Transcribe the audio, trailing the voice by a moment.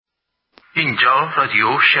اینجا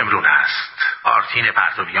رادیو شمرون است. آرتین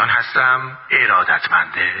پرتویان هستم،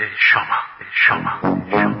 ارادتمند شما.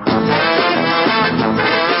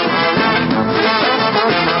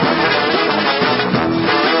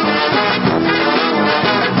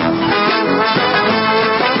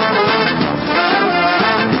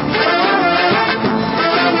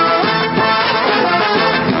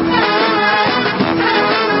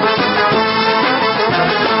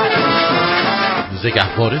 ز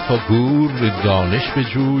گهواره تا گور دانش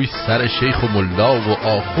بجوی، سر شیخ و ملا و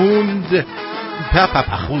آخوند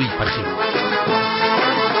پخوی پخی.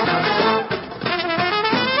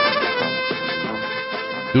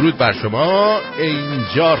 درود بر شما.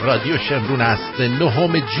 اینجا رادیو شمرون است.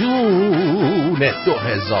 9 جون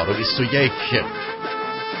 2021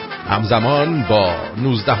 همزمان با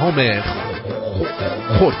 19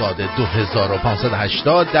 خرداد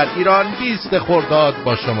 2580 در ایران 20 خرداد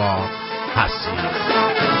با شما هستیم.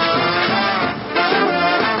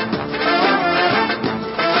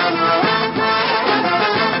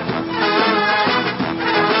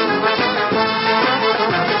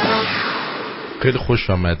 خیلی خوش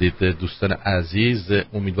آمدید دوستان عزیز.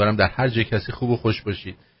 امیدوارم در هر جای کسی خوب و خوش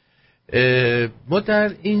باشید. ما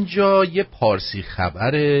در اینجا یه پارسی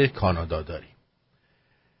خبر کانادا داریم.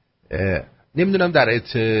 نمیدونم در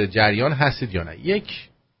جریان هستید یا نه. یک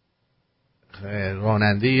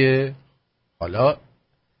راننده حالا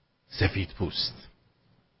سفید پوست،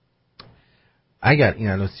 اگر این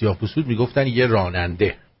الان سیاه پوست بود میگفتن یه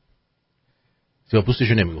راننده، سیاه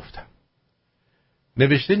پوستشو نمیگفتن.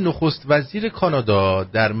 نوشته نخست وزیر کانادا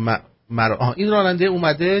در این راننده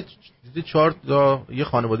اومده یه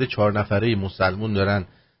خانواده 4 نفره مسلمون دارن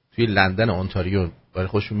توی لندن اونتاریو برای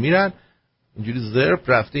خودشون میرن، اینجوری زرپ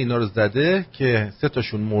رفته اینا رو زده که 3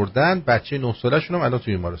 تاشون مردن، بچه 9 سالشون هم الان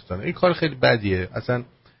توی بیمارستانه. این کار خیلی بدیه، اصلا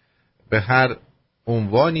به هر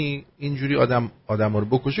عنوانی اینجوری آدم رو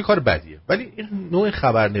بکشه کار بدیه. ولی این نوع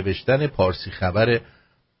خبر نوشتن پارسی خبر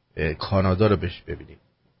کانادا رو ببینیم.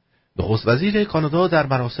 نخست وزیر کانادا در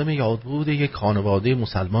مراسم یادبود یک خانواده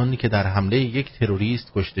مسلمانی که در حمله یک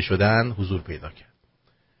تروریست کشته شدن حضور پیدا کرد.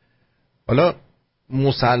 حالا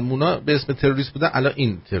مسلمونا به اسم تروریست بودن، الان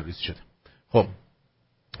این تروریست شده. خب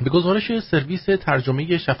به گزارش سرویس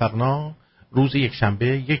ترجمه شفقنا، روز یکشنبه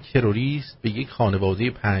یک تروریست به یک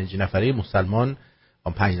خانواده 5 نفره مسلمان،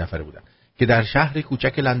 5 نفره بودند که در شهر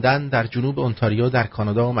کوچک لندن در جنوب اونتاریو در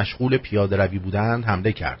کانادا مشغول پیاده روی بودند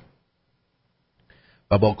حمله کرد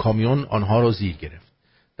و با کامیون آنها را زیر گرفت.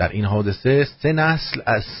 در این حادثه 3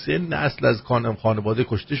 نسل از خانواده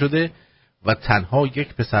کشته شده و تنها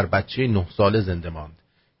یک پسر بچه 9 ساله زنده ماند.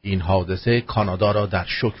 این حادثه کانادا را در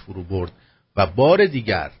شوک فرو برد و بار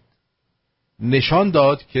دیگر نشان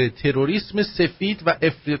داد که تروریسم سفید و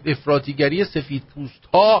افراطیگری سفید پوست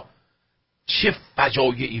ها چه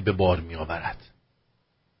فجایعی به بار می آورد.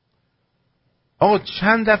 آقا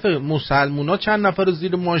چند دفعه مسلمونا چند نفر رو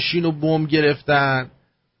زیر ماشین و بمب گرفتن،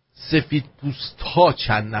 سفید پوست ها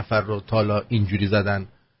چند نفر رو تالا اینجوری زدن،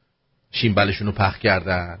 شیمبلشون رو پخ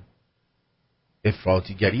کردن.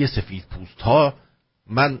 افراطیگری سفید پوست ها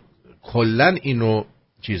من کلن اینو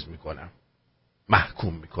چیز میکنم،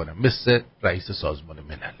 محکوم میکنم، مثل رئیس سازمان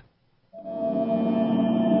ملل.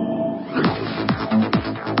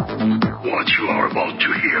 What you are about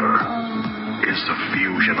to hear is the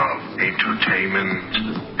fusion of entertainment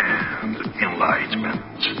and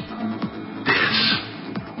enlightenment. This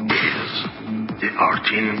is the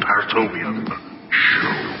Artin Partovian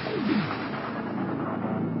Show.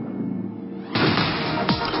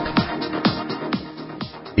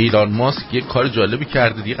 ایلان ماسک یک کار جالبی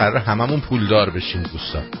کرده دیگه، قراره هممون پولدار بشیم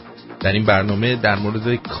دوستان. در این برنامه در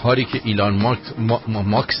مورد کاری که ایلان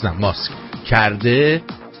ماسک کرده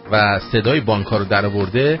و صدای بانک‌ها رو در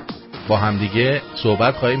آورده با هم دیگه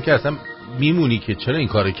صحبت خواهیم کرد. اصلا میمونی که چرا این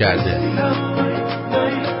کارو کرده.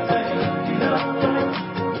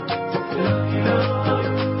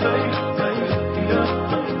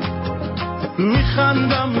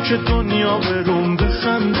 میخندم که دنیا بروم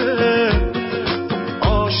بخنده،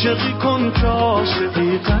 عاشقی کن که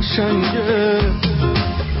عاشقی قشنگه،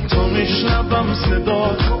 تا میشنبم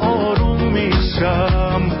صدا تو آروم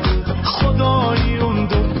میشم، خدایی اون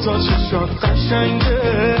دوتا چشات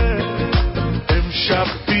قشنگه. امشب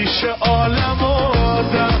پیش عالم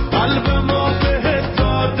آدم قلب ما بهت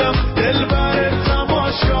دادم، دل بر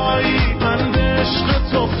تماشایی من به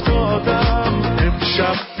عشقت افتادم.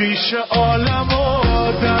 امشب پیش عالم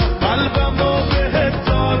آدم قلب ما بهت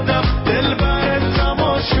دادم، دل بر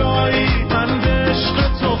تماشایی من به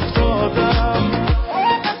عشقت افتادم.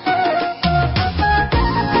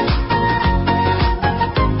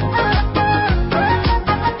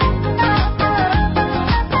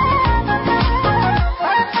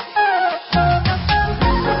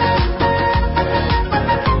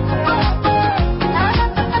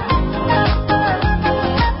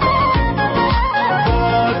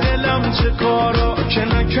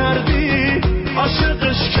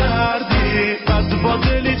 عاشقش کردی قد با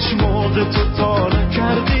دل هیچ موقع تو تا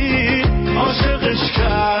نکردی عاشقش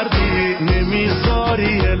کردی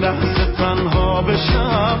نمیذاری یه لحظه تنها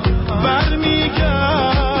بشم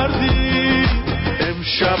برمیگردی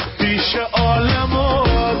امشب پیش عالم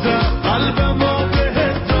آدم قلبمو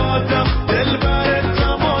بهت دادم دل بر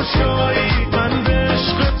تماشایی من به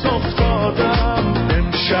عشقت افتادم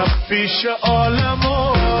امشب پیش عالم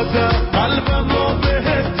آدم قلبمو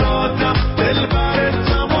بهت دادم دل بر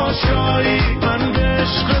تماشایی من به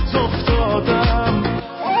عشقت افتادم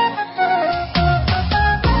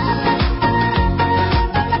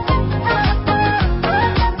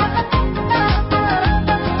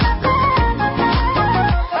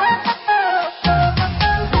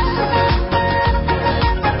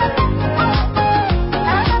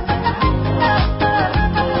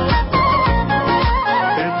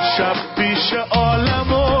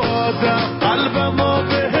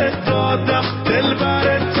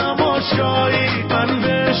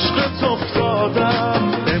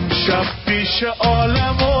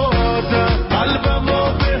عالم آدم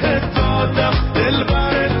قلبمو بهت دادم دل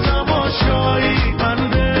بر تماشایی من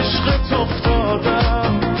به عشقت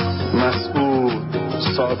افتادم مسعود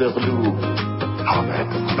صادقلو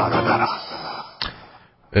حامد برادرم.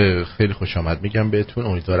 خیلی خوش آمد میگم بهتون،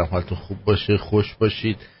 امیدوارم حالتون خوب باشه، خوش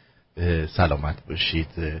باشید، سلامت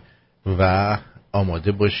باشید و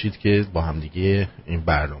آماده باشید که با همدیگه این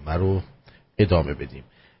برنامه رو ادامه بدیم.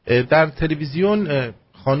 در تلویزیون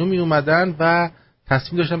خانومی اومدن و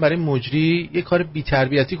تصمیم داشتن برای مجری یه کار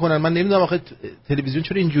بی‌تربیتی کنن. من نمیدونم آخه تلویزیون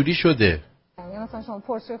چرا اینجوری شده. یعنی مثلا شما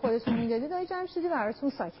پورتری خودتون میدادید دایی جمشیدی براتون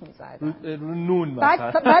ساک می‌زدن رو نون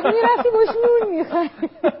مثلا بعد میرفتی باش نون می‌خوردی.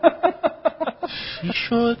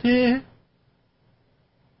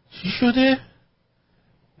 چی شده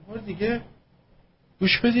بار دیگه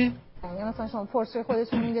گوش بدین. یعنی مثلا شما پورتری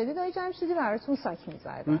خودتون میدادید دایی جمشیدی براتون ساک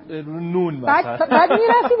می‌زدن رو نون مثلا بعد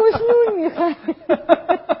میرفتی باش نون می‌خوردی.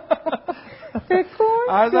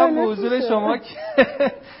 عرضم به حضور شما که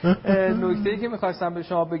نکته‌ای که می‌خواستم به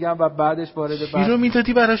شما بگم و بعدش وارد چی رو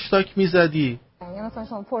میدادی براش ساک می‌زدی؟ یعنی مثلا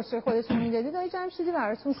شما پورتری خودتون میدادید دایی جمشیدی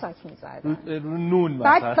براتون ساک می‌زدن رو نون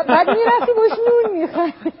مثلا بعد میرفتی باش نون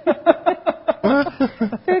می‌خوردی.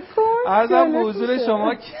 عرضم به حضور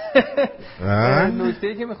شما که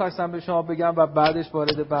نکته‌ای که می‌خواستم به شما بگم و بعدش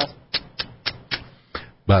وارد بحث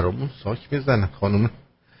برامون ساک میزنن خانم.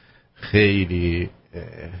 خیلی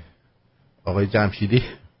آقای جمشیدی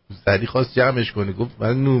زدی خواست جمعش کنه، گفت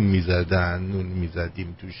من نون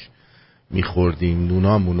میزدیم توش میخوردیم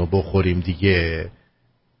نونامونو بخوریم دیگه.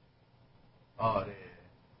 آره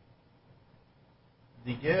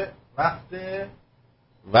دیگه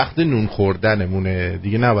وقت نون خوردنمونه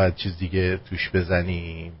دیگه، نباید چیز دیگه توش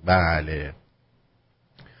بزنیم. بله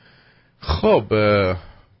خب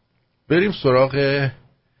بریم سراغ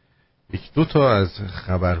یک دو تا از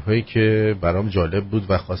خبرهایی که برام جالب بود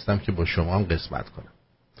و خواستم که با شما هم قسمت کنم.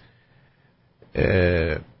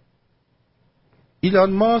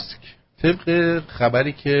 ایلان ماسک طبق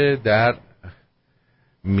خبری که در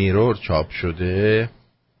میرور چاپ شده،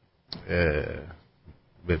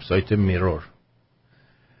 وبسایت میرور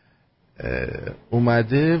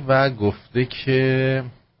اومده و گفته که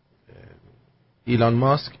ایلان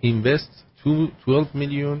ماسک اینوست 12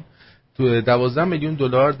 میلیون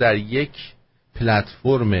دلار در یک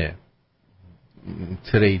پلتفرم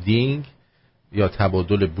تریدینگ یا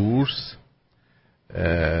تبادل بورس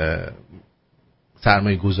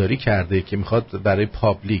سرمایه گذاری کرده که میخواد برای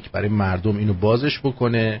پابلیک، برای مردم اینو بازش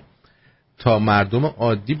بکنه تا مردم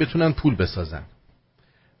عادی بتونن پول بسازن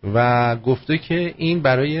و گفته که این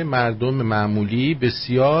برای مردم معمولی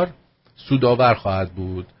بسیار سودآور خواهد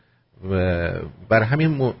بود و برای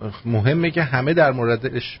همین مهمه که همه در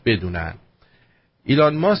موردش بدونن.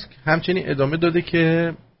 ایلان ماسک همچنین ادامه داده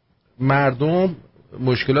که مردم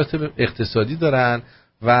مشکلات اقتصادی دارن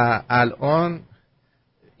و الان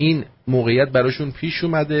این موقعیت براشون پیش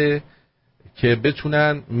اومده که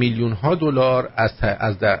بتونن میلیون ها دلار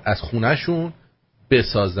از خونهشون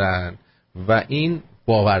بسازن و این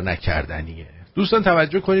باور نکردنیه. دوستان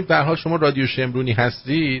توجه کنید، به هر حال شما رادیو شمرونی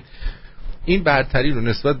هستید، این برتری رو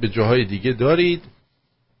نسبت به جاهای دیگه دارید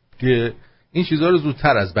که این چیزها رو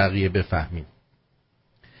زودتر از بقیه بفهمید.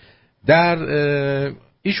 در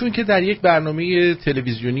ایشون که در یک برنامه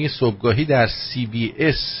تلویزیونی صبحگاهی در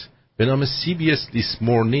CBS به نام CBS This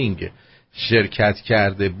Morning شرکت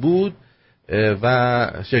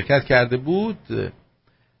کرده بود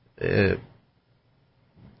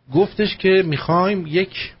گفتش که میخوایم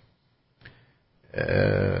یک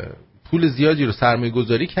پول زیادی رو سرمایه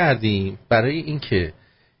گذاری کردیم برای اینکه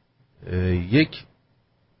یک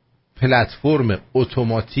پلتفرم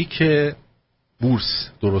اتوماتیک بورس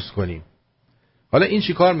درست کنیم. حالا این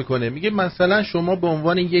چی کار میکنه؟ میگه مثلا شما به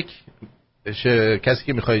عنوان یک کسی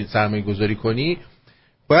که میخواید سرمایه گذاری کنی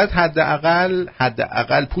باید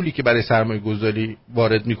حداقل پولی که برای سرمایه گذاری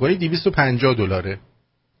وارد میکنی $250.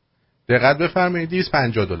 دقت بفرمایید،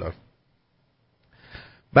 $250.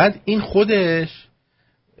 بعد این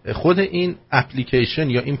خود این اپلیکیشن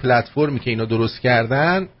یا این پلتفرمی که اینا درست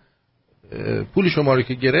کردن پول شما رو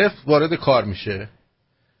که گرفت وارد کار میشه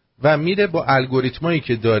و میره با الگوریتمایی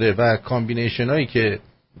که داره و کامبینیشنایی که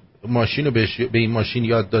ماشین رو به این ماشین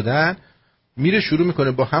یاد دادن، میره شروع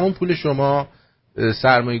میکنه با همون پول شما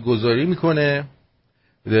سرمایه گذاری میکنه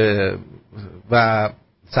و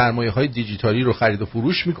سرمایه های دیجیتالی رو خرید و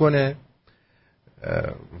فروش میکنه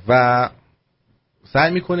و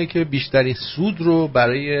سعی میکنه که بیشترین سود رو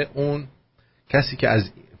برای اون کسی که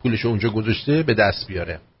از پولش اونجا گذاشته به دست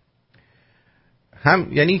بیاره.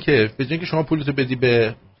 هم یعنی که به جای اینکه شما پولتو بدی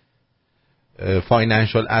به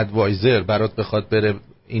فاینانشال ادوایزر برات بخواد بره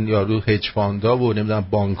این یارو هج فاندا و نمیدونم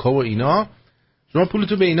بانک‌ها و اینا، شما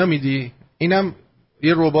پولتو به اینا میدی، اینم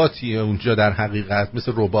یه رباتیه اونجا در حقیقت،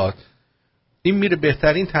 مثل ربات. این میره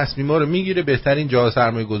بهترین تصمیم‌ها رو میگیره، بهترین جا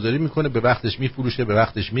سرمایه گذاری میکنه، به وقتش میفروشه، به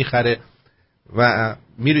وقتش میخره و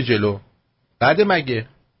میره جلو. بعد مگه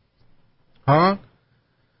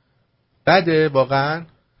بعد واقعا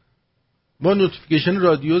ما نوتیفیکیشن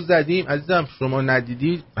رادیو زدیم عزیزم، شما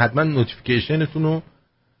ندیدی حتما نوتیفیکیشنتون رو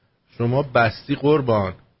شما بستی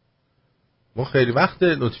قربان. ما خیلی وقت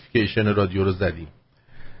نوتیفیکیشن رادیو رو زدیم.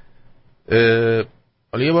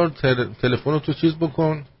 حالا یه بار تلفن رو تو چیز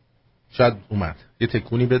بکن، شاید اومد، یه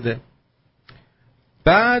تکونی بده.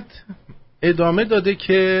 بعد ادامه داده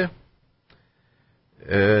که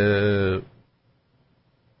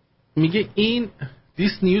میگه این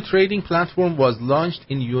This new trading platform was launched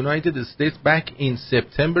in United States back in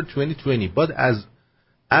September 2020, but as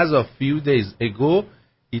of few days ago,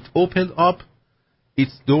 it opened up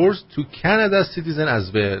its doors to Canada citizen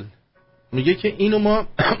as well. میگه که اینو ما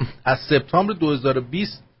از سپتامبر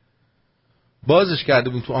 2020 بازش کرده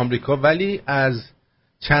بودیم تو آمریکا، ولی از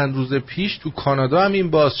چند روز پیش تو کانادا هم این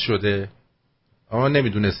باز شده. اما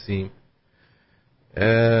نمیدونستیم.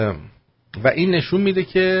 و این نشون میده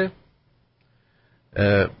که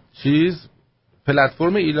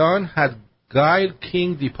پلتفرم ایلان had Guile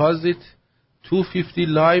King deposit $250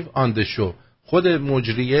 live on the show. خود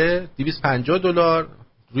مجریه $250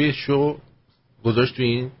 روی شو گذاشت تو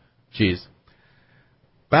این چیز.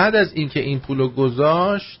 بعد از اینکه این پولو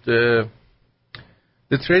گذاشت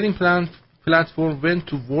the trading platform went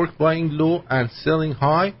to work buying low and selling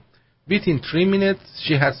high. Within 3 minutes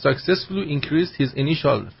she had successfully increased his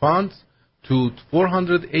initial funds to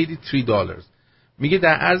 $483. میگه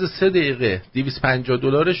در عرض 3 دقیقه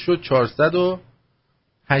 $250 شد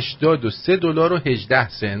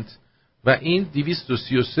 $483.18 و این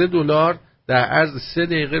 $233 در عرض 3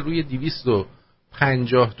 دقیقه روی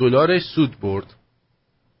 $250 سود برد.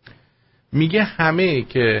 میگه همه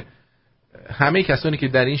کسانی که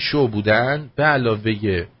در این شو بودن به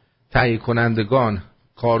علاوه تهیه کنندگان،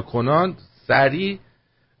 کارکنان، سریع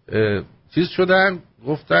چیز شدن،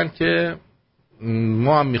 گفتن که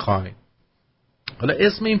ما هم میخوایم. حالا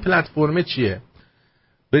اسم این پلتفرم چیه؟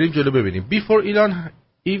 بریم جلو ببینیم. Before Elon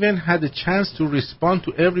even had a chance to respond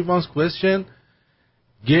to everyone's question,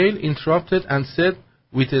 Gail interrupted and said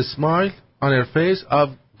with a smile on her face,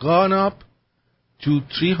 I've gone up to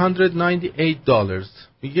 $398.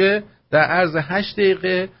 میگه در عرض 8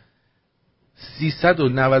 دقیقه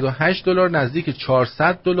 $398 نزدیک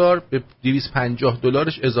 $400 به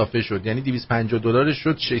 $250 اضافه شد. یعنی $250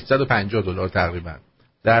 شد $650 تقریبا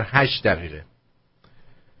در 8 دقیقه.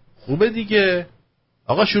 خوبه دیگه.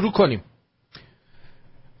 آقا شروع کنیم.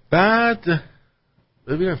 بعد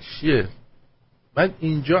ببینم چیه. بعد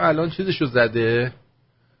اینجا الان چیزشو زده.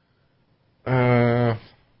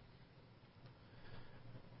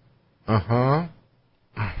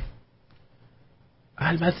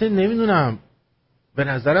 البته نمیدونم، به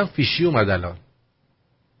نظرم فیشی اومد الان.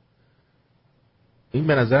 این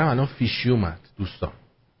به نظرم الان فیشی اومد دوستان.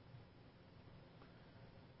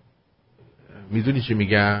 میدونی چی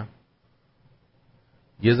میگم؟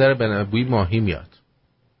 یه ذره به بوی ماهی میاد.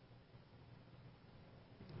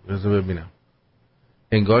 بذار ببینم.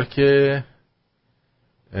 انگار که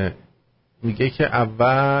میگه که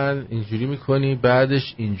اول اینجوری میکنی،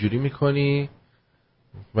 بعدش اینجوری میکنی،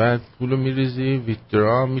 بعد پولو میریزی،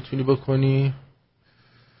 ویتدرا میتونی بکنی،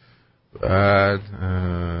 بعد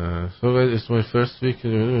so it's my first week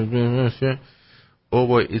oh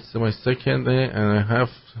boy it's my second day and I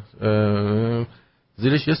have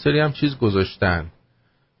زیرش یه سری هم چیز گذاشتن،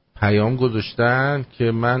 پیام گذاشتن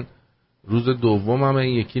که من روز دوم هم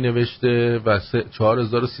این یکی نوشته و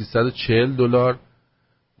 $4,340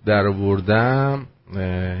 در آوردم.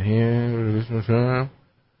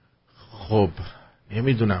 خب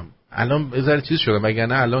نمیدونم الان بذاره چیز شدم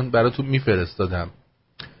وگرنه الان براتون میفرستادم.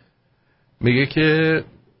 میگه که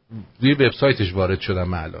روی وبسایتش وارد شدم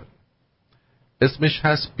من الان. اسمش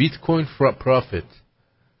هست بیتکوین پروفیت،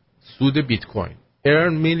 سود بیت کوین.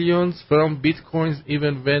 Earn millions from bitcoins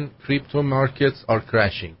even when crypto markets are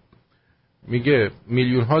crashing. میگه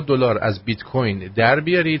میلیون ها دلار از بیت کوین در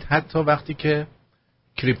بیارید حتی وقتی که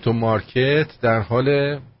کریپتو مارکت در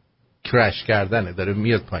حال کرش کردنه، داره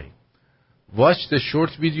میاد پایین. Watch the short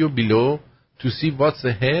video below to see what's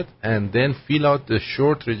ahead and then fill out the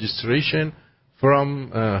short registration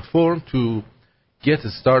form to get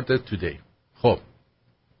started today. خب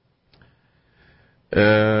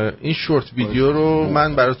این شورت ویدیو رو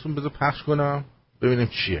من براتون بذار پخش کنم ببینیم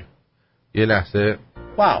چیه. یه لحظه.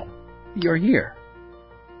 Wow, you're here.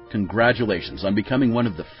 Congratulations on becoming one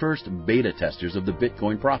of the first beta testers of the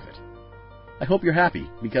Bitcoin Profit. I hope you're happy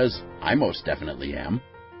because I most definitely am.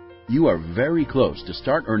 You are very close to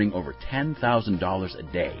start earning over $10,000 a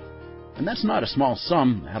day. And that's not a small sum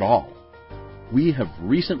at all. We have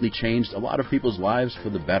recently changed a lot of people's lives for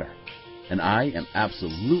the better. And I am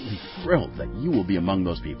absolutely thrilled that you will be among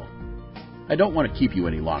those people. I don't want to keep you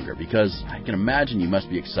any longer because I can imagine you must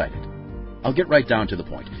be excited. I'll get right down to the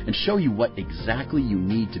point and show you what exactly you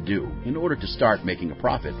need to do in order to start making a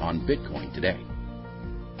profit on Bitcoin today.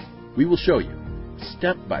 We will show you,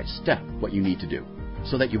 step by step, what you need to do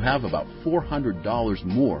so that you have about $400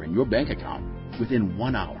 more in your bank account within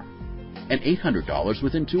 1 hour, and $800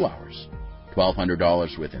 within 2 hours,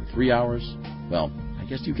 $1,200 within 3 hours. Well, I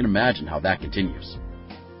guess you can imagine how that continues.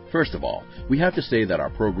 First of all, we have to say that our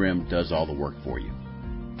program does all the work for you.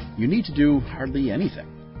 You need to do hardly anything.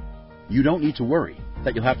 You don't need to worry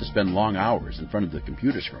that you'll have to spend long hours in front of the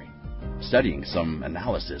computer screen, studying some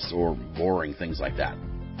analysis or boring things like that.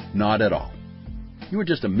 Not at all. You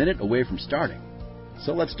are just a minute away from starting.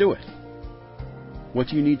 So let's do it. What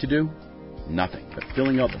do you need to do? Nothing but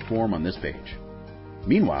filling out the form on this page.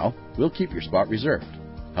 Meanwhile, we'll keep your spot reserved.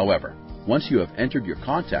 However, once you have entered your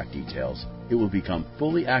contact details, it will become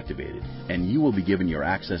fully activated and you will be given your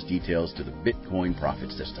access details to the Bitcoin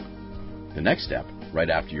Profit system. The next step, right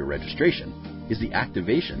after your registration, is the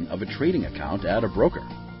activation of a trading account at a broker.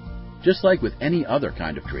 Just like with any other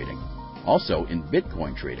kind of trading, also in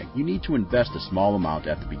Bitcoin trading, you need to invest a small amount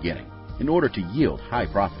at the beginning in order to yield high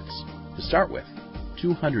profits. To start with,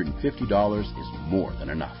 $250 is more than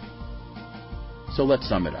enough. So let's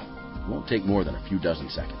sum it up. It won't take more than a few dozen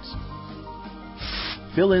seconds.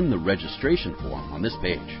 Fill in the registration form on this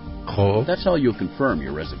page. Cool. That's how you'll confirm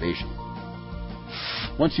your reservation.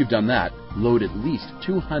 Once you've done that, load at least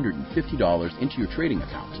 $250 into your trading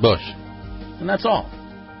account. Bush. And that's all.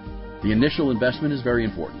 The initial investment is very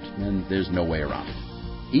important, and there's no way around it.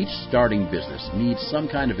 Each starting business needs some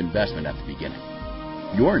kind of investment at the beginning.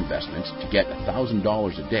 Your investment to get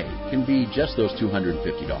 $1,000 a day can be just those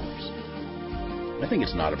 $250. I think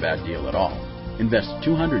it's not a bad deal at all. Invest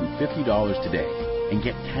 $250 today and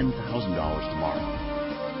get $10,000 tomorrow.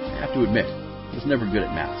 I have to admit, I was never good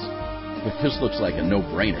at maths, but this looks like a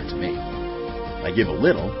no-brainer to me. I give a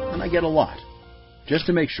little, and I get a lot. Just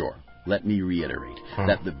to make sure, let me reiterate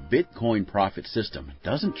that the Bitcoin Profit system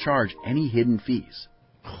doesn't charge any hidden fees.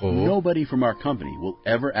 Nobody from our company will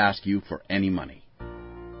ever ask you for any money.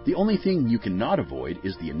 The only thing you cannot avoid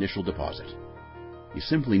is the initial deposit. You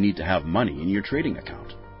simply need to have money in your trading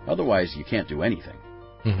account. Otherwise, you can't do anything.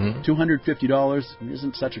 $250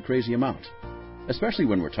 isn't such a crazy amount, especially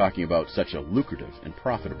when we're talking about such a lucrative and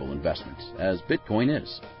profitable investment as Bitcoin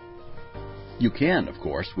is. You can, of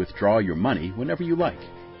course, withdraw your money whenever you like.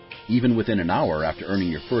 Even within an hour after earning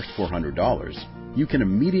your first $400, you can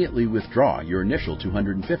immediately withdraw your initial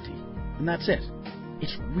 $250, and that's it.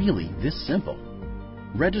 It's really this simple.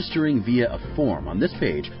 Registering via a form on this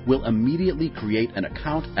page will immediately create an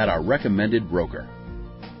account at our recommended broker.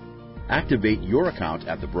 Activate your account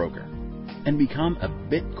at the broker and become a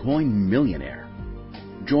Bitcoin millionaire.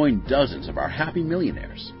 Join dozens of our happy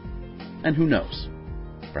millionaires. And who knows?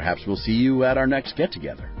 Perhaps we'll see you at our next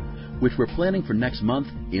get-together, which we're planning for next month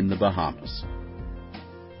in the Bahamas.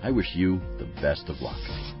 I wish you the best of luck.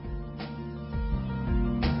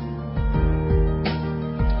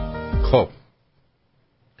 خب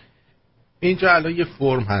اینجا الان یه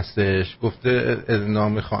فرم هستش گفته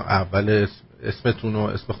نام اول اسمتون و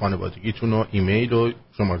اسم خانوادگیتون و ایمیل و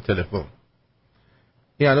شماره تلفن.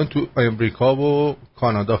 این الان تو امریکا و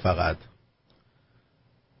کانادا فقط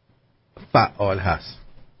فعال هست.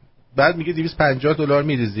 بعد میگه $250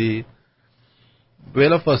 میریزی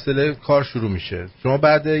بلا فاصله کار شروع میشه. شما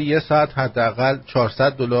بعد یه ساعت حداقل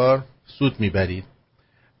 $400 سود میبرید.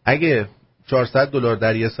 اگه $400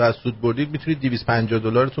 در یه ساعت سود بردید میتونید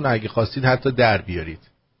 $250 تون اگه خواستید حتی در بیارید.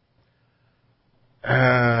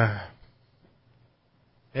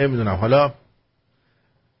 نمیدونم، حالا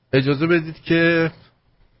اجازه بدید که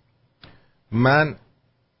من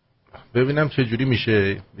ببینم چجوری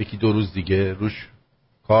میشه یکی دو روز دیگه روش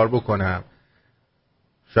کار بکنم.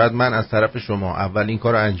 شاید من از طرف شما اول این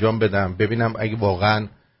کار رو انجام بدم، ببینم اگه واقعا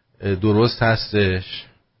درست هستش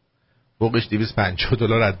فوقش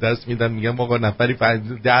 $250 از دست میدم، میگم آقا نفری $10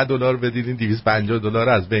 بدید، $250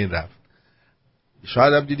 از بین رفت.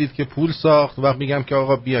 شاید هم دیدید که پول ساخت، وقت میگم که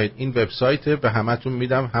آقا بیایید این وبسایت به همتون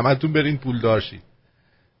میدم، همتون برین پول داشتید.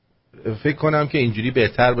 فکر کنم که اینجوری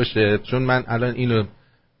بهتر باشه، چون من الان اینو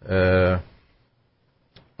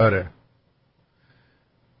آره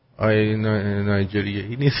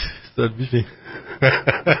نایجریه نیست استاد میشه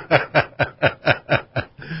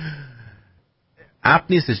اپ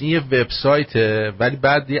نیستش، این یه وبسایته ولی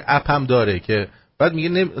بعد یه اپ هم داره که بعد میگه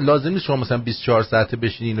لازم نیست شما مثلا 24 ساعته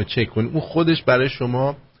بشینی اینو چک کنی، اون خودش برای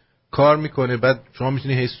شما کار میکنه، بعد شما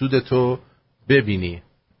میتونی هی سودتو ببینی.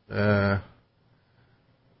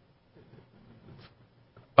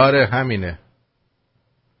 آره همینه.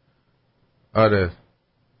 آره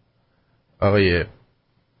آقای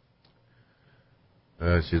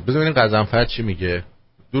چیز بذار ببینیم قزنفر چی میگه.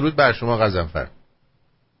 درود بر شما قزنفر.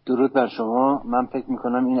 درود بر شما. من فکر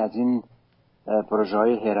میکنم این از این پروژه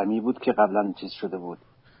های هرمی بود که قبلا چیز شده بود،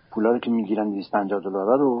 پولا رو که میگیرن $250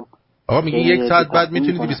 رو. آقا میگه یک ساعت بعد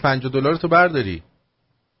میتونی $250 تو برداری.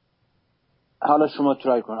 حالا شما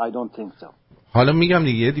ترای کن. I don't think so. حالا میگم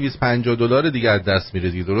دیگه $250 دیگه از دست میره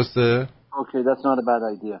دیگه، درسته؟ Okay, that's not a bad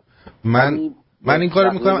idea. من این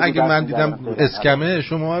کارو میکنم اگه من دیدم اسکمه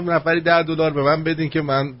شما نفری $10 به من بدین که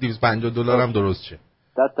من $250 هم درست شه.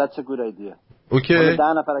 That's a good idea. اوکی. 10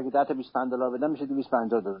 نفر اگه $25 بدن میشه $250.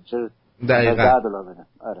 چرا دقیقاً $10 بدن؟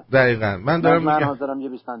 آره. دقیقاً. من حاضرم یه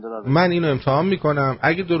 $25 بدم. من اینو امتحان میکنم،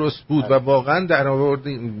 اگه درست بود و واقعا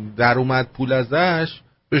در اومد پول ازش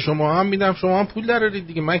به شما هم میدم، شما هم پول درارید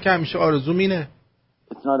دیگه. من که همیشه آرزوم اینه.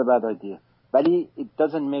 It's not a bad idea. ولی it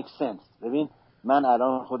doesn't make sense. ببین من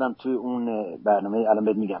الان خودم توی اون برنامه الان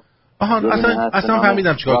بهت میگم. اصلا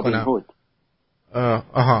فهمیدم چیکار کنم.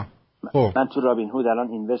 خب من تو رابین هود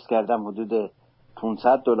الان اینوست کردم حدود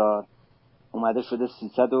 $500، اومده شده $366.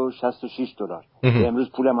 امروز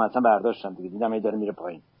پولم اصلا برداشتم دیگه، دیدم این داره میره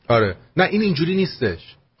پایین. آره نه این اینجوری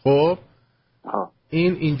نیستش. خب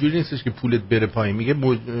این اینجوری نیستش که پولت بره پایین. میگه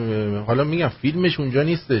حالا میگم فیلمش اونجا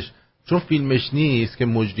نیستش، چون فیلمش نیست که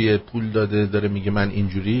مجری پول داده داره میگه من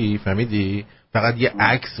اینجوری، فهمیدی؟ فقط یه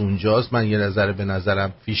عکس اونجاست. من یه نظر به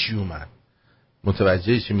نظرم فیشی اومد.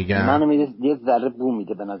 متوجه چی میگم؟ منو میگه یه ذره بو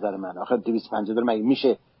میده به نظر من. آخه $250 مگه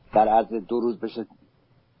میشه در عرض 2 روز بشه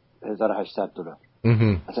 $1800؟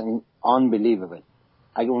 اصلا این unbelievable.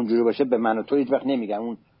 اگه اونجوری باشه به من و تو هیچ وقت نمیگن.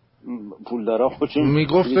 اون پولدارا خودشون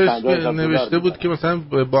میگفتش نوشته بود که مثلا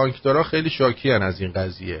بانکدارا خیلی شاکیان از این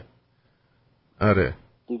قضیه. آره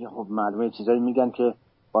دیگه خب معلومه چیزایی میگن که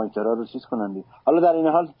بانکدارا رو چیز کنن دیگه. حالا در این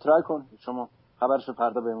حال ترای کن، شما خبرشو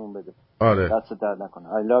فردا بهمون بده. آره دست درد نکنه.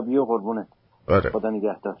 I love you قربونت. آره خدا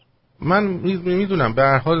نگهدار. من میدونم به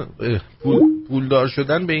هر حال پولدار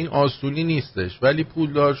شدن به این آسونی نیستش، ولی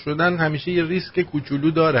پولدار شدن همیشه یه ریسک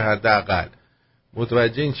کوچولو داره حداقل.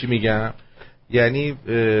 متوجه این چی میگم؟ یعنی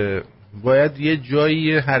باید یه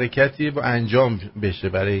جایی حرکتی انجام بشه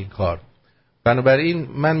برای این کار. بنابراین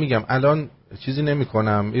من میگم الان چیزی نمی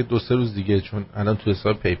کنم، یه 2-3 روز دیگه، چون الان تو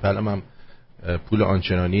حساب پیپلم هم پول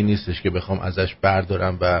آنچنانی نیستش که بخوام ازش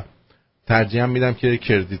بردارم و ترجیح میدم که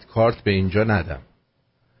کردیت کارت به اینجا ندم.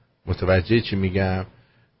 متوجه چی میگم؟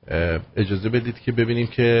 اجازه بدید که ببینیم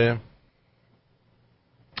که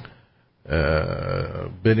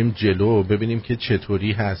بریم جلو، ببینیم که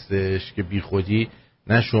چطوری هستش که بی خودی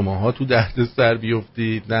نه شماها تو درد سر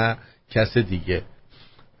بیفتید نه کس دیگه.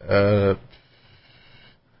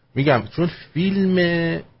 میگم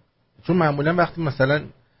چون معمولا وقتی مثلا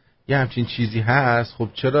یه همچین چیزی هست، خب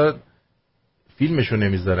چرا فیلمشو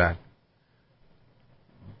نمیذارن؟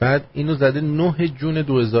 بعد اینو زده 9 جون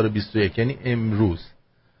 2021 یعنی امروز.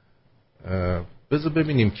 بذار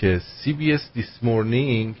ببینیم که CBS This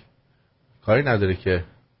Morning کاری نداره که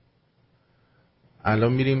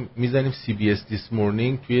الان میریم میزنیم CBS This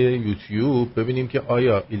Morning توی یوتیوب ببینیم که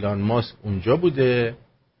آیا ایلان ماسک اونجا بوده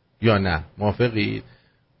یا نه. موافقید؟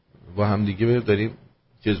 با هم دیگه داریم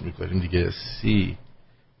چیز میکنیم دیگه.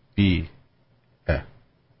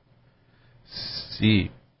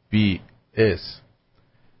 CBS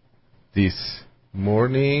This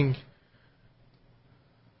Morning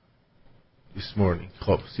this morning.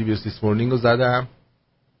 خب CBS this morning رو زدم.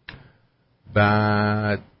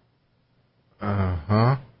 بعد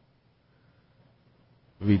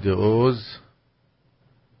ویدئوز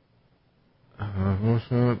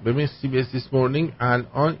ببین CBS this morning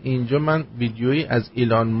الان اینجا من ویدیویی از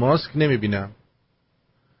ایلان ماسک نمیبینم.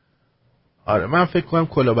 آره من فکر کنم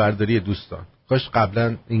کلاهبرداری دوستان. کاش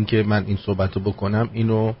قبلا اینکه من این صحبتو بکنم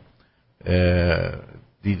اینو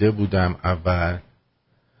دیده بودم اول.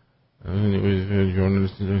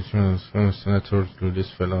 سناتور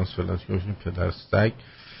لولیس فلانس پدرستک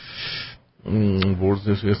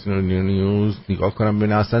ورزش نیوز نگاه کنم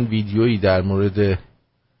ببینم اصلا ویدیویی در مورد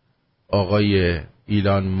آقای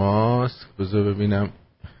ایلان ماسک. بذار ببینم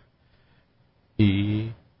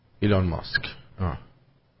ایلان ماسک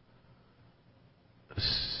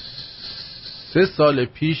 3 سال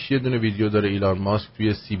پیش یه دونه ویدیو داره ایلان ماسک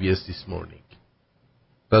توی CBS this morning.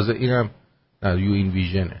 تازه اینم نه یو این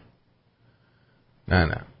ویژنه.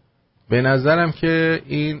 نه به نظرم که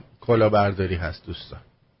این کلاهبرداری هست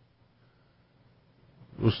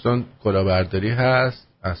دوستان کلاهبرداری هست،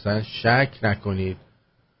 اصلا شک نکنید.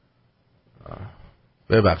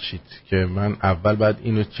 ببخشید که من اول بعد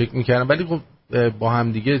اینو چک میکردم ولی خب با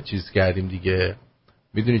هم دیگه چیز کردیم دیگه.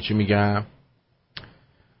 میدونی چی میگم؟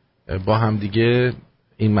 با هم دیگه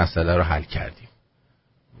این مسئله رو حل کردیم.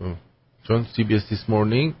 چون CBS this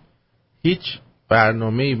morning هیچ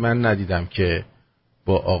برنامه‌ای من ندیدم که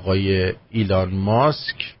با آقای ایلان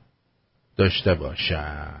ماسک داشته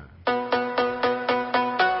باشن.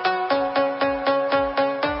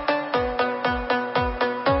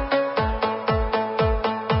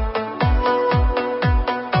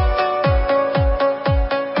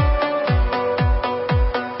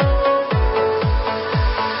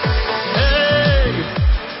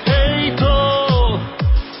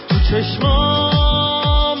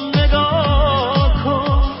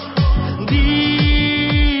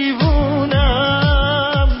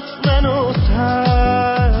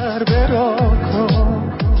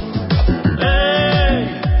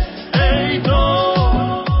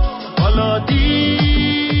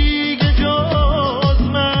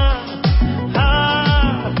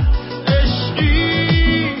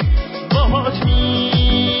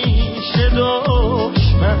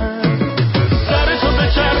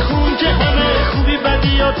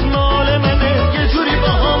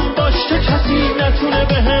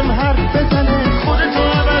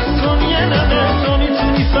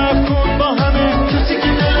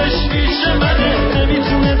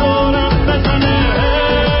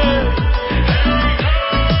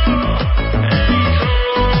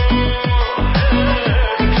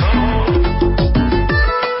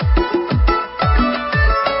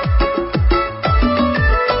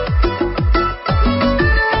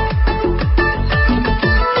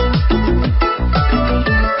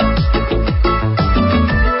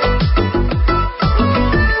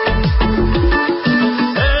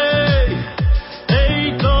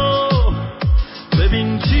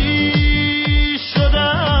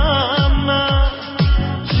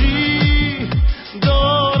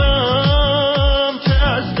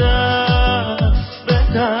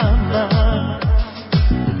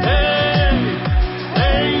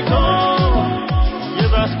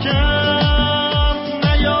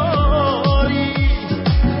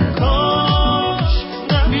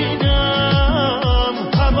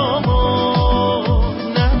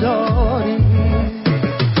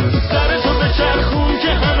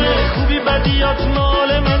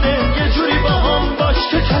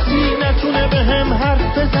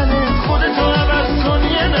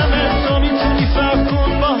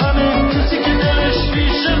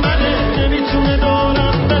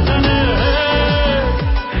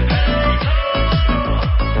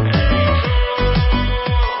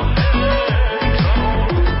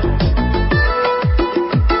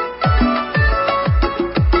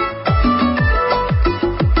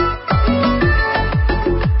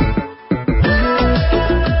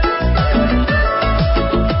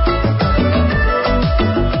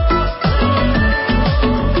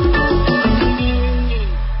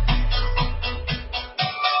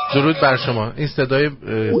 درود بر شما. این صدای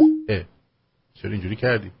چرا اینجوری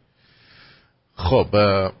کردی؟ خب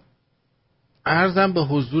عرضم به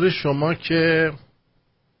حضور شما که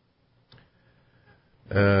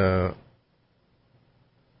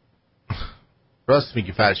راست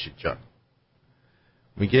میگی فرشید جان.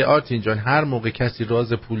 میگه آرتین جان هر موقع کسی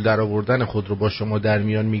راز پول در آوردن خود رو با شما در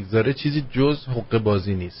میان میگذاره چیزی جز حقه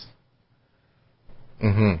بازی نیست.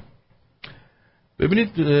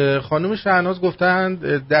 ببینید خانم شهناز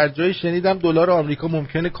گفتند در جایی شنیدم دلار آمریکا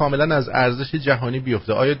ممکنه کاملا از ارزش جهانی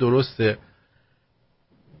بیفته. آیا درسته؟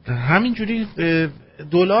 همینجوری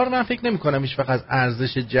دلار من فکر نمی کنم هیچ وقت از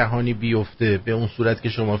ارزش جهانی بیفته به اون صورت که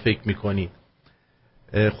شما فکر میکنید.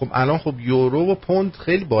 خب الان خب یورو و پوند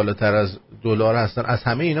خیلی بالاتر از دلار هستن، از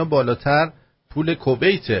همه اینا بالاتر پول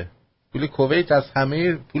کویته. پول کویت از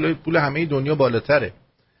همه پول همه دنیا بالاتره.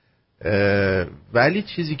 ولی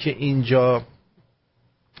چیزی که اینجا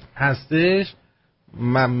هستش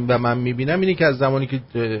من میبینم اینه که از زمانی که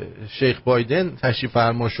شیخ بایدن تشریف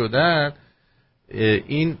فرما شدن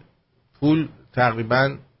این پول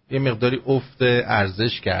تقریبا یه مقداری افت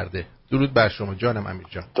ارزش کرده. درود بر شما جانم امیر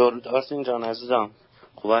جان. درود آرتین جان عزیزم،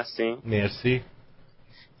 خوب هستین؟ مرسی.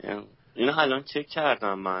 اینو الان چک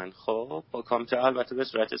کردم من، خب با کامپیوتر، البته به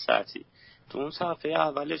صورت سطحی. تو اون صفحه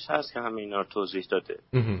اولش هست که همه اینا رو توضیح داده.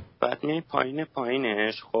 بعد میای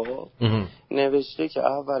پایینش خب نوشته که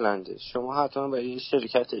اولا شما حتما باید یه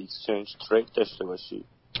شرکت اکسچنج ترید داشته باشی،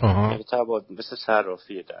 یعنی تبادل مثل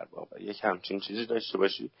صرافی در واقع یک همچین چیزی داشته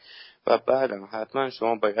باشی، و بعدم حتما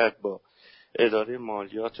شما باید با اداره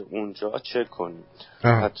مالیات اونجا چک کنید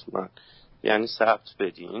حتما، یعنی ثبت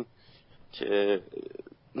بدین که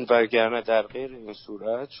وگرنه در غیر این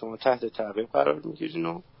صورت شما تحت تعقیب قرار میگیرین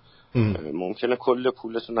و ممکنه کل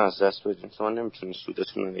پولتون از دست بدین. شما نمیتونید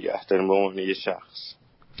سودتون رو نگه دارین به عنوان یه شخص.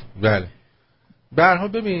 بله برها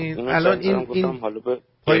ببین الان این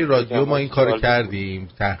پای رادیو ما این کارو کردیم،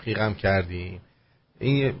 تحقیقم کردیم،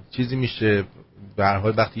 این چیزی میشه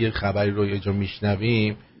برها وقتی یه خبری رو یه جا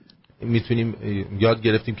میشنویم میتونیم یاد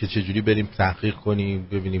گرفتیم که چجوری بریم تحقیق کنیم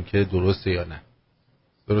ببینیم که درسته یا نه.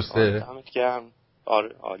 درسته؟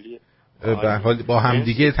 آره عالیه. به حال با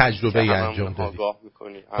همدیگه تجربه انجام دادیم.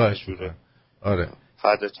 آره.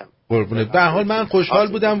 فداکم. قربونت. به حال من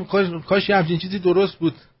خوشحال بودم کاش همچین چیزی درست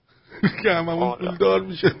بود که هممون پولدار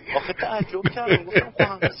میشه. آخه تعجب کردم گفتم خب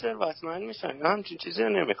همه ثروتمند میشن، همچین چیزی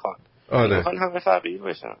نمیخوان. آره. میخوان همه فقیر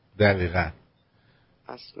بشن. دقیقاً.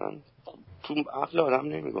 اصلا تو عقل آدم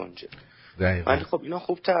نمیگنجه. دقیقاً. ولی خب اینا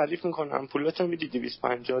خوب تعریف میکنن، پولاتو میدی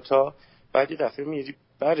 250 تا، بعد یه دفعه میری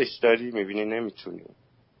برش داری میبینی نمیتونی،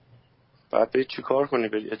 بعد بری چی کار کنی؟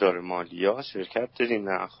 بری اداره مالیات شرکت داری،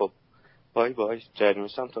 نه خب بای بای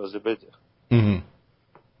جریمه‌ش هم تازه بده.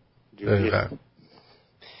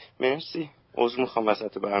 مرسی. عذر میخوام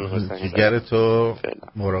وسط برنامه سنگ زدم. جگرتو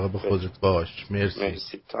مراقب خودت باش.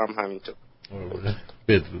 مرسی. تو هم همینطور.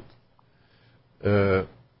 بدرود.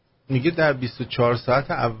 میگه در 24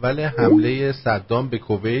 ساعت اول حمله صدام به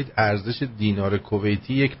کویت ارزش دینار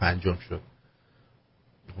کویتی 1/5 شد.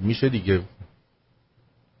 میشه دیگه،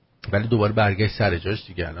 ولی دوباره برگشت سر جاش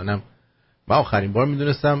دیگه. الانم من آخرین بار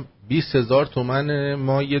میدونستم 20,000 تومان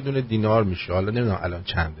ما یه دونه دینار میشه، حالا نمیدونم الان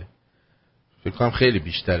چنده، فکر کنم خیلی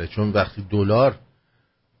بیشتره، چون وقتی دلار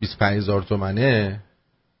 25,000 تومنه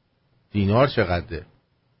دینار چقدره؟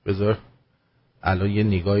 بذار الان یه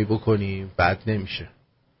نگاهی بکنیم. بعد نمیشه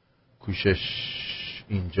کوشش.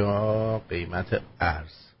 اینجا قیمت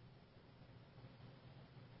ارز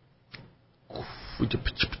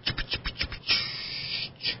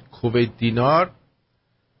کویت دینار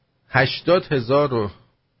 80,000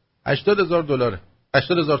 دلاره،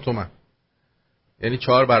 80,000 تومان، یعنی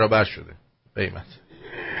 4 برابر شده قیمت.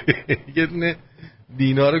 یه دونه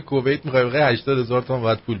دینار کویت میخوای بخوای 80,000 تومان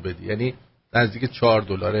باید پول بدی، یعنی نزدیک 4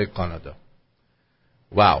 دلار کانادا.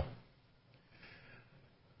 واو.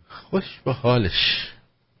 خوش به حالش.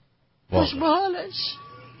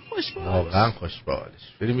 واقعا خوش به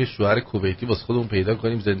حالش. بریم یه شوهر کویتی واسه خودمون پیدا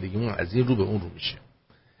کنیم، زندگیمون از این رو به اون رو میشه.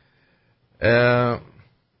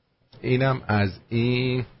 اینم از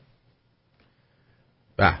این.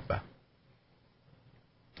 به به.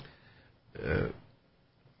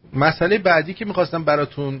 مسئله بعدی که میخواستم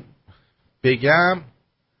براتون بگم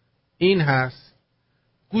این هست،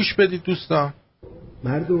 گوش بدید دوستان.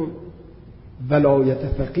 مردم ولایت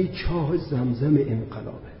فقیه چاه زمزم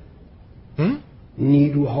انقلابه.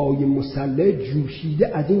 نیروهای مسلح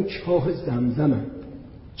جوشیده از این چاه زمزم.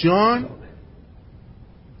 جان؟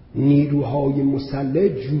 نیروهای مسلح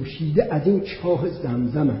جوشیده از این چاه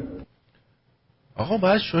زمزم. آقا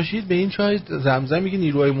باید شاشید به این چاه زمزم. میگه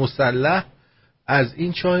نیروهای مسلح از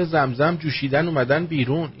این چاه زمزم جوشیدن اومدن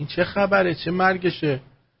بیرون. این چه خبره؟ چه مرگشه؟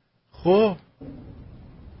 خب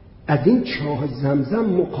از این چاه زمزم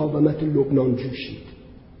مقاومت لبنان جوشید.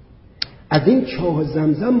 از این چاه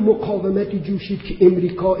زمزم مقاومتی جوشید که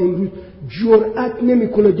امریکا امروز جرأت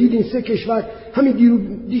نمیکنه. دیدین 3 کشور همین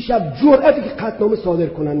دیشب جرأتی که قطعنامه صادر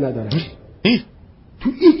کنن ندارن. تو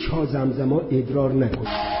این چاه زمزم ها ادرار نکن.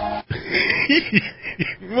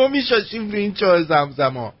 ما میشاشیم به این چاه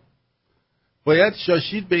زمزم ها. باید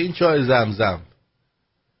شاشید به این چاه زمزم.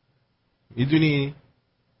 میدونی؟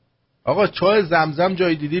 آقا چاه زمزم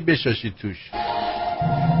جای دیدی بشاشید توش.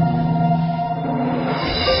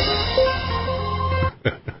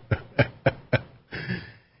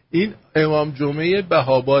 امام جمعه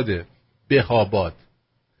بهاباده. بهاباد،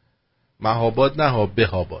 مهاباد نه،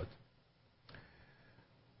 بهاباد.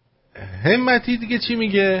 همتی دیگه چی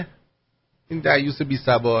میگه این دیوس بی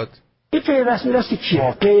ثبات؟ این غیر رسمی دستی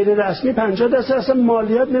کیه؟ غیر رسمی 50% اصلا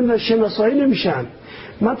مالیات نمیدن، شناسایی نمیشن.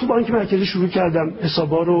 من تو بانک مرکزی شروع کردم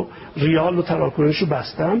حسابا رو، ریال و تراکنش رو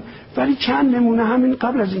بستم، ولی چند نمونه همین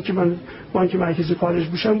قبل از اینکه من بانک مرکزی خارج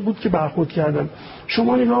بشم بود که برخورد کردم.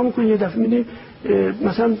 شما نگاه میکنید یه دفعه میبینید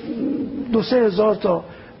مثلا 2-3 هزار تا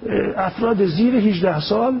افراد زیر 18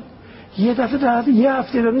 سال یه دفعه در یه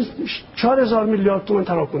هفته داریم 4000 میلیارد تومان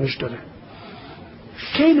تراکنش داره.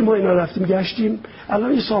 خیلی ما اینا رفتیم گشتیم، الان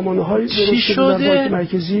این سامانه های چی شده در بانک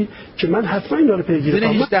مرکزی که من حتما اینا رو پیگیری کنم.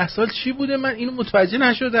 18 سال چی بوده؟ من اینو متوجه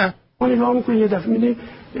نشدم. ما نگاه میکنید یه دفعه میبینید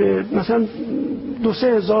مثلا 2-3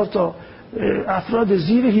 هزار تا افراد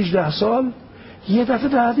زیر 18 سال یه دفعه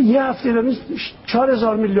در یه هفته داریم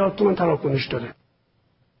 4000 میلیارد تومان تراکنش داره.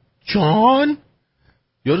 جان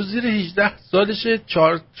یارو زیر 18 سالشه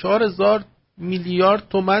 4000 میلیارد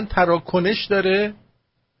تومان تراکنش داره.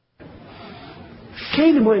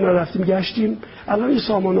 خیلی ما اینا رفتیم گشتیم، الان این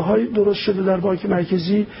سامانه های درست شده در بانک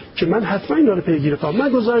مرکزی که من حتما اینا رو پیگیری کنم. من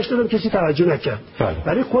گزارش دادم کسی توجه نکرد،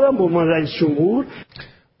 ولی خودم به عنوان رئیس جمهور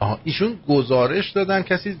ایشون گزارش دادن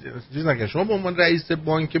کسی چیز نکرد. شما به عنوان رئیس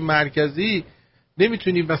بانک مرکزی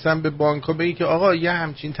نمیتونی مثلا به بانک ها بگی که آقا یه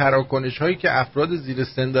همچین تراکنش هایی که افراد زیر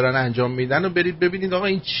سن دارن انجام میدن و برید ببینید آقا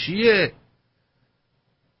این چیه؟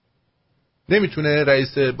 نمیتونه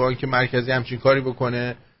رئیس بانک مرکزی همچین کاری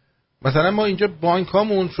بکنه؟ مثلا ما اینجا بانک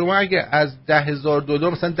هامون شما اگه از $10,000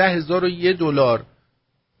 مثلا $10,001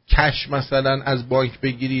 کش مثلا از بانک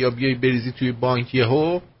بگیری یا بیای بریزی توی بانک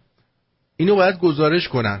یهو، اینو باید گزارش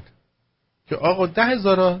کنند که آقا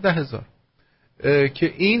 10,000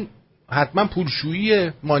 که این حتما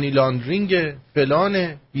پولشویی، مانی لاندرینگ،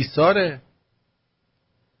 فلانه، بیساره.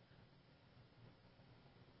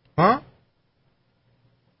 ها؟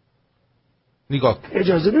 نگاه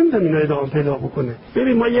اجازه نمیدن اینا ادامه پیدا بکنه.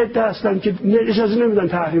 ببین ما یه عده هستن که اجازه نمیدن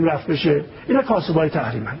تحریم رفع بشه، اینا کاسبای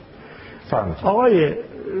تحریمن. فهمت. آقای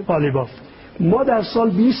قالیباف، ما در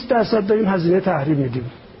سال 20% داریم هزینه تحریم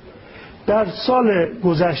میدیم. در سال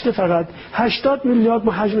گذشته فقط 80 میلیارد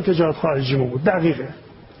ما حجم تجارت خارجیمون بود. دقیقه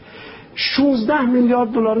 16 میلیارد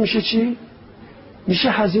دلار میشه چی؟ میشه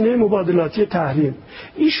هزینه مبادلاتی تحریم.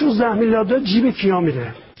 این 16 میلیارد دلار جیب کیا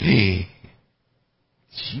میره؟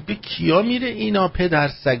 جیب کیا میره اینا پدر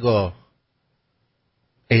سگا؟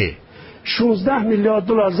 16 میلیارد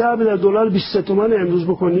دلار ضرب در دلار 23 تومان امروز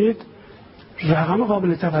بکنید، رقم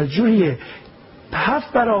قابل توجهیه.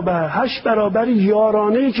 7 برابر 8 برابر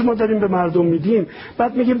یارانه‌ای که ما داریم به مردم میدیم،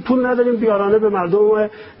 بعد میگیم پول نداریم بیارانه به مردم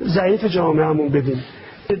ضعیف جامعهمون بدیم.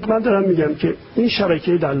 من دارم میگم که این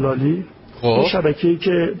شبکه دلالی، این شبکه‌ای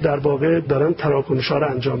که در واقع دارن تراکنش‌ها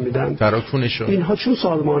رو انجام میدن، تراکنش‌ها اینها چون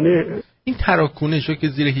سازمانه این تراکنش‌ها که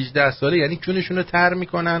زیر 18 ساله یعنی چونشون رو تر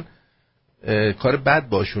میکنن، کار بد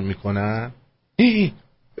باشون میکنن.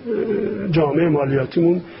 جامعه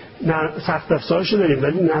مالیاتیمون سخت افزارش داریم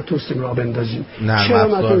ولی نتونستیم راه بندازیم.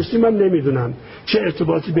 چرا نتونستیم من نمیدونم. چه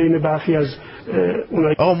ارتباطی بین برخی از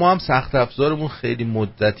اونایی آقا ما هم سخت افزارمون خیلی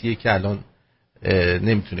مدتیه که الان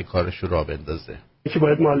نمیتونه کارشو راه بندازه که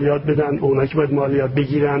باید مالیات بدن، اونایی که باید مالیات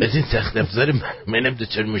بگیرن. از این سخت افزار منم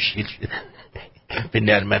دوچار مشکل شدن به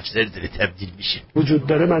نرم افزار داره تبدیل میشه. وجود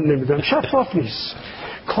داره من نمیدونم، شفاف نیست.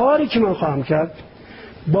 کاری که من خواهم کرد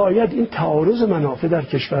باید این تعارض منافع در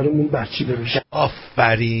کشورمون برچیده بشه.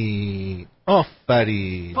 آفرین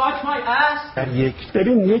آفرین.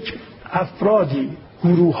 ببین یک افرادی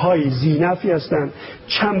گروه‌های ذی‌نفعی هستن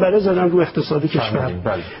چنبره زدن رو اقتصاد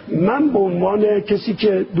کشور. من به عنوان کسی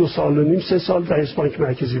که 2.5 سال رئیس بانک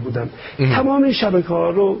مرکزی بودم تمام این شبکه‌ها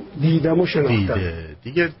رو دیدم و شناختم.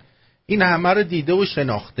 دیگه این همه رو دیده و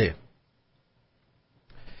شناخته.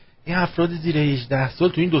 این افراد زیر 18 سال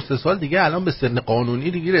تو این 2-3 سال دیگه الان به سن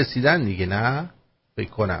قانونی دیگه رسیدن دیگه، نه؟ فکر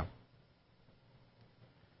کنم.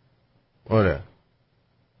 آره.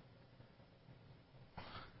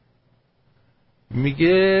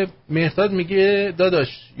 میگه مهرداد میگه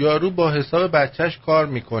داداش یارو با حساب بچهش کار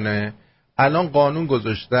میکنه، الان قانون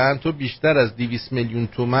گذاشتن تو بیشتر از 200 میلیون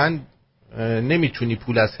تومان نمیتونی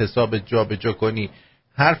پول از حساب جابجا کنی،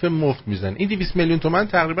 حرف مفت میزن. این 200 میلیون تومان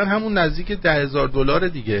تقریبا همون نزدیک $10,000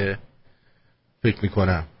 دیگه فکر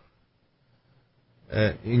میکنم.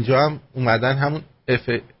 اینجا هم اومدن همون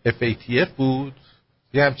FATF بود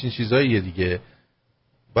یه همچین چیزاییه دیگه،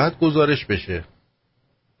 باید گزارش بشه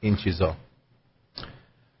این چیزا.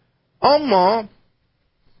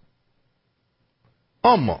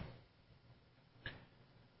 اما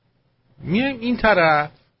میایم این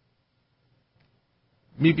طرف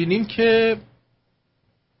میبینیم که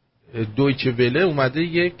دویچه وله اومده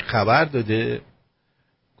یک خبر داده،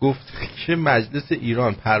 گفت که مجلس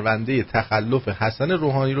ایران پرونده تخلف حسن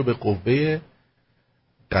روحانی رو به قوه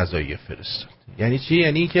قضاییه فرستاد. یعنی چی؟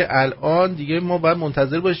 یعنی که الان دیگه ما باید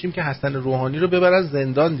منتظر باشیم که حسن روحانی رو ببرن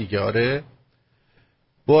زندان دیگه. آره،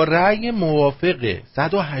 با رأی موافق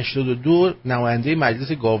 182 نماینده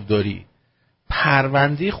مجلس گاوداری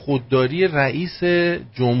پرونده خودداری رئیس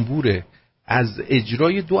جمهور از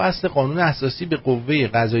اجرای 2 اصل قانون اساسی به قوه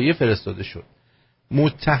قضاییه فرستاده شد.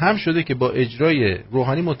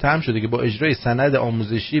 روحانی متهم شده که با اجرای سند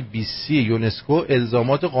آموزشی 20 یونسکو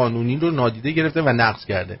الزامات قانونی رو نادیده گرفته و نقض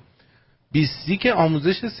کرده. 20 که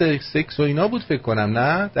آموزش سکس و اینا بود فکر کنم،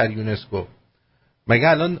 نه در یونسکو. مگه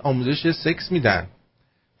الان آموزش سکس میدن؟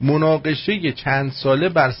 مناقشه چند ساله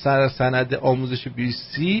بر سر سند آموزش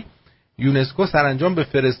 20 یونسکو سرانجام به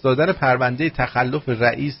فرستادن پرونده تخلف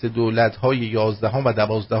رئیس دولت‌های 11 و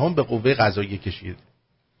 12 به قوه قضاییه کشید.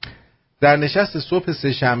 در نشست صبح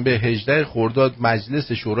سه‌شنبه 18 خرداد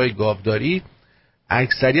مجلس شورای گاوداری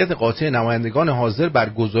اکثریت قاطع نمایندگان حاضر بر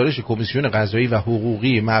گزارش کمیسیون قضایی و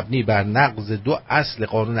حقوقی مبنی بر نقض 2 اصل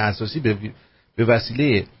قانون اساسی به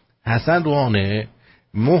وسیله حسن روحانی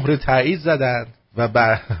مهر تایید زدند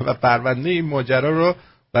و پرونده این ماجرا را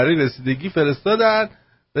برای رسیدگی فرستادند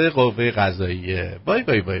به قوه قضاییه. بای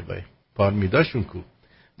بای بای بای پارمیداشون کو.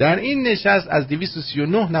 در این نشست از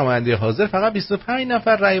 239 نماینده حاضر فقط 25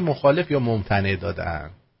 نفر رأی مخالف یا ممتنع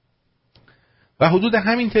دادند و حدود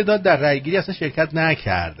همین تعداد در رأیگیری اصلا شرکت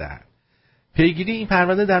نکردند. پیگیری این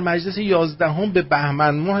پرونده در مجلس 11 به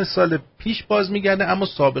بهمن ماه سال پیش باز میگرده، اما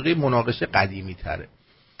سابقه مناقشه قدیمی تره.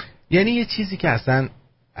 یعنی یه چیزی که اصلا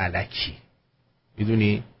الکی،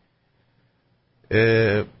 میدونی؟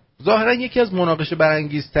 ظاهرا یکی از مناقشه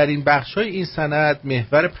برانگیزترین بخش‌های این سند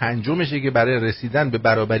محور پنجمشه که برای رسیدن به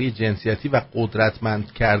برابری جنسیتی و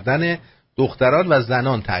قدرتمند کردن دختران و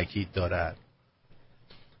زنان تاکید دارد.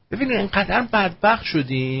 ببینید اینقدر بدبخت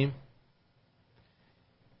شدیم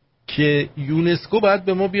که یونسکو باید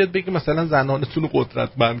به ما بیاد بگه مثلا زنانتون رو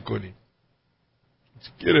قدرتمند کنیم.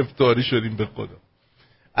 گرفتاری شدیم به خدا.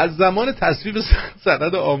 از زمان تصویب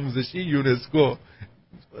سند آموزشی یونسکو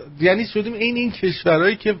یعنی شدیم این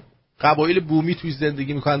کشورهایی که قبایل بومی توی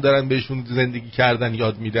زندگی میکنن دارن بهشون زندگی کردن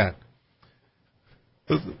یاد میدن.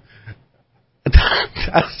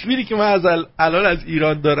 تصویری که من از الان از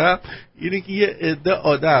ایران دارم اینه که یه عده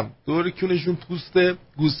آدم دور کونشون پوست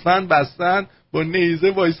گوسفند بستن، با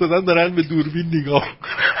نیزه وایسادن دارن به دوربین نگاه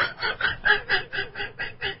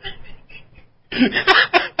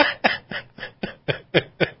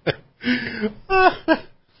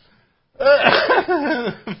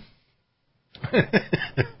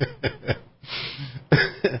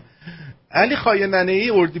علی خایننه‌ای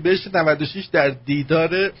اردیبهشت 96 در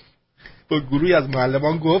دیدار با گروهی از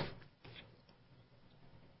معلمان گفت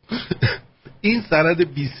این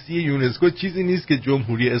سند 20 یونسکو چیزی نیست که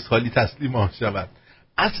جمهوری اسحالی تسلیم آن شود.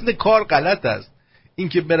 اصل کار غلط است.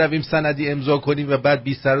 اینکه برویم سندی امضا کنیم و بعد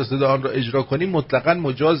بی سر و صدا آن را اجرا کنیم مطلقاً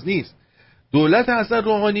مجاز نیست. دولت حسن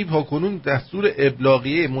روحانی تاکنون دستور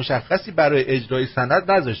ابلاغیه مشخصی برای اجرای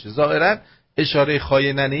سند نذاشته. ظاهراً اشاره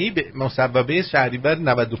خاینانه‌ای به مصوبه شهریور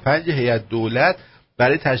 95 هیئت دولت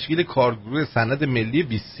برای تشکیل کارگروه سند ملی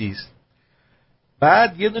 20 است.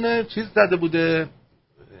 بعد یه دونه چیز زده بوده،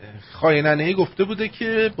 خاینانه‌ای گفته بوده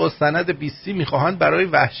که با سند 20 میخواهند برای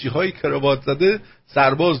وحشی‌های کراوات زده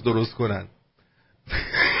سرباز درست کنند.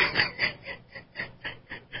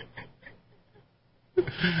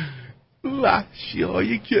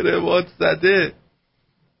 وحشی‌های کراوات زده،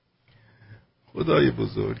 خدای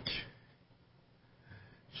بزرگ.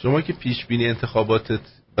 شما که پیش بینی انتخاباتت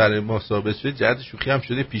برای ما ثابت شده، جهت شوخی هم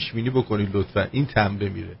شده پیش بینی بکنید لطفا، این تنبه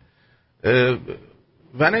میره.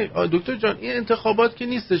 و نه دکتر جان این انتخابات که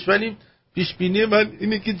نیستش، ولی پیش بینی من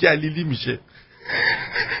اینه که جلیلی میشه.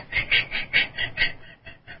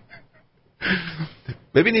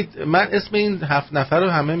 ببینید من اسم این 7 نفر رو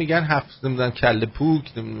همه میگن 7 نمیدونم کله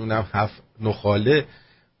پوک، نمیدونم 7 نخاله،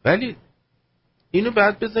 ولی اینو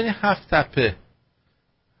بعد بزنی 7 تپه.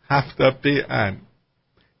 7 تپه ان.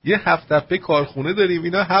 یه 7 تپه کارخونه داریم،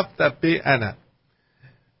 اینا 7 تپه انن.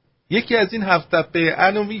 یکی از این 7 تپه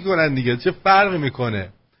انو میکنن دیگه، چه فرقی میکنه؟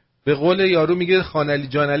 به قول یارو میگه خانلی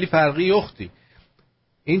جانلی فرقی یختی.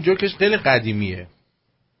 این جوکش خیلی قدیمیه.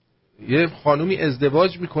 یه خانومی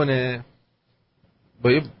ازدواج میکنه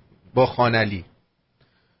با خانلی.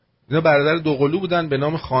 اینا برادر دوقلو بودن به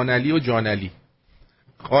نام خانلی و جانلی.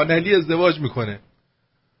 خانلی ازدواج میکنه.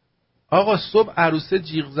 آقا صبح عروسه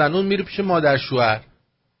جیغ زنون میره پیش مادر شوهر.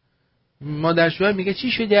 مادر شوهر میگه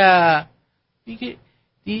چی شده؟ میگه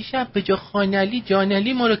دیشب به جا خانلی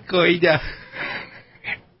جانلی ما رو گاییده.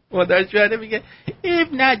 مادر شوهره میگه ایب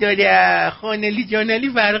نداره خانلی جانلی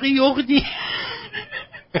فرقی یختی.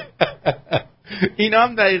 اینا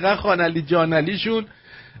هم دقیقا خانلی جانلیشون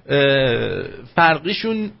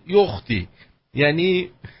فرقیشون یختی، یعنی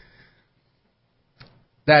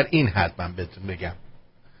در این حد من بهتون بگم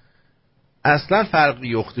اصلا فرقی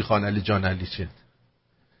یختی خانلی جانلی چه.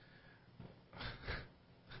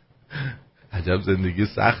 عجب زندگی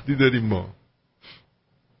سختی داریم ما،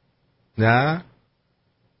 نه؟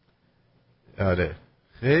 آره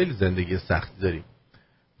خیلی زندگی سختی داریم.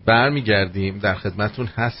 برمیگردیم در خدمتون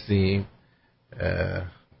هستیم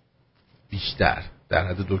بیشتر در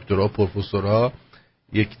حد دکترا پروفسورا.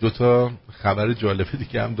 یک دوتا خبر جالبه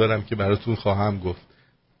دیگه هم دارم که براتون خواهم گفت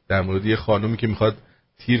در مورد یه خانومی که میخواد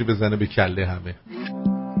تیر بزنه به کله همه.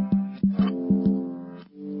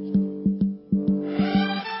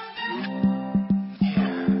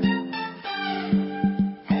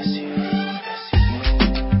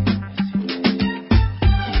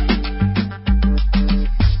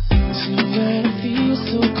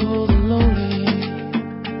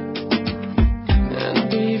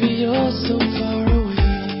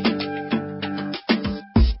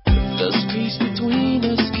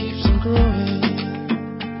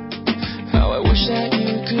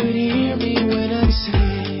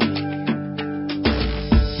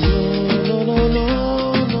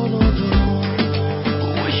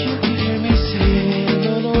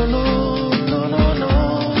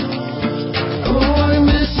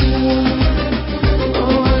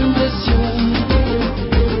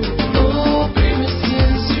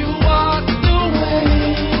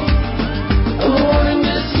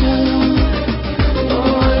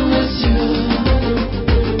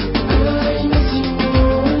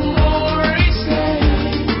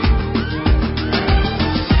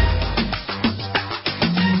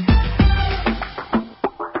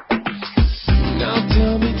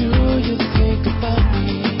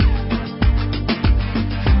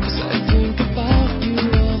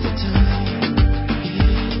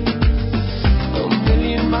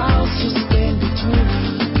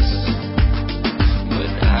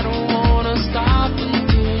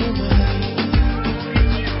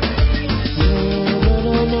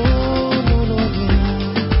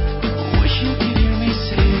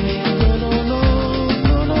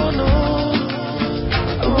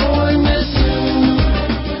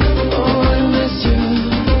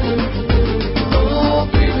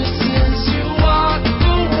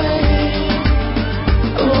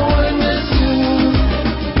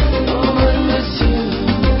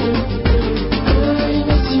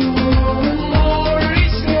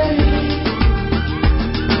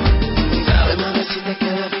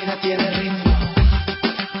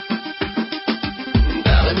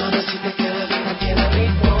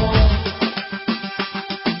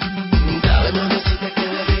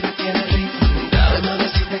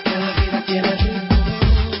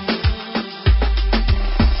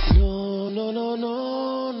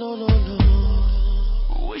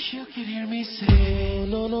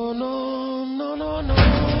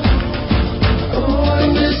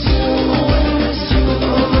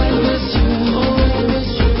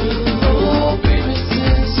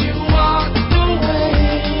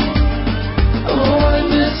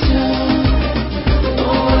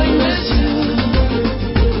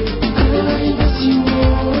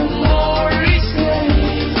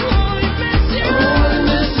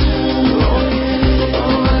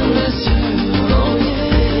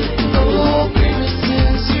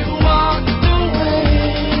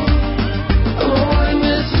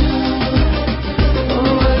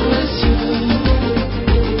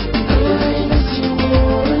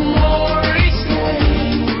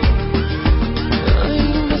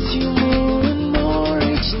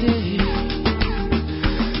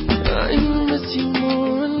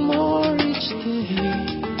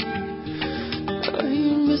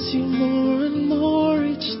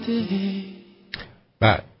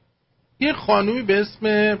 خانومی به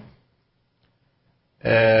اسم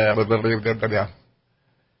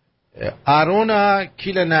آرونا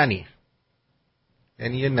کیل ننی،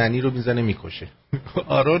 یعنی یه ننی رو میزنه میکشه.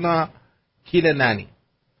 آرونا کیل ننی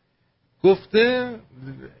گفته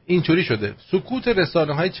اینطوری شده سکوت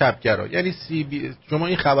رسانه های چپگرا، یعنی شما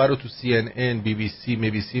این خبر رو تو CNN BBC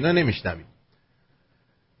میبیسی نمیشنوید.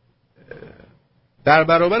 در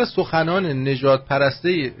برابر سخنان نژاد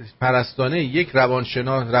پرستانه یک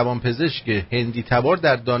روانپزشک هندی تبار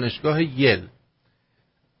در دانشگاه ییل.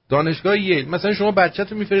 مثلا شما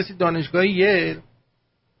بچه‌تو میفرستید دانشگاه ییل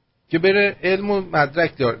که بره علم و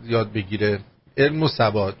مدرک یاد بگیره، علم و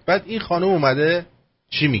سواد. بعد این خانم اومده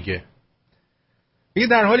چی میگه؟ میگه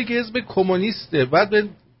در حالی که حزب کمونیسته بعد به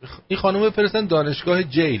این خانم بفرستن دانشگاه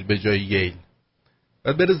جیل به جای ییل،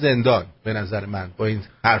 بعد بره زندان. به نظر من با این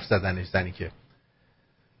حرف زدنش زنی که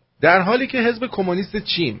در حالی که حزب کمونیست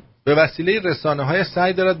چین به وسیله رسانه‌های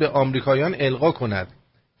سعی دارد به آمریکایان القا کند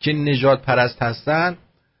که نژاد پرست هستند،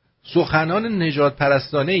 سخنان نژاد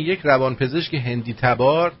پرستانه یک روانپزشک هندی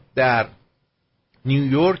تبار در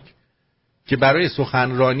نیویورک که برای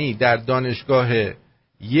سخنرانی در دانشگاه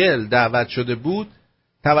یل دعوت شده بود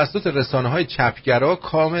توسط رسانه‌های چپگرا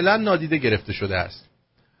کاملا نادیده گرفته شده است.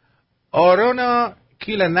 آرونا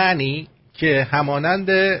کیلنانی که همانند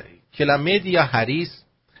کلامدیا هریس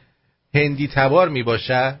هندی تبار می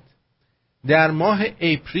باشد، در ماه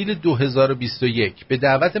اپریل 2021 به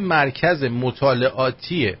دعوت مرکز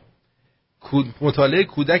مطالعه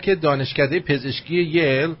کودک دانشکده پزشکی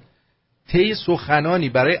یل طی سخنانی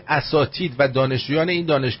برای اساتید و دانشجویان این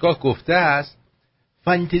دانشگاه گفته است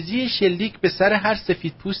فانتزی شلیک به سر هر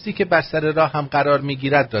سفید پوستی که بر سر راه هم قرار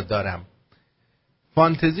میگیرد را دارم.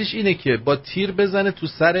 فانتزیش اینه که با تیر بزنه تو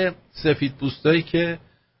سر سفید پوستایی که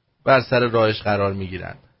بر سر راهش قرار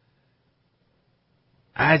میگیرن.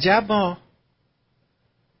 عجبا.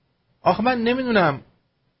 آخه من نمیدونم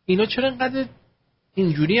اینا چرا اینقدر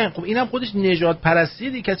اینجوری هن؟ خب اینم خودش نژاد پرستی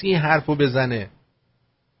دی کسی که این حرفو بزنه.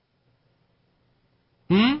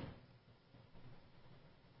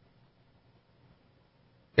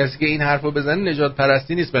 کسی که این حرفو بزنه نژاد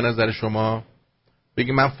پرستی نیست به نظر شما؟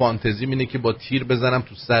 بگی من فانتزی اینه که با تیر بزنم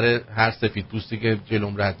تو سر هر سفید پوستی که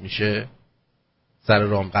جلوم رد میشه، سر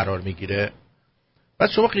رام قرار میگیره. بعد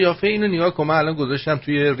شما قیافه اینو نگاه کن، من الان گذاشتم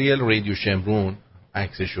توی ریل رادیو شمرون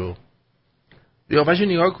عکسشو، قیافه‌شو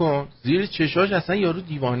نگاه کن، زیر چشاش اصلا یارو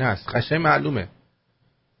دیوانه است، قشنگ معلومه.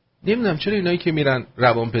 نمیدونم چرا اینایی که میرن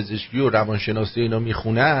روانپزشکی و روانشناسی اینا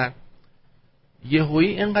میخونن یهویی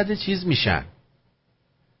اینقدر چیز میشن،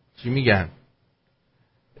 چی میگن،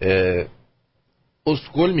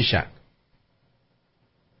 اسکول میشن.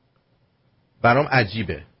 برام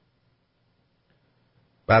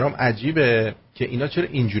عجیبه که اینا چرا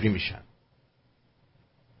اینجوری میشن.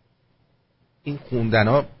 این خوندن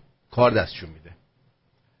ها کار دستشون میده.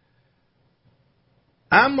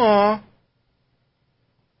 اما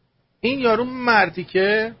این یارو مردی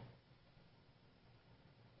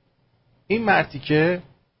که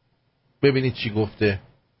ببینید چی گفته.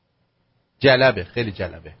 خیلی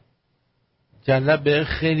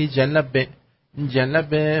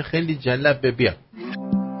جلبه بیا.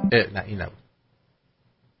 نه این نبود.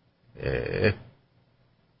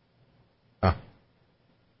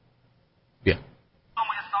 بیا.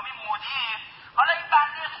 اسلامی مدیر، حالا این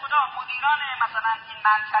بنده خدا مدیران مثلا این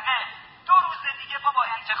منطقه 2 روز دیگه با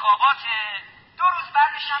انتخابات 2 روز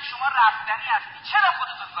بعدش هم شما رفتنی هستی، چرا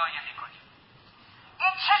خودتو ضایع میکنی؟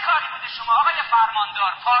 این چه کاری بوده شما آقای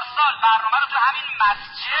فرماندار پارسال برنامه رو تو همین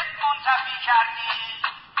مسجد منتفی کردی؟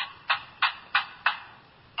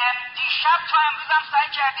 دیشب تا امروز هم سعی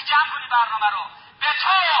کردی جمع کنی برنامه رو.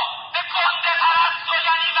 به گنده پرست و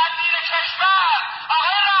یعنی وزیر کشور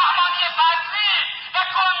آقای رحمانی فضلی، به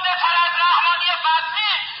گنده پرست رحمانی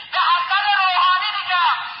فضلی، به حسن روحانی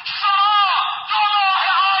میگم شما 2 ماه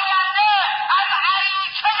آینده از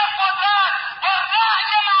عریکه قدرت با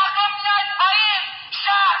رأی مردم میاید پایین،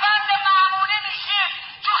 شهروند معمولی میشید،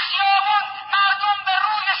 تو خیابون مردم به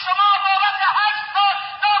روی شما بابت 8 سال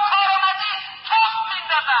ناکارآمدی توف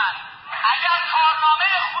میندازن. اگر کارنامه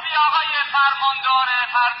خوبی آقای فرماندار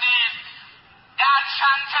پردیس در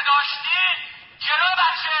چنته داشتی، جلو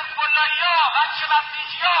بچه حزب‌اللهی‌ها، بچه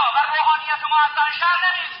بسیجی‌ها و روحانیت معظم شهر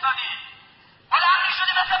نمی‌ایستادی، بلند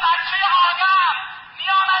می‌شدی مثل بچه آدم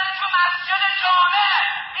می‌آمدی تو مسجد جامع،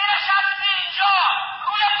 می‌نشستی اینجا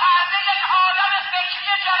روی پرده یک عالم فکری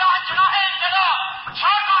جناح انقلاب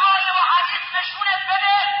 4 تا آیه و حدیث نشونت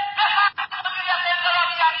بده بفهم مدیریت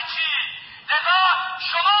انقلابی یعنی چی. لذا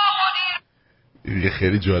شما مدیر یه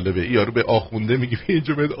خیلی جالبه، یارو به آخونده میگه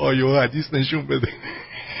اینجا بهت آیه و حدیث نشون بده.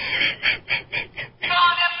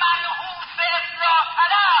 منحوس اصلاح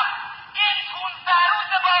طلب این 15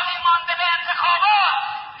 روز باقی مانده به انتخابات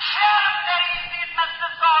شرم بریزید مثل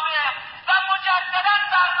سابق و مجددا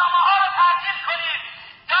برنامه ها رو تعدیل کنید.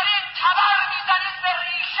 دارید تبر میزنید به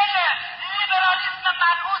ریشه لیبرالیسم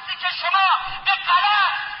منحوسی که شما به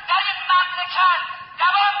غلط در این مملکت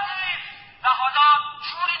دواندید و حالا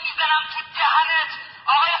جوری میزنم تو دهنت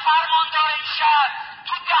آقای فرماندار این شهر،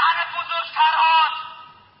 تو دهن بزرگترهات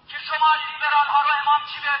که شما لیبرال ها رو امام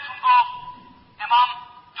چی بهتون گفت؟ امام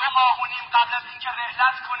 2 ماه و نیم قبل از اینکه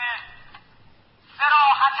رحلت کنه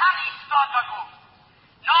صراحتاً ایستاد و گفت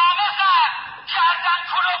نامه زد کردن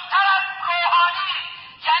کلوفتر از روحانی،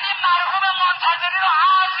 یعنی مرحوم منتظری رو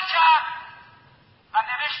عزل کرد و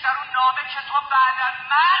نوشت در اون نامه که تو بعد از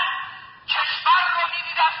من کشور رو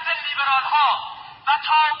میدید از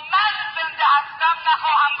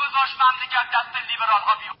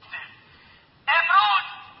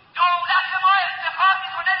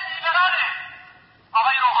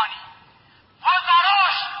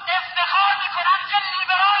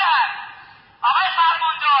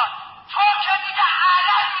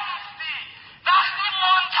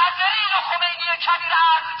کبیر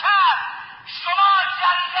عرض کرد شما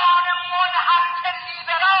جریان منحط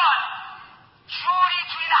لیبرال جوری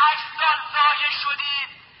تو این 8 سال ضایع شدید،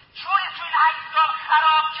 جوری تو این 8 سال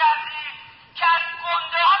خراب کردید که از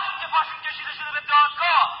گنده هاتون که پاشون کشیده شده به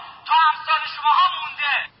دادگاه تا امثال شما ها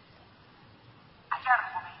مونده. اگر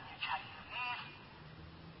خمینی کبیر نیست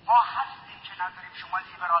ما هستیم که نداریم شما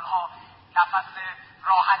لیبرال ها نفس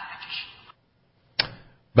راحت بکشید.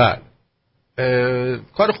 بله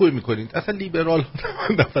کار خوبی میکنید اصلا لیبرال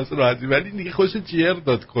نفس راحتی، ولی دیگه خوش جیر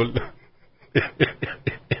داد کل.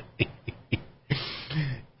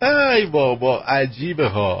 ای بابا عجیبه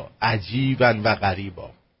ها، عجیبن و غریبا.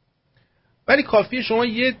 ولی کافیه شما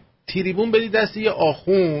یه تریبون بدی دست یه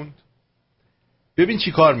آخوند ببین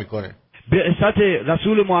چی کار میکنه. بعثت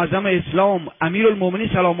رسول معظم اسلام امیرالمومنین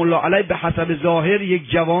سلام الله علیه به حسب ظاهر یک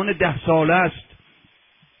جوان 10 ساله است.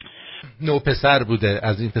 نو پسر بوده،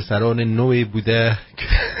 از این پسران نوعی بوده.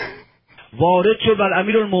 وارد شد بر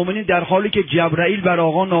امیرالمومنین در حالی که جبرائیل بر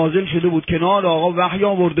آقا نازل شده بود، کنار آقا وحی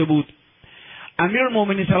آورده بود.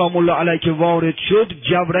 امیرالمومنین سلام الله علیه که وارد شد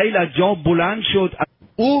جبرائیل از جا بلند شد.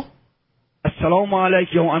 او السلام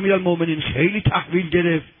علیک یا امیرالمومنین، خیلی تحویل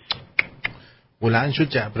گرفت. بلند شد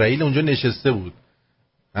جبرائیل اونجا نشسته بود،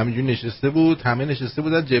 همینجور نشسته بود، همه نشسته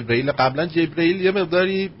بودن. جبرائیل قبلا جبرائیل یه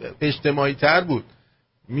مقداری اجتماعی تر بود،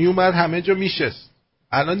 می اومد همه جا میشست.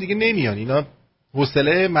 الان دیگه نمیان، اینا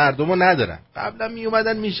حوصله مردمو ندارن. قبلا می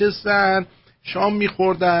اومدن میشستن، شام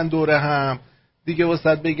میخوردن دوره هم دیگه،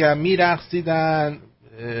 واسط بگم میرقصیدن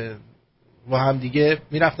و هم دیگه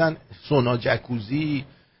میرفتن سونا جکوزی.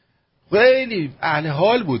 خیلی اهل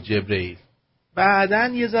حال بود جبرائیل.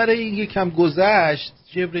 بعدن یه ذره این یکم گذشت،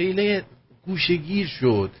 جبرائیل گوشه‌گیر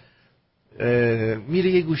شد، میره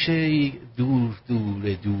یه گوشه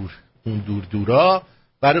دور اون دورا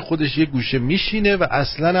برای خودش یه گوشه میشینه و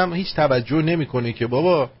اصلا هم هیچ توجه نمیکنه که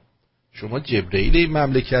بابا شما جبرائیل این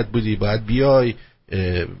مملکت بودی، باید بیای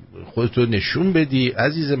خودتو نشون بدی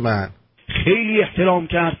عزیز من. خیلی احترام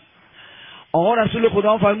کرد. آقا رسول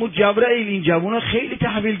خدا فرمود جبرائیل این جوانو خیلی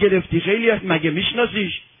تحویل گرفتی، خیلی مگه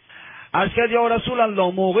میشناسیش؟ عرض کرد یا رسول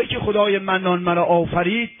الله موقعی که خدای منان مرا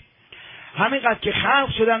آفرید همینقدر که خلق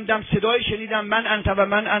شدم دم صدای شنیدم من انت و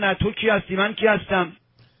من انا، تو کی هستی من کی هستم؟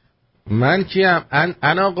 من کیم؟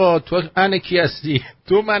 ان آقا تو ان کی هستی؟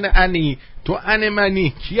 تو من انی، تو ان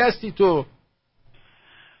منی، کی هستی تو؟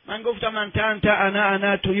 من گفتم انت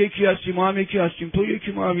انا تو یکی هستی ما هم یکی هستیم، تو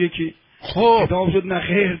یکی ما هم یکی. خب کتاب شد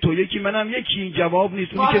نخیر تو یکی منم یکی، این جواب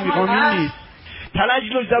نیست، اونی که میخوام این نیست.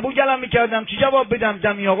 تلجلو زبون گلم میکردم چی جواب بدم.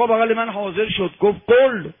 دمی آقا بغل من حاضر شد گفت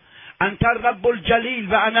قل انت رب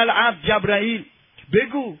الجلیل و انا العبد جبرائیل،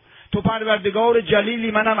 بگو تو پروردگار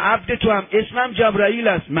جلیلی منم عبد تو هم، اسمم جبرائیل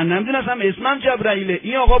است. من نمیدونستم اسمم جبرائیله،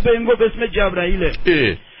 این آقا بهم گفت اسم جبرائیله.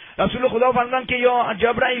 رسول خدا فرمودن که یا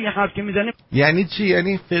جبرائیل حرف که میزنی یعنی چی؟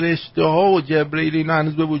 یعنی فرشته ها و جبرائیل اینا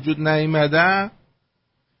هنوز به وجود نیومدن؟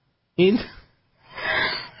 این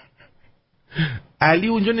علی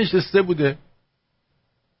اونجا نشسته بوده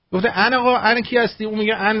گفته ان آقا ان کی هستی؟ اون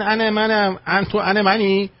میگه ان منم، ان تو ان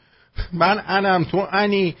منی، من انم تو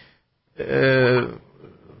انی،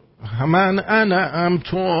 من انم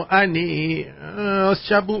تو انی.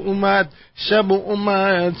 شب اومد.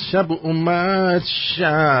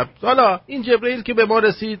 حالا این جبرائیل که به ما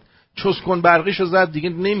رسید چسکن برقیشو زد، دیگه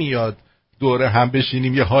نمیاد دوره هم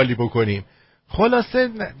بشینیم یه حالی بکنیم. خلاصه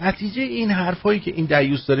نتیجه این حرفایی که این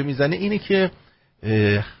دیوس داره میزنه اینه که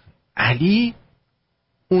علی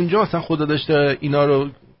اونجا مثلا خدا داشته اینا رو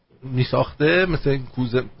میساخته، مثلا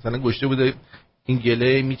کوزه مثلا گشته بوده این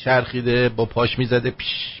گله میچرخیده با پاش میزده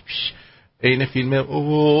پیش پیش، این فیلم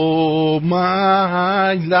او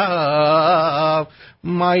my love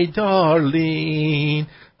my darling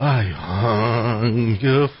I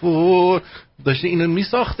hunger for، داشته اینو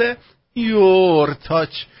میساخته your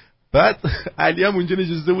touch. بعد علی هم اونجا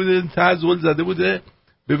نشسته بوده تزول زده بوده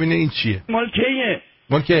ببینه این چیه. مال کیه؟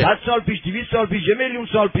 100 سال پیش، 200 سال پیش، 1,000,000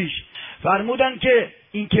 سال پیش. فرمودن که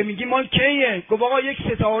این که میگی مال کیه؟ گفت آقا یک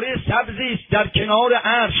ستاره سبزی است در کنار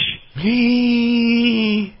عرش.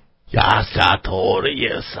 یا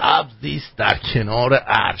ستاره سبزی است در کنار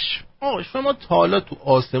عرش. شما تا حالا تو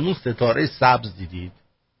آسمون ستاره سبز دیدید؟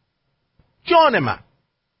 جان من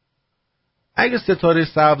اگه ستاره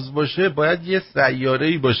سبز باشه باید یه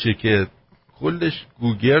سیاره‌ای باشه که کلش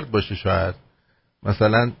گوگرد باشه، شاید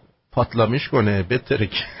مثلا پاتلامیش کنه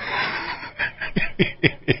بترک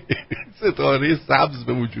ستاره سبز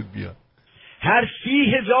به وجود بیاد. هر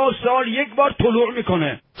 30,000 سال یک بار طلوع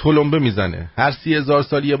میکنه، تلمبه میزنه. هر 30,000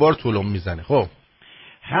 سال یه بار تلمبه میزنه. خب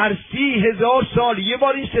هر 30,000 سال یه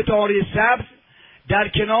بار این ستاره سبز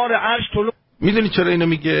در کنار عرش طلوع. میدونی چرا اینو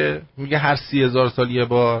میگه؟ میگه هر 30,000 سال یه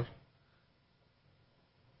بار.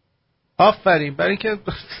 آفرین. برای اینکه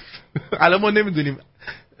الان ما نمیدونیم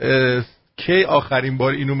کی آخرین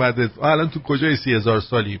بار این اومده، الان تو کجای 30,000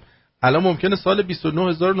 سالیم؟ الان ممکنه سال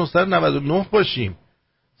 29999 باشیم،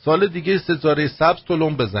 سال دیگه ستاره سبز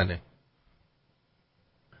طلم بزنه.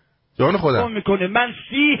 جان خودم میکنه من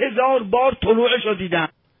 30,000 بار طلوعش رو دیدم.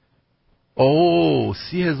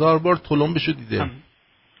 30,000 بار طلمبشو دیده.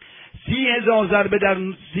 30,000 ضربه در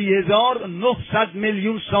 30,000 900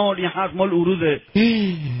 میلیون سال. این حرف مال اروزه.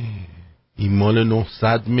 این مال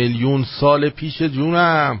 900 میلیون سال پیش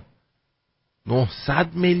جونم.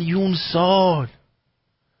 900 میلیون سال.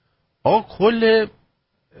 کل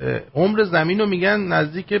عمر زمین رو میگن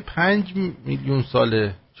نزدیک 5 میلیون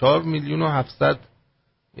ساله. 4 میلیون و 700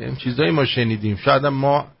 یه چیزایی ما شنیدیم. شاید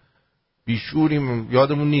ما بیشوریم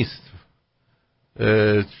یادمون نیست.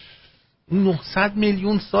 900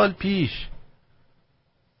 میلیون سال پیش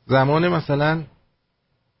زمان مثلا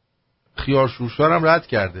خیارشورشار هم رد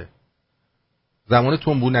کرده. زمان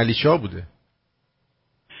تنبون علی شاه بوده.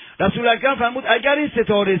 رسول اکرم فرمود اگر این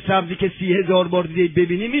ستاره سبزی که 30,000 بار دیدی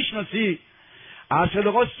ببینی میشناسی.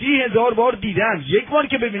 ارسلقا 30,000 بار دیدم، یک بار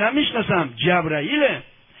که ببینم میشناسم. جبرائیله.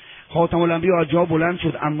 خاتم الانبیا از جا بلند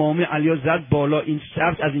شد، عمامه علیا زد بالا، این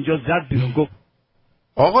سبز از اینجا زد بیرون. گفت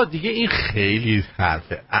آقا دیگه این خیلی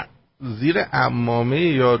حرفه. زیر عمامه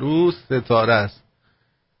یارو ستاره است.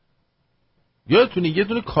 یادتونه یه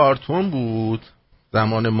دونه کارتون بود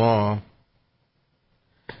زمان ما،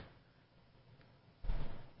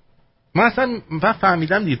 من اصلا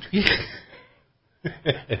فهمیدم دیگه توی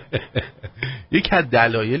یکی از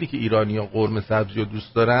دلایلی که ایرانی‌ها قرمه سبزی رو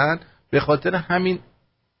دوست دارن به خاطر همین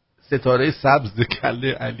ستاره سبز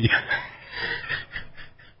کله علی.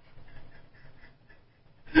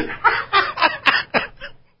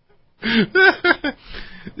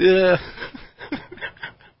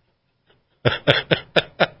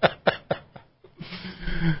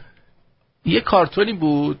 یه کارتونی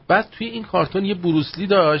بود، بعد توی این کارتون یه بروسلی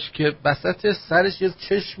داشت که وسط سرش یه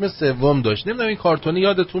چشم سوم داشت. نمیدونم این کارتون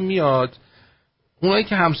یادتون میاد؟ اونایی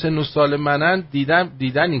که همسن و سال منن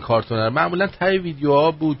دیدن این کارتون رو. معمولا تای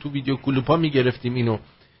ویدیوها بود، تو ویدیو کلیپ‌ها میگرفتیم اینو.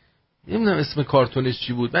 نمیدونم اسم کارتونش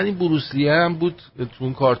چی بود. بعد این بروسلی هم بود تو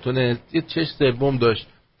اون کارتون یه چشم سوم داشت.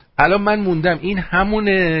 الان من موندم این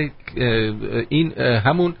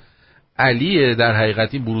همون علیه در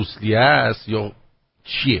حقیقت این بروسلی است یا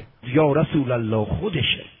چیه؟ یا رسول الله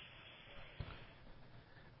خودشه.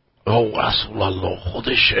 یا رسول الله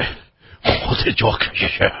خودشه، خود جا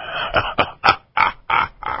کشه.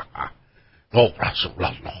 یا رسول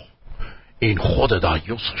الله این خود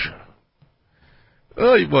دایوسشه.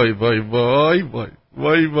 وای وای وای وای وای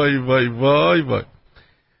وای وای وای وای وای.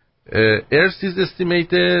 Earth is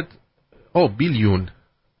estimated billion.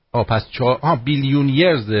 پس بیلیون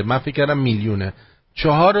years. من فکر کردم میلیونه. 4.5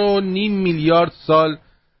 میلیارد سال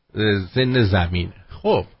سن زمین.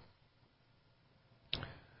 خب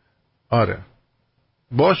آره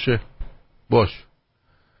باشه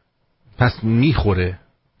پس میخوره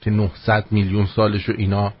که 900 میلیون سالشو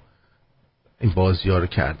اینا این بازی‌ها رو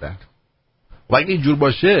کردن. و اگه اینجور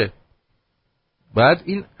باشه بعد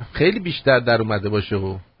این خیلی بیشتر در اومده باشه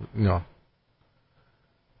و اینا.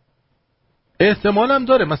 احتمال هم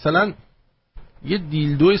داره مثلا یه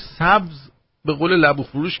دیلدوی سبز به قول لبو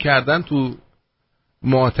فروش کردن تو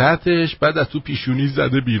ماتحتش، بعد از تو پیشونی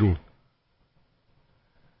زده بیرون.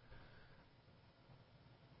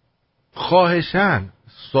 خواهشن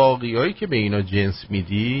ساقیایی که به اینا جنس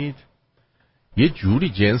میدید یه جوری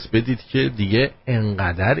جنس بدید که دیگه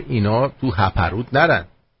انقدر اینا تو هپرود نرن.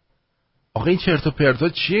 آخه این چرت و پرتا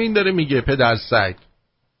چیه این داره میگه پدر سگ؟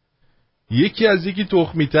 یکی از یکی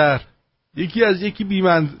تخمی تر، یکی از یکی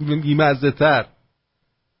بیمزه تر.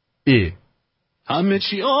 همه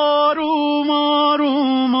چی آروم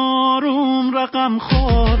آروم آروم رقم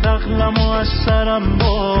خورد، عقلمو از سرم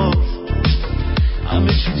برد.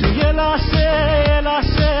 همه چی تو یه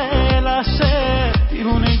لحظه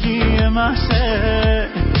دیوونگی محضه.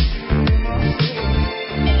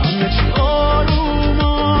 همه چی آروم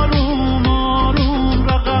آروم آروم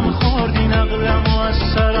رقم خورد، این عقلمو از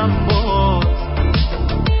سرم برد.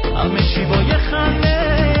 همه چی با یه خنده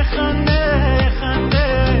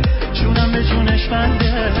جونم به جونش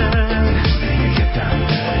بنده.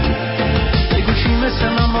 یه گوشی مثل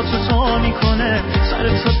من با تو میکنه،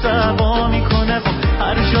 سرت رو دعوا میکنه،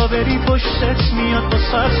 هر جا بری پشتت میاد با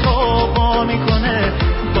سر صحبا میکنه.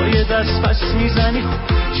 با یه دست پس میزنی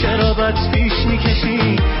چرا بد پیش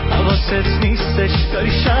میکشی حواست نیستش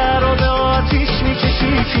داری شهر رو به آتیش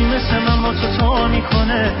میکشی کی مثل من با تو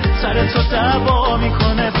میکنه سر تو دعوا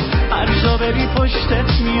میکنه هر جا بری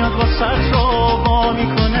پشتت میاد واسه رو با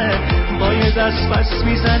میکنه با یه دست پس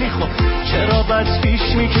میزنی خب چرا بد پیش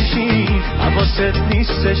میکشی حواست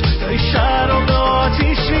نیستش داری شهر رو به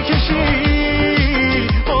آتیش میکشی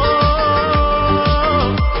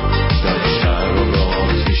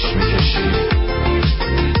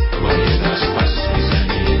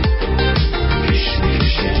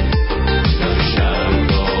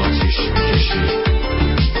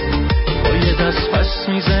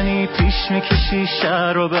میزنی پیش میکشی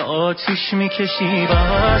شهر رو به آتیش میکشی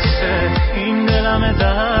بسه این دلم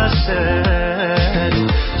دسته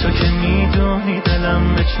تو که میدونی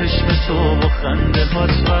دلم به چشم تو و خنده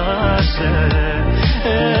هات بسه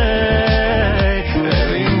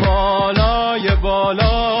ببین بالای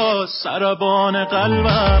بالا سربان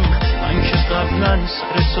قلبم من که قبلا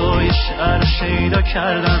سر تو یه شعر شیدا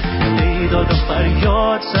کردم بیداد و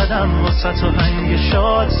فریاد زدم واسه تو هنگ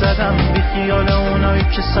شاد زدم بی خیال اونایی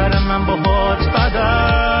که سر من با هات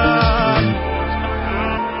بدم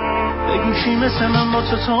بگو کی مثل من با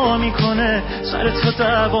تو میکنه سر تو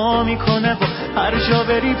دعوا میکنه با هر جا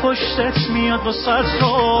بری پشتت میاد با سر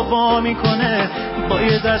تو با میکنه با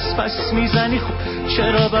یه دست پس میزنی خب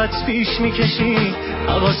چرا بد پیش میکشی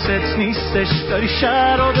حواست نیستش داری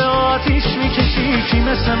شهر رو به آتیش میکشی کی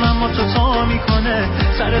مثل من با تو میکنه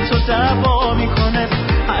سر تو دعوا میکنه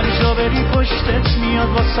هر جا بری پشتت میاد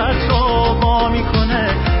با سر تو با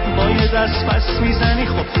میکنه با یه دست پس میزنی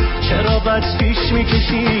خب چرا بد پیش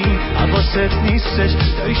میکشی حواست نیستش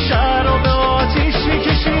داری شهر رو به آتیش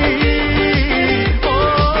میکشی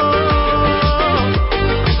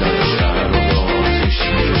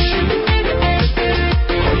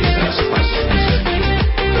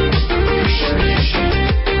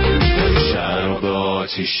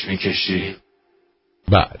آتیش میکشی.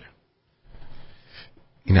 بله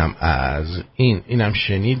اینم از اینم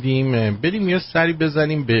شنیدیم. بریم یه سری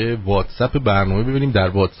بزنیم به واتساپ برنامه ببینیم در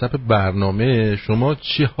واتساپ برنامه شما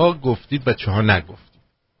چی ها گفتید و چی ها نگفتید.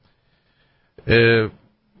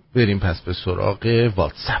 بریم پس به سراغ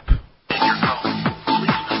واتساپ.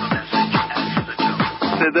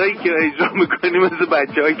 صدایی که اجرا میکنی مثل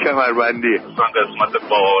بچه های کمربندیه. من قسمت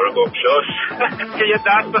بار گفشاش که یه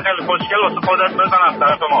دست خیلی خوشگل واسه خودت بزن از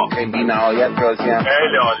طرف ما. بی نهایت راضیم.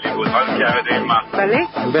 خیلی عالی بود. حال کردیم من.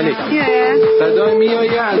 بله کیه؟ صدا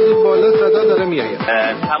میایه از این بالا صدا داره میایه.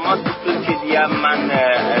 تماس بود که دیم من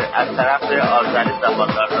از طرف آذر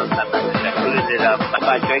زباندار راستم تشکر دیدم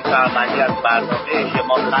بچه های کارمندی از برنامه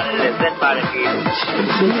شما خیلی لذت برگید.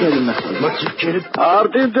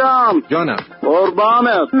 آرتین جانم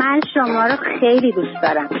قربانت. من شما رو خیلی دوست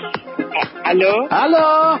دارم. الو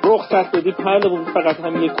رخصت بدی پهل بود فقط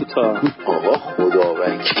همین یک کوتاه. آقا خدا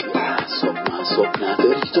وکیل حساب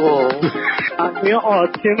نداری تو. اسمی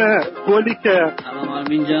آرتینه گلی که سلام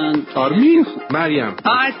آرمین جان. آرمین مریم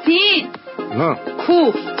آرتین نه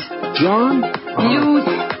کوفت جان یود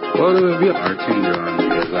برو بیا آرتین جان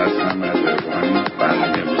یه دستم از ارفانی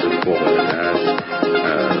برنامه موزه فوق‌العاده است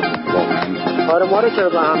واقعا. آره ما رو چرا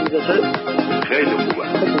به هم میذاره خیلی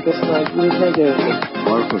خوبه.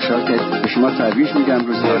 ما رو خوشحال کرد. به شما تبریک میگم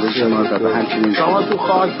روز زیبای شما و همچنین شما تو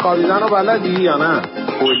خاک خوابیدن رو بلدی یا نه؟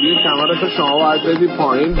 خودی کمرتو شما باید بدی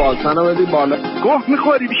پایین بالتن رو بدی بالا. گفت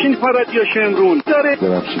میخوری بشین پارد یا شمرون داره.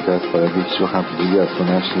 ببخشید از پارد هیچ وقت همچنین از تو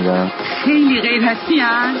نشنیدم. خیلی غیر هستی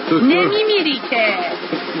هم نمیمیری که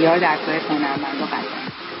یا در کار هنرمند و قدم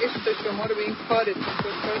عشق شما رو به این کارتون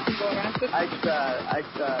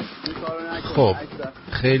خب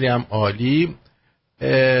خیلی هم عالی.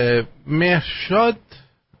 مهرشاد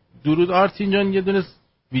درود آرتین جان یه دونه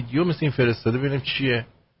ویدیو مثل این فرستاده ببینیم چیه.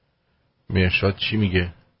 مهرشاد چی میگه؟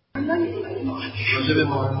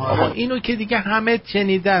 آقا اینو که دیگه همه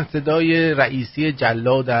شنیدن صدای رئیسی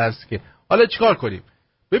جلاد است که حالا چیکار کنیم؟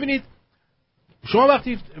 ببینید شما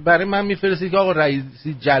وقتی برای من میفرستید که آقا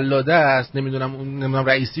رئیسی جلاده است نمیدونم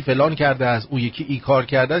رئیسی فلان کرده است او یکی ای کار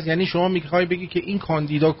کرده است یعنی شما میخوای بگی که این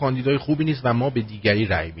کاندیدای خوبی نیست و ما به دیگری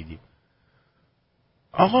رأی میدیم.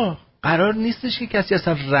 آقا قرار نیستش که کسی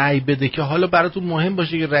اصلا رأی بده که حالا براتون مهم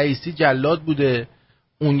باشه که رئیسی جلاد بوده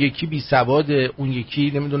اون یکی بی سواده اون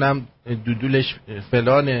یکی نمیدونم دودولش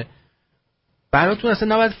فلانه. براتون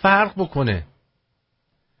اصلا نباید فرق بکنه.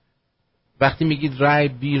 وقتی میگید رأی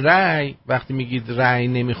بی رأی وقتی میگید رأی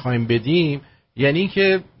نمیخوایم بدیم یعنی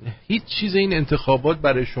که هیچ چیز این انتخابات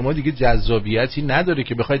برای شما دیگه جذابیتی نداره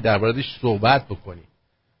که بخواید درباره‌اش صحبت بکنی.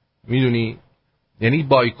 میدونی؟ یعنی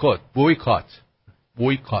بایکات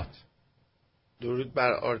درود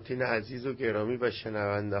بر آرتین عزیز و گرامی و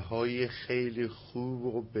شنونده های خیلی خوب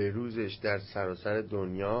و بروزش در سراسر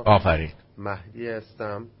دنیا. آفرین. مهدی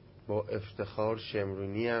هستم، با افتخار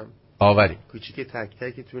شمرونیم. آفرین. کوچیک تک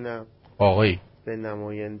تکتونم. آقایی به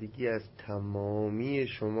نمایندگی از تمامی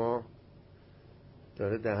شما.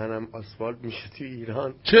 داره دهنم آسفالت میشه تو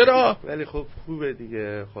ایران. چرا؟ ولی خب خوبه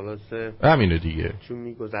دیگه، خلاصه همینه دیگه، چون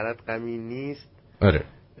میگذرد غمی نیست. آره.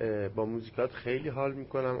 با موزیکات خیلی حال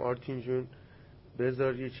میکنم آرتین جون.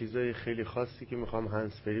 بذار یه چیزای خیلی خاصی که میخوام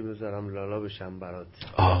هنسفری بذارم لالا بشم برات.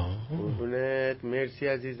 قربونت، مرسی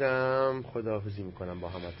عزیزم، خداحافظی میکنم با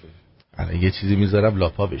همتون. الان یه چیزی میذارم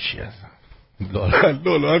لاپا بشی ازم.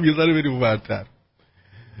 لالا هم یه ذره بریم برتر.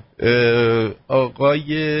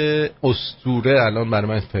 آقای اسطوره الان برای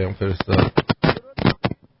من پیام فرستاد.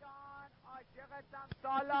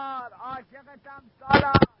 عاشقتم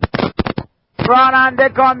راننده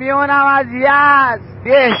کامیونم از یزد،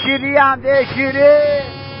 دهشیری هم دهشیری،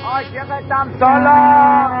 عاشقتم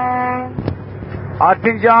سالار.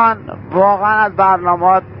 آرتین جان واقعا از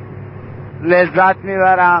برنامه‌ات لذت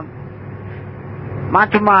میبرم. من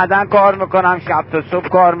تو معدن کار میکنم، شب تا صبح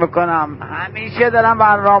کار میکنم، همیشه دارم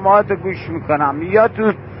برنامه‌ات گوش میکنم، یا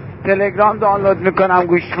تو تلگرام دانلود میکنم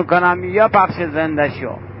گوش میکنم، یا پخش زنده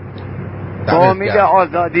شو. به امید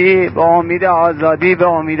آزادی، به امید آزادی، به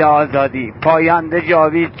امید آزادی. پاینده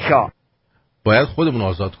جاوید شاه. باید خودمون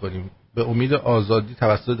آزاد کنیم، به امید آزادی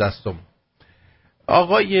توسط دستمون.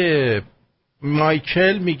 آقای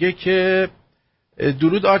مایکل میگه که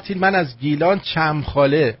درود آرتین، من از گیلان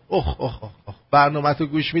چمخاله برنامه‌تو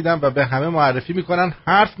گوش میدم و به همه معرفی میکنن.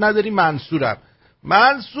 حرف نداری منصورم.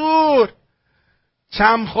 منصور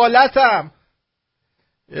چمخالتم.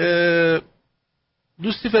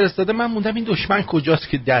 دوستی فرستاده، من موندم این دشمن کجاست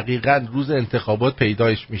که دقیقاً روز انتخابات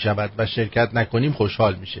پیدایش میشود و شرکت نکنیم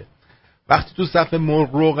خوشحال میشه. وقتی تو صف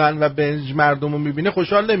مرغ روغن و بنج مردمو میبینه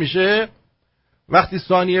خوشحال نمیشه؟ وقتی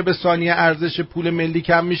ثانیه به ثانیه ارزش پول ملی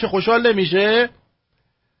کم میشه خوشحال نمیشه؟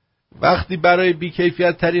 وقتی برای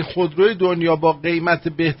بیکیفیت ترین خودروی دنیا با قیمت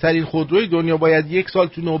بهترین خودروی دنیا باید 1 سال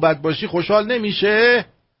تو نوبت باشی خوشحال نمیشه؟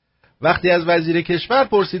 وقتی از وزیر کشور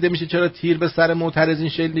پرسیده میشه چرا تیر به سر معترضین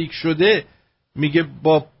شلیک شده میگه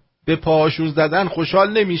با به پاهاشون زدن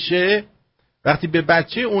خوشحال نمیشه؟ وقتی به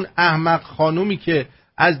بچه اون احمق خانومی که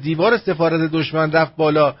از دیوار سفارت دشمن رفت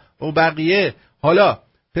بالا و بقیه حالا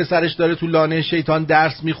پسرش داره تو لانه شیطان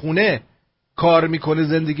درس میخونه، کار میکنه،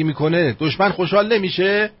 زندگی میکنه، دشمن خوشحال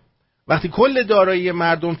نمیشه؟ وقتی کل دارایی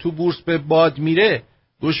مردم تو بورس به باد میره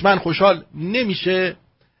دشمن خوشحال نمیشه؟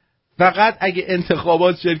 فقط اگه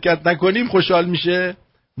انتخابات شرکت نکنیم خوشحال میشه؟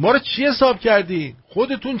 ما رو چی حساب کردین؟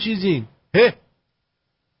 خودتون چیزین.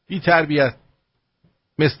 بی تربیت.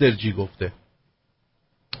 مستر جی گفته.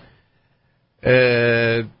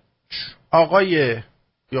 آقای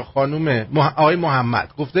یا خانوم آقای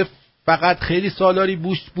محمد گفته فقط خیلی سالاری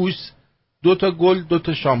بوس بوس، 2 تا گل 2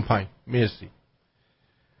 تا شامپاین. مرسی.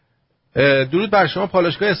 درود بر شما.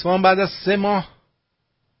 پالایشگاه اصفهان بعد از 3 ماه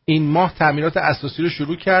این ماه تعمیرات اساسی رو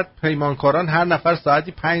شروع کرد. پیمانکاران هر نفر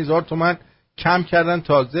ساعتی 5000 تومان کم کردن.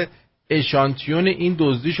 تازه اشانتیون این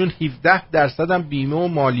دزدیشون 17% هم بیمه و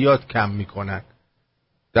مالیات کم میکنن.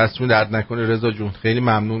 دستون درد نکنه رضا جون، خیلی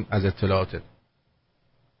ممنون از اطلاعاتت.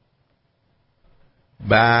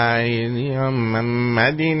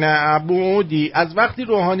 مدینه عبودی، از وقتی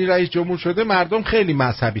روحانی رئیس جمهور شده مردم خیلی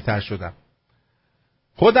مذهبی تر شدن.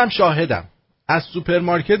 خودم شاهدم. از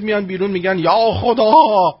سوپرمارکت میان بیرون میگن یا خدا،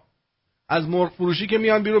 از مرغ فروشی که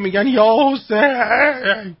میان بیرون میگن یا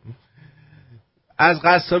حسین، از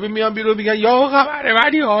قصابی میان بیرون میگن یا قمر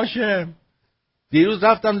ولی هاشم. دیروز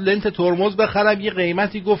رفتم لنت ترمز بخرم، یه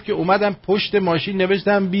قیمتی گفت که اومدم پشت ماشین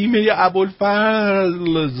نوشتم بیمه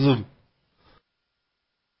ابوالفضل.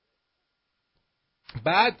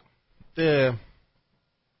 بعد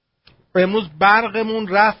امروز برقمون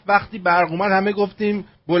رفت. وقتی برق اومد همه گفتیم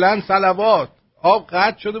بلند صلوات. آب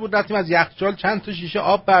قطع شده بود، رفتیم از یخچال چند تا شیشه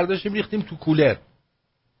آب برداشتیم ریختیم تو کولر.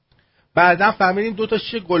 بعدا فهمیدیم 2 تا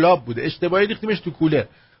شیشه گلاب بوده، اشتباهی ریختیمش تو کولر.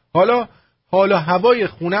 حالا هوای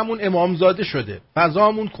خونمون امامزاده شده،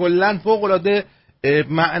 فضامون کلا فوق العاده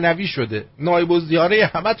معنوی شده. نایب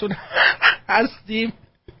الزیاره همتون هستیم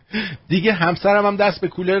دیگه. همسرم هم دست به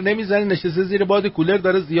کولر نمیزنه، نشسته زیر باد کولر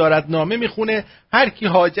داره زیارتنامه میخونه. هر کی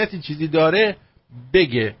حاجتی چیزی داره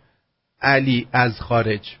بگه. علی از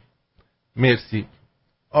خارج. مرسی.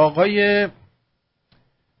 آقای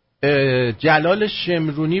جلال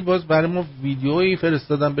شمرونی باز برای ما ویدیویی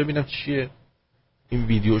فرستادن، ببینم چیه این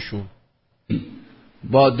ویدیوشون.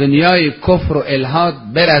 با دنیای کفر و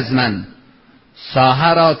الحاد برزمن،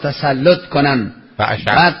 ساحه را تسلط کنن،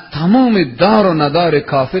 بعد تمام دار و ندار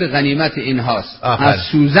کافر غنیمت این هاست. از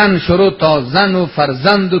سوزن شروع تا زن و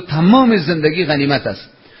فرزند و تمام زندگی غنیمت است.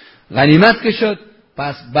 غنیمت که شد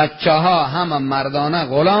پس بچه ها هم مردانه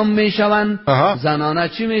غلام میشوند، زنانه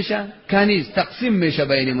چی میشه؟ کنیز. تقسیم میشه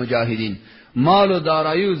بین مجاهدین. مال و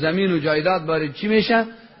دارایی و زمین و جایداد بارد چی میشه؟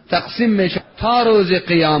 تقسیم میشه تا روز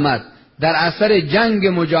قیامت. در اثر جنگ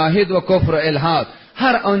مجاهد و کفر و الحاد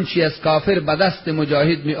هر آنچی از کافر به دست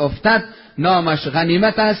مجاهد می افتد نامش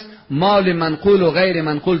غنیمت است. مال منقول و غیر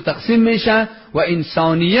منقول تقسیم میشه و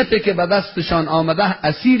انسانیتی که به دستشان آمده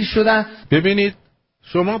اسیر شده. ببینید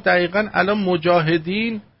شما دقیقاً الان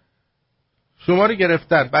مجاهدین شما رو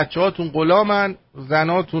گرفتن، بچه هاتون غلامن،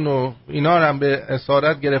 زناتون و اینا رو هم به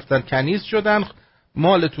اسارت گرفتن، کنیز شدن،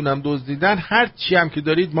 مالتون هم دزدیدن، هر چی هم که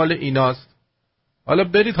دارید مال ایناست. حالا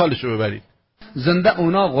برید حالشو ببرید. زنده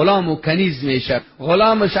اونا غلام و کنیز میشه.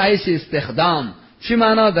 غلامش عیس استخدام، چی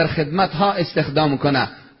معنا؟ در خدمت ها استخدام کنه،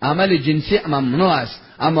 عمل جنسی ممنوع است.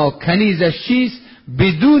 اما کنیزش چیست؟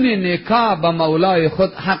 بدون نکاح با مولای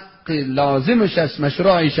خود حق لازمش است،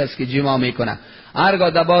 مشروعش است که جما میکنه.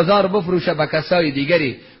 هرگاه در بازار بفروشه به کسای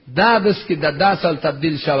دیگری، دست که در 10 سال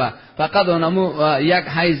تبدیل شوه فقط اونمو یک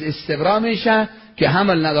حیز استبرا میشه که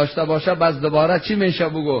حمل نداشته باشه، بس دوباره چی میشه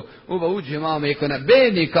بگو؟ او به او جما میکنه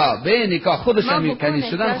به نکاح. خودش هم کنیز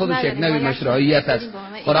شدن خودش یک نوع مشروعیت است.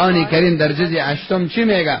 قرآن کریم در جزء 8 چی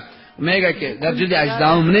میگه؟ میگه که در جزء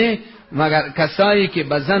 18 نه مگر کسایی که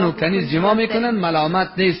به زن و کنیز جما میکنن ملامت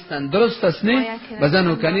نیستن. درست است نه؟ به زن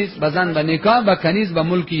و کنیز، به زن به نکاح، به کنیز به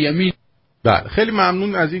ملک یمین. بله خیلی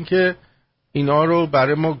ممنون از این که اینا رو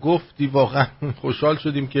برای ما گفتی. واقعا خوشحال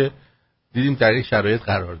شدیم که دیدیم در این شرایط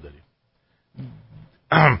قرار داریم.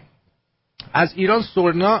 از ایران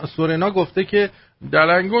سورنا گفته که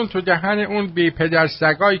دلنگون تو دهن اون بی پدر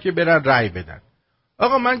سگایی که برن رای بدن.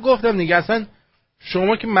 آقا من گفتم دیگه، اصلا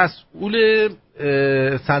شما که مسئول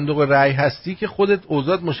صندوق رای هستی که خودت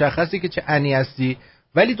اوضاعت مشخصی که چه انی هستی،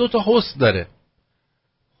 ولی 2 تا حسن داره.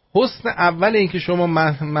 حسن اول این که شما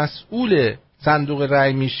مسئول صندوق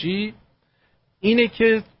رای میشی اینه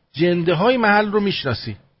که جنده های محل رو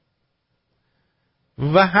میشناسی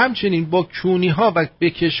و همچنین با کونی ها و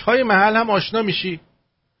بکش های محل هم آشنا میشی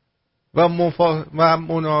و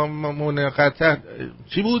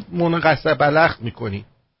چی بود؟ منقصه بلخت میکنی،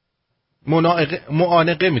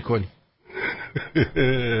 معانقه میکنی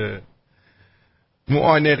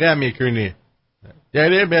معانقه میکنی،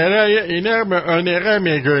 یعنی برای اینا معانقه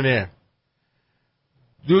میکنه.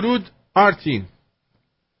 درود آرتین.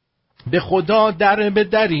 به خدا در به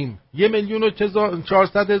دریم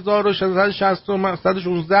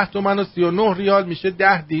 1,400,616 تومن و 39 ریال میشه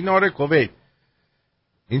 10 دینار کویت.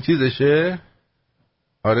 این چیزشه؟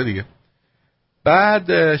 آره دیگه.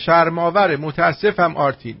 بعد شرماوره. متاسفم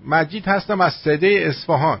آرتین. مجید هستم از سده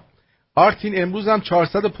اصفهان. آرتین امروزم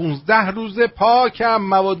 415 روزه پاکم،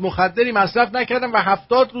 مواد مخدری مصرف نکردم و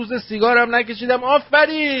 70 روزه سیگارم نکشیدم.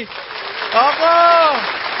 آفرین آقا،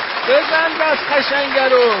 بزن دست خشنگه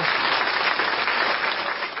رو،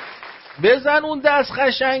 بزن اون دست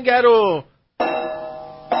خشنگه رو.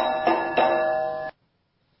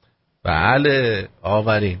 بله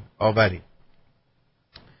آورین.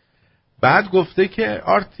 بعد گفته که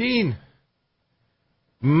آرتین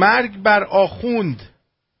مرگ بر آخوند.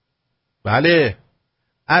 بله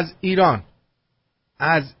از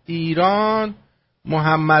ایران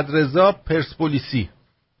محمد رضا پرسپولیسی.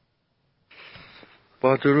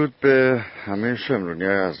 با درود به همه شمرونی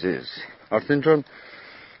های عزیز. آرتین جان،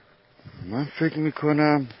 من فکر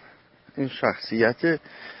میکنم این شخصیت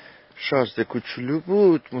شازده کوچولو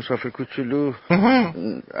بود، مسافر کوچولو،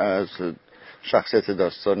 از شخصیت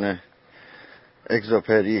داستان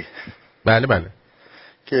اگزوپری. بله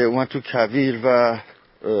که اومد تو کویر و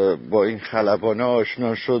با این خلبانه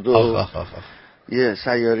آشنا شد و یه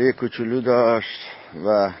سیاره کوچولو داشت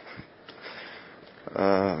و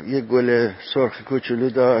یه گل سرخ کوچولو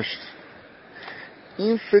داشت.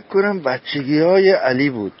 این فکر کنم بچگی های علی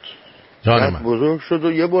بود. بعد بزرگ شد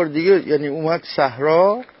و یه بار دیگه یعنی اومد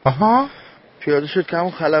صحرا، پیاده شد که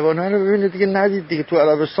همون خلبانه رو ببینه دیگه، ندید دیگه، تو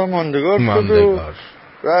عربستان ماندگار شد و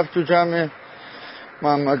رفت تو جمع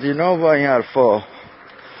محمدینا و این حرفا.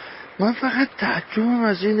 من فقط تعجبم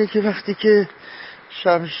از اینه که وقتی که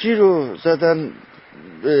شمشیر رو زدن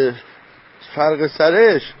به فرق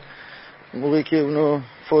سرش، موقعی که اونو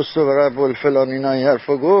فست و رب الفلان اینا این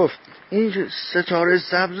حرفا گفت، این ستاره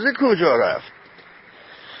سبز کجا رفت؟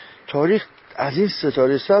 تاریخ از این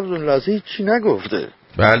ستاره سبز اون لحظه هیچی نگفته.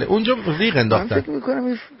 بله اونجا ریق انداختن. من فکر میکنم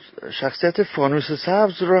این شخصیت فانوس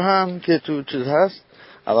سبز رو هم که تو چیز هست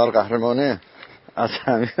اول قهرمانه از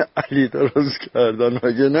همین علی درست کردن،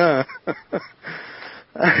 اگه نه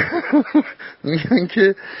میگن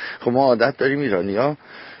که خب ما عادت داریم ایرانی‌ها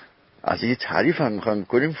از این تعریف هم میخوایم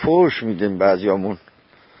کنیم فوش میدیم بعضیامون.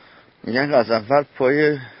 میگن غضنفر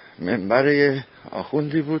پای منبر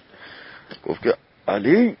آخوندی بود گفت که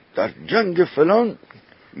علی در جنگ فلان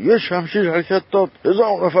یه شمشیر حرکت داد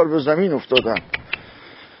 1000 نفر به زمین افتادن.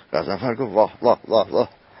 غضنفر گفت واه واه واه واه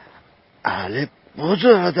علی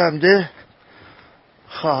بزرگ آدم ده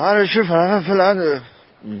خواهرش فلان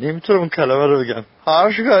نمیتونم اون کلمه رو بگم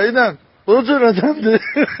خواهرش گاهیدن بزرگ آدم ده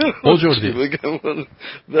بزرگی بگم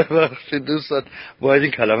ببخشید دوستان باید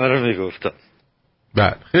این کلمه رو میگفتم.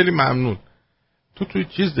 بله خیلی ممنون. توی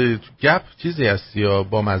چیز تو گپ چیزی هستی یا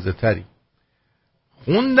با مزه تری.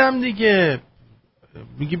 خوندم دیگه.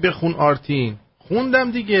 میگی بخون آرتین.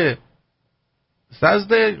 خوندم دیگه.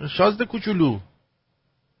 شازده کوچولو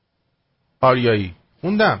آریایی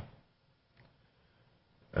خوندم.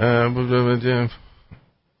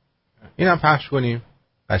 اینم پخش کنیم.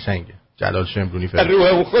 قشنگه. جلال شمرونی فرد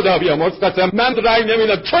روح خدا بیامرز قسم من رای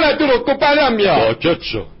نمیدم چون از دروغ گو بدم میاد. ساکت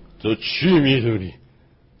شو. تو چی میدونی؟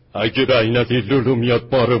 اگه رای ندی لولو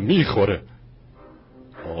میاد ما رو میخوره.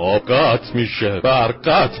 آب قطع میشه برق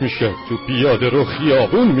قطع میشه تو پیاده رو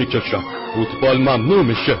خیابون میکشن فوتبال ممنوع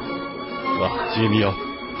میشه. وقتی میاد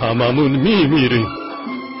هممون میمیریم.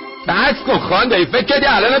 بس کن خانده فکر کردی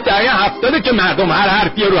الان دهه 70 که مردم هر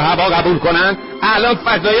حرفی رو هوا قبول کنن؟ الان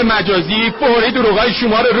فضای مجازی فوری دروغای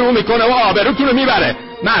شما رو میکنه و آبروتون رو میبره.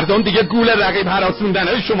 مردم دیگه گول رقیب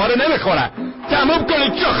هراسوندنهای شما رو نمیخورن. تموم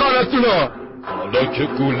کنید چه خانتونو. حالا که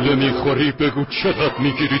گوله میخوری بگو چقدر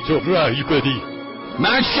میگیری تو رأی بدی.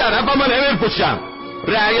 من شرفمو نمیپوشم.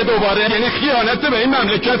 رأی دوباره یعنی خیانت به این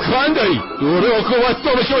مملکت خواندایی. دوره حکومت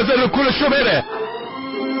صبحشو بزن رو کولشو بره.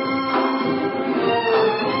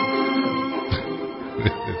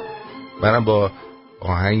 منم با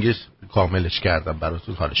آهنگش کاملش کردم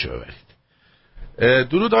براتون حالشو ببرید.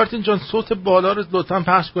 درود آرتین جان صوت بالا رو لطفا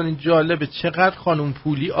پخش کنین. جالبه چقدر خانم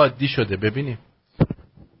پولی عادی شده. ببینیم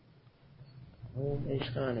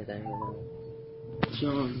عشق منه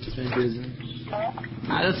جان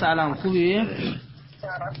سلام خوبی؟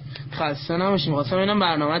 خسته نباشیم. خواستم ببینم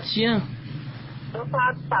برنامه چیه؟ 2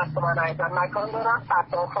 ساعت سخت من ایزن مکان دارم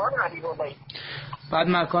فتاخان حبیب‌الله. بعد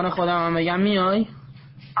مکان خودم هم بگم میای؟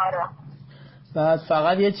 آره. بعد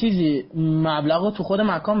فقط یه چیزی مبلغ رو تو خود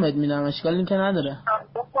مکان بهت میدم اشکالی که نداره.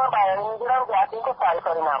 2 تا بیان میگیرم جهت اینکه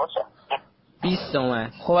سرکاری نباشه. 20 تومن.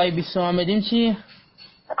 خب اگه 20 تومن بدیم چی؟ این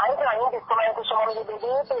 20 تومن که شما میگی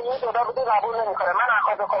بدید به این جدا بودی قبول نمیکنه. من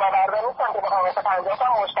اخواز کلاهبردار نیستم که بخوام واسه 50 تا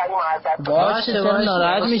مشتری معذب. باشه چرا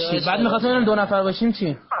ناراحت میشی؟ بعد می‌خواستم ببینم 2 نفر باشیم چی؟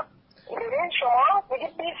 ببین شما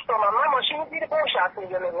میگید 20 تومن من ماشین زیر بوش هست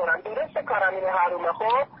اینجا میذارم. درسته کارم اینه حرومه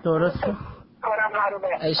خب؟ درسته. کارم حرومه.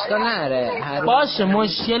 اشکال نداره. باشه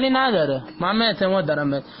مشکلی نداره. من اعتماد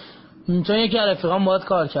دارم بهت. چون یکی از رفیقام باهات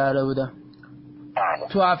کار کرده بودم.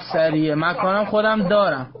 تو افسریه. مکانم خودم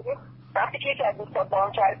دارم. وقتی که یکی از دوستات با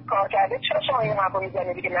هم کار کرده چرا شما این حرفو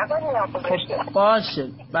میزنی دیگه نزنی این حرفو زشته. باشه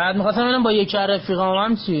بعد میخواستم ببینم با یکی از رفیقام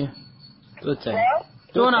هم چی؟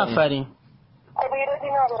 2 نفریم. خب ایرادی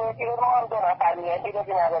نداره. ایراد ما هم 2 نفر میگن.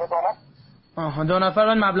 ایرادی نداره بالا. آها 2 نفر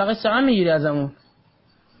بعد مبلغش چقدر میگیری ازمون؟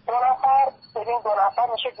 2 نفر ببین 2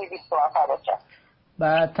 نفر میشه 200 تومن بچه.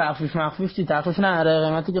 بعد تخفیف مخفیف چی؟ تخفیف نداره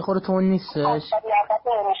قیمتی که خود تون نیستش. لیاقت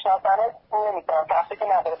نمیشناسنه نمیتونم تخفیفی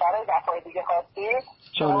نداره. برای دفعه دیگه خواستی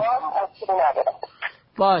شما مشکلی نداره.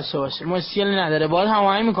 باشه مشکلی نداره. باید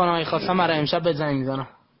هماهنگ میکنم اگه خواستم برای امشب به زنگ میزنم.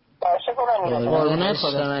 باشه کنم قربونت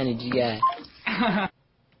خدا منی جیگر.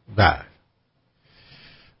 بله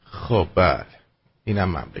خب بله اینم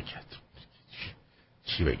مملکت.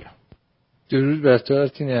 چی بگم؟ درود بر تو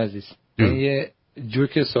آرتین عزیز. این یه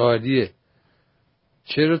جوک سوالیه.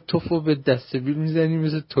 چرا توفو به دستبیل میزنی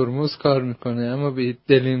مثل ترمز کار میکنه اما به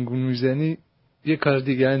دلنگون میزنی یه کار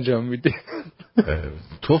دیگه انجام میده؟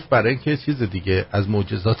 توف برای اینکه چیز دیگه از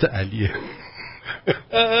معجزات علیه.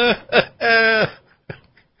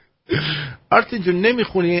 آرتین جون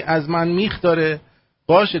نمیخونی از من میخ داره.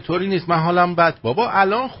 باشه طوری نیست من حالم بد. بابا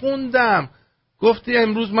الان خوندم گفتی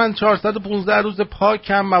امروز من 415 روز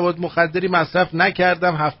پاکم مواد مخدری مصرف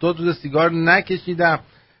نکردم 70 روز سیگار نکشیدم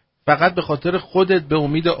فقط به خاطر خودت به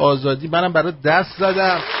امید آزادی منم برات دست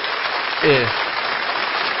زدم.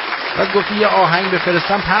 بعد گفتی یه آهنگ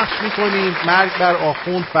بفرستم پخش میکنیم مرگ بر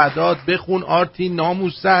آخوند فداد بخون آرتین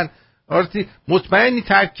ناموسن. آرتین مطمئنی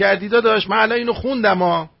ترک کردی داداش؟ من الان اینو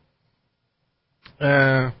خوندم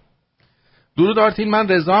درود آرتین من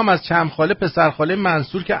رضام از چمخاله پسرخاله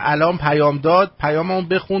منصور که الان پیام داد پیاممون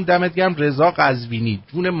بخون دمت گرم. رضا قزوینی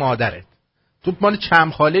جون مادرت. تو مال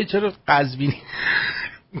چمخاله چرا قزوینی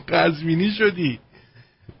قزوینی شدی؟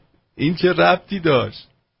 این چه ربطی داشت؟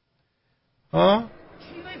 ها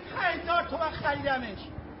خریدمش.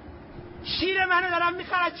 شیر منو دارم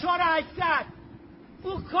میخرد 4800.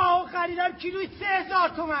 اون کاهو خریدم کیلوی 3000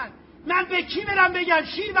 تومن. من به کی برم بگم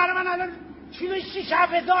شیر برای من الان کیلوی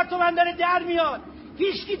 6-7000 تومن داره در میاد.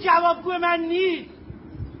 هیچکی جوابگو من نیست.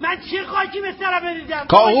 من چه خاکی به سرم بریزم؟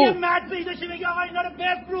 یه مرد پیدا شه بگه آقا اینا رو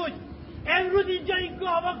بفروش. امروز اینجا این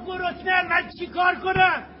گاوا گرسنه‌ان، من چیکار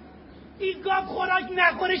کنم؟ این گاو خوراک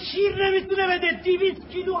نخوره شیر نمیتونه بده. 200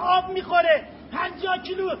 کیلو آب میخوره، 50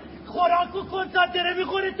 کیلو خوراک و کنسانتره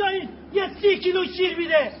میخوره تا این یه 30 کیلو شیر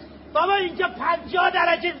میده. بابا اینجا 50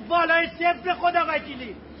 درجه بالای صفر خدا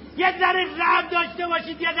وکیلی. یه ذره رحم داشته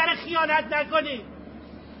باشید، یه ذره خیانت نکنید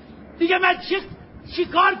دیگه. من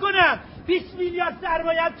چیکار کنم؟ 20 میلیارد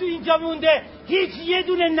سرمایه تو اینجا مونده، هیچ یه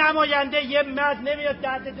دونه نماینده یه مرد نمیاد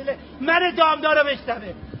درد دل من دامدار رو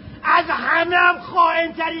بشنوه. از همه هم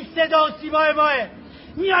خائن‌ترین صدا و سیما ماه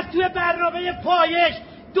میاد توی برنامه پایش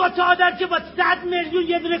 2 تا آدم که با 100 میلیون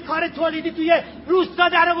یه دونه کار تولیدی توی روستا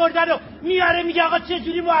در آوردن و میاره میگه آقا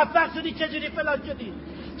چجوری موفق شدی، چجوری فلان شدی.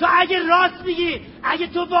 تو اگه راست میگی، اگه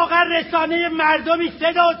تو واقعا رسانه مردمی،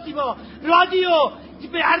 صدا و سیما، رادیو،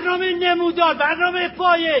 برنامه نمودار، برنامه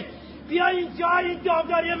پایش، بیا اینجا این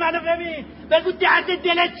دامداری منو ببین، بگو درد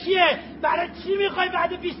دلت چیه، برای چی میخوای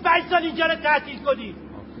بعد 25 سال اینجا رو تعطیل کنی.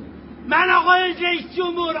 من آقای رئیس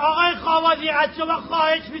جمهور، آقای خوابادی، از شما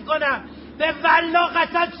خواهش میکنم به والله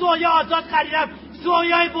قسم سویا آزاد خریدم،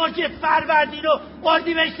 سویای برج فروردین و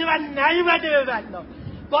اردیبهشت من نیومده به والله.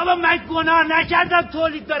 بابا من گناه نکردم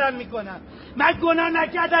تولید دارم میکنم، من گناه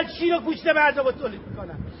نکردم شیر و گوشت مردم رو تولید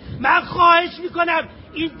میکنم. من خواهش میکنم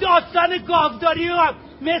این داستان گاوداری رو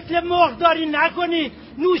مثل مرغداری نکنید،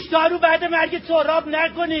 نوشدارو بعد مرگ سهراب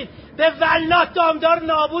نکنید. به والله دامدار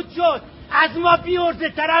نابود شد، از ما بیورزه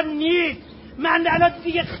ترم نیست. من الان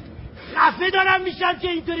دیگه خفه دارم میشم که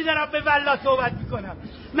اینطوری دارم به والله صحبت میکنم.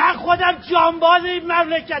 من خودم جانباز این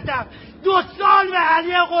مملکتم، 2 سال به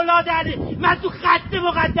علی قلاد علی من تو خط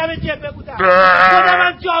مقدم جبهه بودم،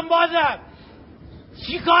 خودم جانبازم.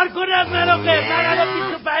 چیکار کنم من آخه؟ من الان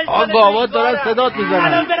 25 ساله گاوا دارن صدات میزنن،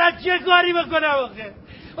 الان برم چه کاری بکنم آخه؟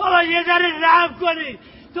 بابا یه ذره رحم کنی،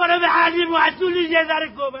 تو رو به علی مسئولی یه ذره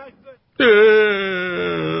کمک کن.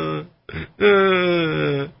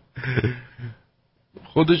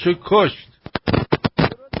 خودشو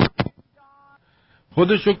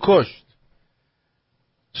کشت.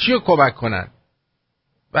 چیو کمک کنن؟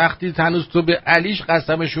 وقتی هنوز تو به علیش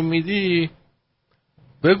قسمشون میدی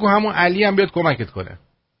بگو همون علی هم بیاد کمکت کنه.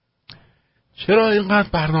 چرا اینقدر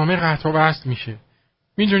برنامه قطع و بست میشه؟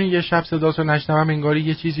 میدونی یه شب صداتو نشنوم انگاری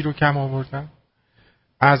یه چیزی رو کم آوردم.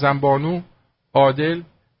 اعظم بانو، عادل،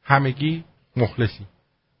 همگی مخلصی.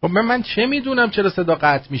 خب من چه میدونم چرا صدا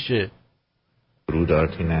قطع میشه؟ درود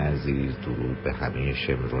آرتین عزیز، درود به همه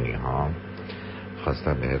شمرونی ها.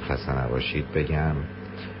 خواستم به خسته نباشید بگم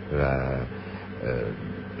و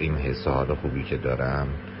این حس و حال خوبی که دارم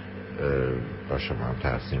با شما هم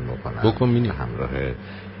تقسیم بکنم. همراه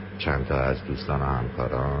چند تا از دوستان و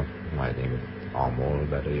همکاران اومدیم آمور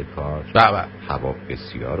برای کار. هوا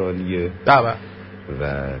بسیار عالیه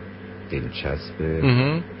و دلچسبه.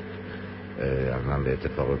 من به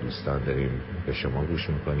اتفاق دوستان داریم به شما گوش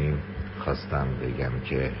میکنیم. خواستم بگم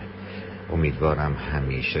که امیدوارم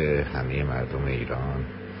همیشه همه مردم ایران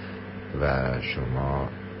و شما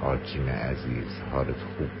آرتین عزیز حالت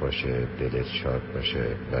خوب باشه، دلت شاد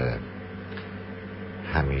باشه و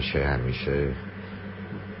همیشه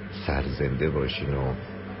سرزنده باشین و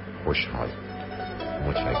خوشحال.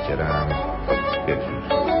 متشکرم.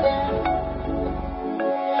 بدرود.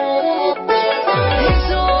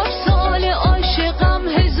 1000 سال عاشقم،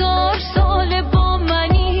 1000 سال با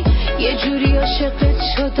منی، یه جوری عاشقت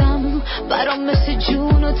شدم برام مثل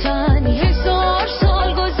جون و تنی. 1000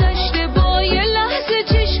 سال گذشته با یه لحظه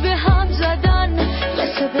چشم به هم زدن،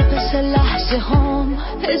 قصه به قصه لحظه هم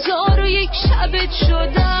 1001 شبت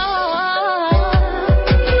شدم.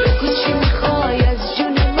 بگو چی میخوای از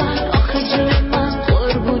جون من، آخه جون من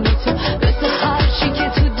قربونی تو، مثل هر چی که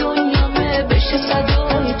تو دنیامه بشه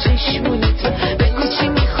صدای چشمونی تو. بگو چی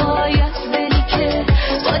میخوای از دلی که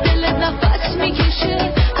با دل نفس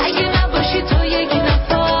میکشه، اگه نباشی تو یک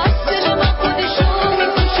نفس دل من خودشو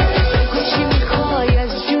میکشه. بگو چی میخوای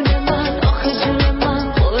از جون من، آخه جون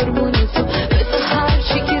من قربونی تو، مثل هر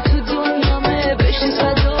چی که تو دنیامه بشه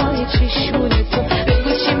صدای چشمونی تو.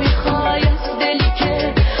 بگو چی میخوای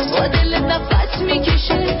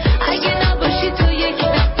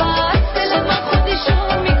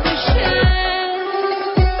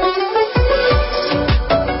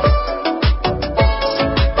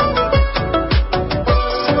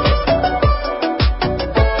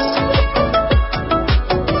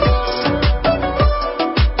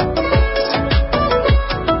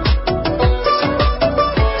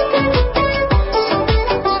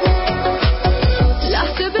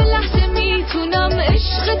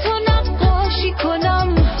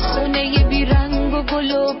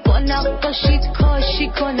نقاشیت کاشی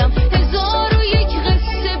کنم، 1001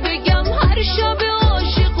 قصه بگم، هر شب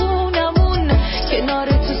عاشقونمون کنار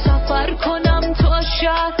تو سفر کنم تا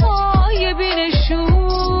شهرهای بینشون.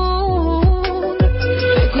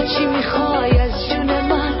 بگو چی میخوای از جون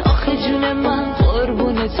من، آخه جون من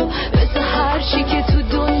قربون تو، مثل هر چی که تو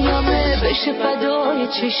دنیامه بشه فدای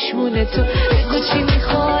چشمون تو. بگو چی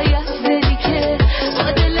میخوای از دلی که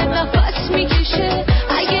با دل نفس میکشه،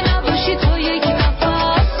 اگه نباشی تو یک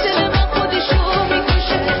نفس دل من خودشو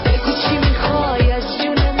میکشه. بگو چی میخوای از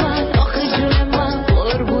جون من، آخه جون من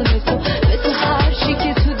قربون تو، مثل هر چی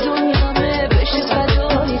که تو دنیامه بشه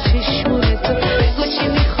فدای چشمون تو. بگو چی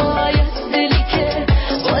میخوای از دلی که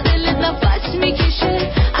با دل نفس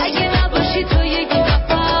میکشه، اگه نباشی تو یک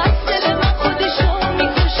نفس دل من خودشو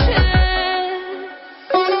میکشه.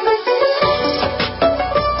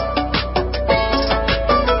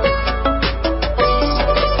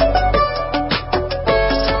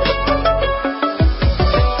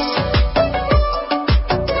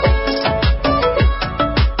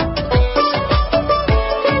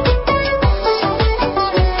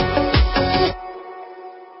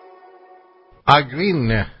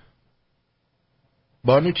 آگرین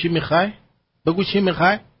بانو چی میخوای؟ بگو چی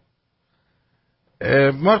میخوای؟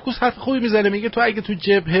 مارکوس حرف خوبی میزنه، میگه تو اگه تو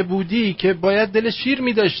جبهه بودی که باید دل شیر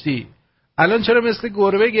میداشتی، الان چرا مثل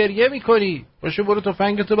گربه گریه میکنی؟ باشه برو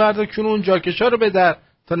تفنگتو بردار کون اون جاکشا رو بدر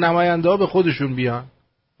تا نماینده ها به خودشون بیان.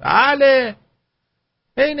 بله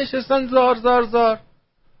هی نشستن زار زار زار.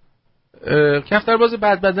 کفترباز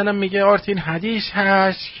بدبدنم میگه آرتین حدیث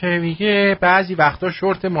هست که میگه بعضی وقتا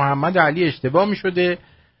شورت محمد و علی اشتباه میشده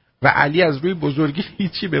و علی از روی بزرگی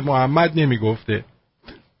هیچی به محمد نمیگفته.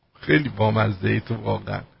 خیلی بامزه ای تو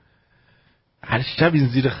واقعا. هر شب این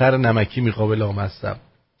زیر خر نمکی میخوابه لامصب.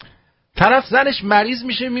 طرف زنش مریض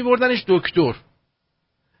میشه میبردنش دکتر.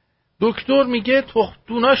 دکتر میگه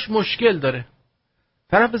تختوناش مشکل داره.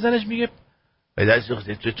 طرف زنش میگه به دست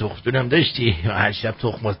اخته تو تختونم داشتی؟ هر شب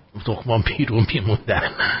تخمان پیرون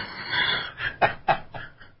میموندن.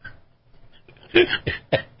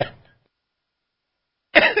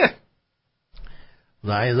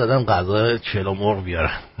 زنی زدم غذا چلو مرغ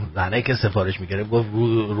بیارم. زنه که سفارش میکرد گفت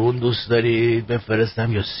رون دوست دارید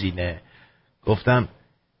بفرستم یا سینه؟ گفتم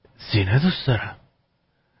سینه دوست دارم.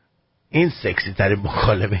 این سکسی ترین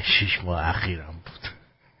مکالمه 6 ماه اخیرم بود.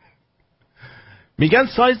 میگن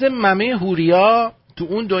سایز ممه هوریا تو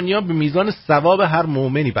اون دنیا به میزان ثواب هر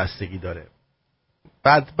مؤمنی بستگی داره.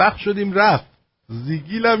 بدبخت شدیم رفت،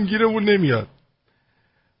 زیگیلم گیرمون نمیاد.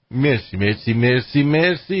 مرسی مرسی مرسی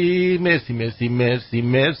مرسی مرسی مرسی مرسی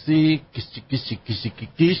مرسی کیش کیش کیش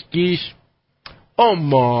کیش کیش.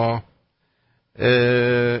 اما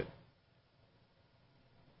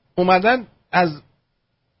اومدن از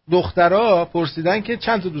دخترها پرسیدن که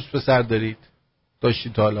چند تا دوست پسر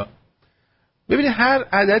داشتید تا حالا. ببینید هر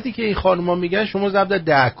عددی که این خانوما میگن شما ضرب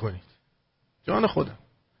 10 کنید. جان خودم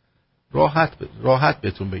راحت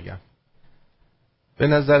بهتون بگم، به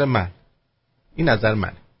نظر من این نظر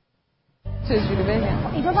منه. چجوری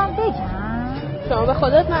بگم؟ اینو من بگم؟ شما به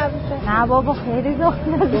خودت مربوطه. نه بابا خیلی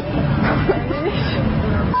دختره.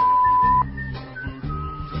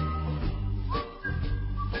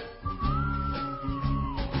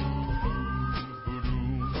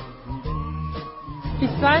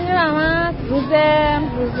 رحمت روز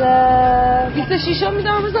 26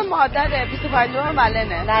 میدونم روز مادره، 25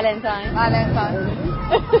 ولنه.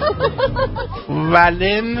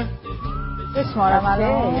 ولن بشمارم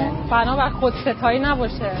الان بنا بر خود ستایی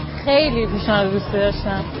نباشه. خیلی پیشنهاد دوست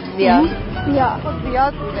داشتم. زیاد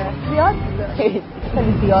بوده. خیلی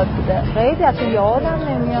زیاد بوده. خیلی اصلا یادم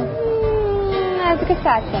نمیاد. نزدیک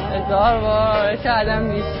 100,000 بار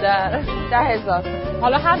شاید بیشتر. 10,000.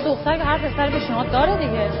 حالا هر دختر که هر پسر پیشنهاد داره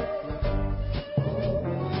دیگه.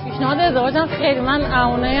 پیشنهاد ازدواجم خیلی، من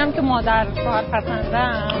اوناییم که مادر خواهر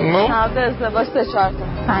پسندم. پیشنهاد ازدواج 3-4 تا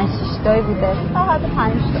 5-6 تایی بوده. فقط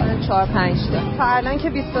 5 تا 4-5 تا. تا الان که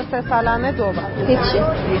 23 سالمه 2 بار.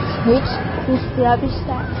 هیچ دوستی‌ها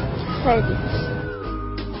بیشتر. خیلی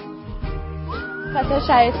خاطر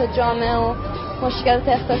شرایط جامعه و مشکلات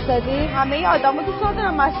اقتصادی همه آدم‌ها دوست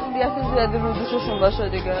ندارن مسئولیت زیادی رو دوششون باشه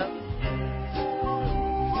دیگه.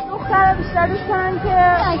 دخترها بیشتر دوستن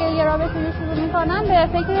که اگه یه رابطه رو شروع میکنن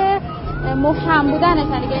به فکر محکم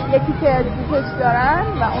بودنش، دیگه یکی که دوستش دارن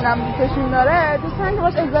و اونم دوستشون داره دوستن که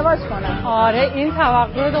باش ازدواج کنن. آره این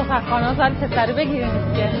توقع دختر خانواده ولی پسری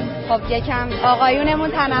بگیریم دیگه. خب یکم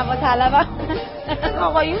آقایونمون تنوع طلبه.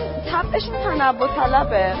 آقایون طبعشون تنوع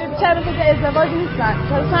طلبه. چرا که ازدواج نیستن،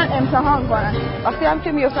 چرا امتحان کنن. وقتی هم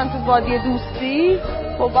که میافتن تو وادی دوستی،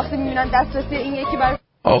 خب وقتی میبینن دسترسی این یکی برای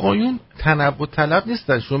آقایون تنوع طلب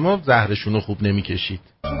نیستن. شما زهرشون رو خوب نمیکشید.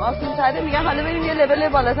 آسون‌تره میگن حالا بریم یه لول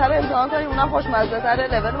بالاتر امتحان کنیم، اونم خوشمزه‌تره،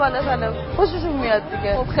 لول بالاتر خوششون میاد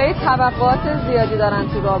دیگه. خب خیلی توقعات زیادی دارن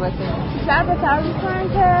تو رابطه. بیشتر پسرا دوست دارن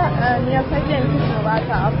که نیازهای جنسیشون رو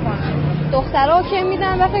برطرف کنن. دخترها اوکی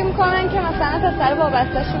میدن و فکر میکنن که مثلا پسر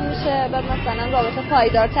وابسته‌شون میشه، بعد مثلا رابطه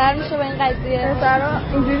پایدارتر میشه با این قضیه. پسرها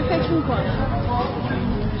اینجوری فکر میکنن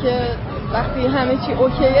که وقتی همه چی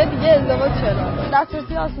اوکیه دیگه ازدواج چرا؟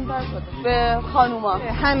 دسترسی آسان‌تر شده به خانوما.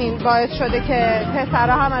 همین باعث شده که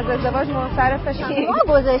پسرها هم از ازدواج منصرف بشن.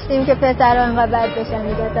 ما گذاشتیم که پسرها اینقدر بد بشن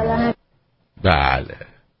دیگه مثلا. بله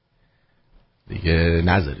دیگه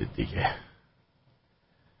نذارید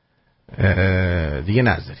دیگه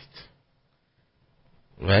نذارید.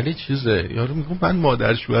 ولی چیزه یارو میگم من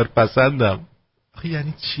مادر شوهر پسندم. آخه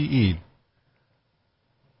یعنی چی این؟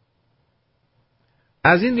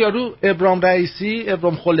 از این یارو ابرام رئیسی،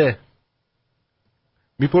 ابرام خله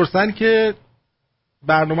میپرسن که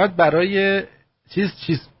برنامه برای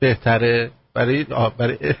چیز بهتره، برای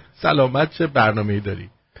سلامت چه برنامه‌ای داری؟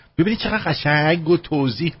 ببینید چقدر قشنگ و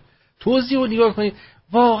توضیح رو نگاه کنید،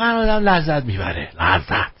 واقعا آدم لذت میبره.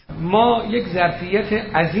 لذت. ما یک ظرفیت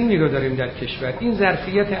عظیمی رو داریم در کشور. این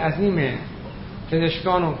ظرفیت عظیم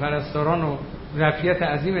پزشکان و پرستاران و ظرفیت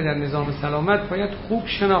عظیم در نظام سلامت باید خوب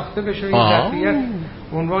شناخته بشه. این ظرفیت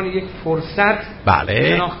به عنوان یک فرصت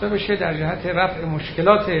شناخته بشه در جهت رفع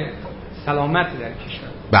مشکلات سلامت در کشور.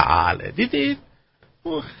 بله دیدید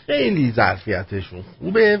خیلی ظرفیتشون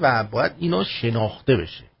خوبه و باید اینا شناخته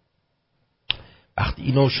بشه. وقتی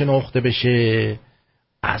اینا شناخته بشه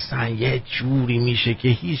اصلا یه جوری میشه که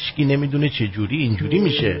هیچکی نمیدونه چه جوری اینجوری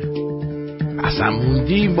میشه. اصلا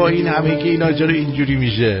موندیم با این همه که اینا چرا اینجوری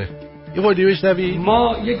میشه. یه خودی بشنوی؟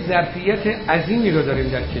 ما یک ظرفیت عظیمی رو داریم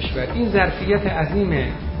در کشور. این ظرفیت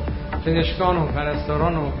عظیم پزشکان و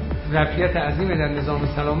پرستاران و ظرفیت عظیم در نظام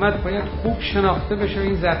سلامت باید خوب شناخته بشه.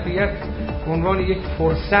 این ظرفیت به عنوان یک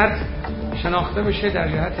فرصت شناخته بشه در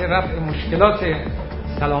جهت رفع مشکلات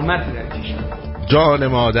سلامت در کشور. جان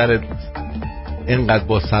مادرت اینقدر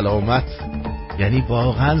با سلامت، یعنی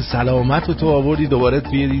واقعا سلامت رو تو آوردی دوباره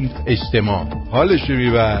توی این اجتماع، حالشو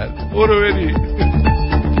میبر. برو بری.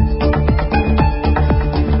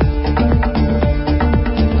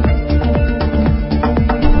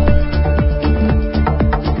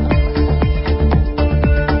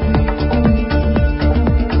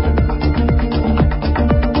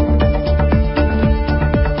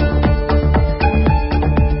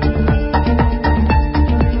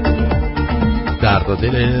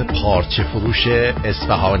 دل پارچه فروش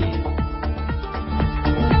اصفهانی.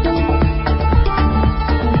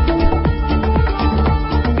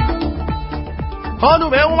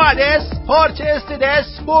 خانومه اومدس، پارچه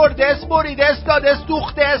استدس، بردس، بریدس، دادس،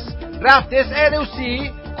 دوختس، رفتس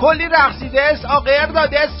عروسی، کلی رقصیدس، آقر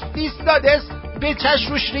دادس، فیس دادس، به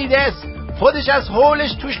چشمش ریدس، خودش از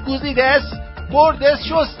حولش توش گوزیدس، بردس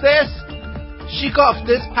شستس،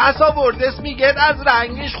 شیکافتس، پس آوردس، میگه از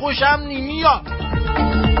رنگش خوشم نمیاد.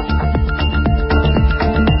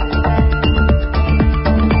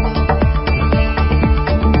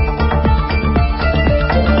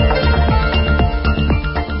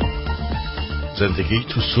 زندگی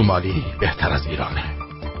تو سومالی بهتر از ایرانه.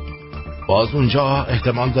 باز اونجا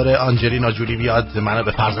احتمال داره آنجلینا جولی بیاد منو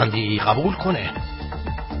به فرزندی قبول کنه.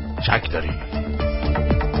 شک داری؟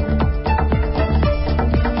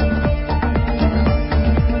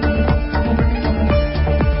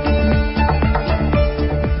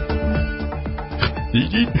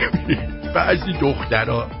 دیدی بعضی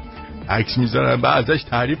دخترها عکس میذارن بعد ازش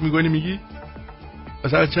تعریف میکنی میگی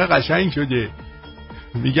مثلا چه قشنگ شده،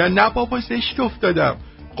 میگن نه بابا زشت افتادم.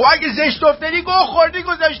 خب اگه زشت افتادی گوه خوردی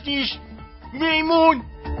گذاشتیش میمون.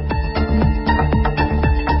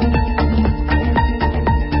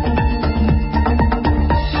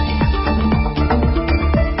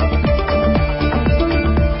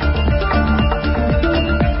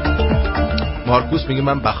 مارکوس میگه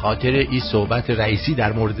من به خاطر این صحبت رئیسی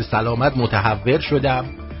در مورد سلامت متحور شدم،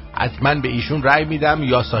 حتما به ایشون رأی میدم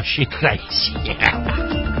یاساشین رئیسی.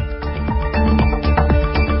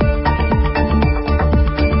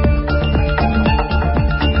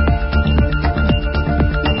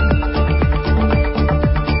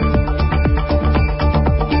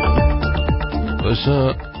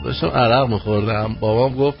 داشتم عرق میخوردم،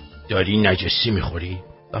 بابام گفت داری نجسی میخوری؟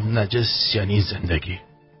 نجس یعنی زندگی،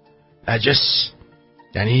 نجس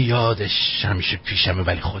یعنی یادش همیشه پیشمه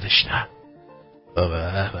ولی خودش نه.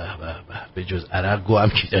 به جز عرق گو هم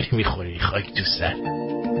که داری میخوری خاک تو سر.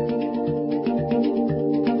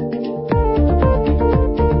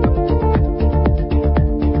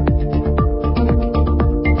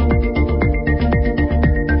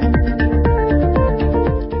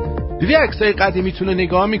 دیدی عکسای قدیمیتون رو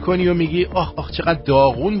نگاه میکنی و میگی آخ چقدر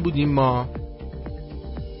داغون بودیم ما.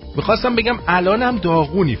 میخواستم بگم الان هم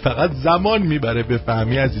داغونی، فقط زمان میبره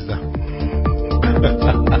بفهمی عزیزم.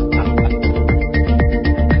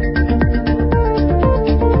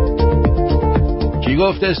 کی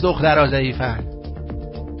گفتش دخترها ضعیفن؟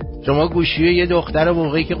 شما گوشی یه دختر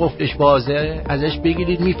موقعی که قفلش بازه ازش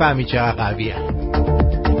بگیرید میفهمی چقدر قویه.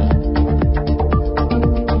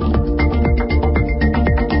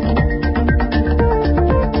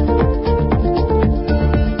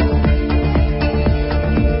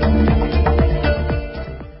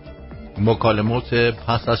 مکالمات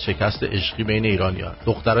پس از شکست عشقی بین ایرانیان.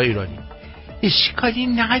 دخترای ایرانی: اشکالی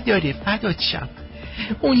نداره فدات شم،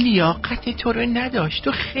 اون لیاقت تو رو نداشت،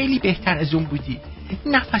 تو خیلی بهتر از اون بودی،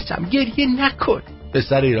 نفسم گریه نکن.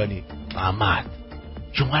 پسر ایرانی: محمد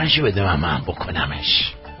جمعهشو بده من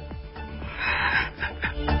بکنمش.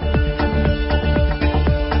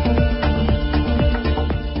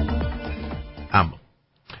 اما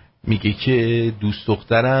میگه که دوست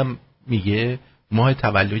دخترم میگه ماه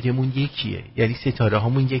تولدمون یکیه، یعنی ستاره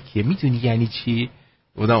هامون یکیه. میدونی یعنی چی؟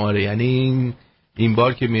 بودم آره، یعنی این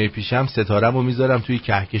بار که میای پیشم ستاره‌مو میذارم توی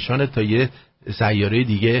کهکشانت تا یه سیاره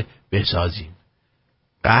دیگه بسازیم.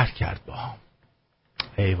 قهر کرد با هم.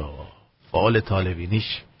 ای بابا فال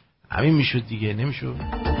طالبینیش همین میشد دیگه، نمیشد؟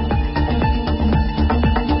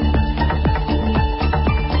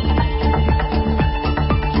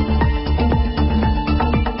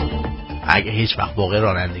 اگه هیچ وقت واقع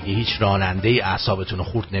رانندگی هیچ راننده‌ای اعصابتون رو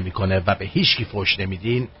خورد نمیکنه و به هیچ کی فحش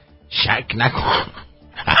نمیدین، شک نکن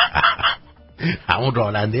همون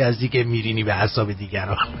راننده هستی که میرینی به اعصاب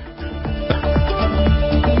دیگران.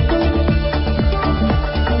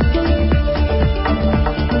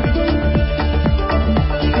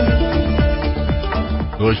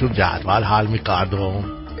 داشتم جدول حل میکردم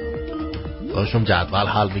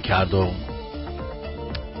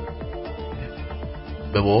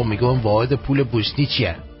به بابا میگم واحد پول بوسنی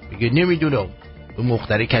چیه؟ میگه نمیدونم. به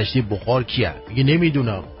مختره کشتی بخار کیه؟ میگه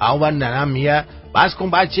نمیدونم. اول ننم میگه بس کن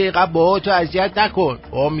بچه اینقدر با تو اذیت نکن.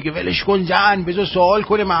 بابا میگه ولش کن زن، بذار سوال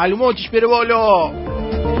کنه معلوماتش بره بالا.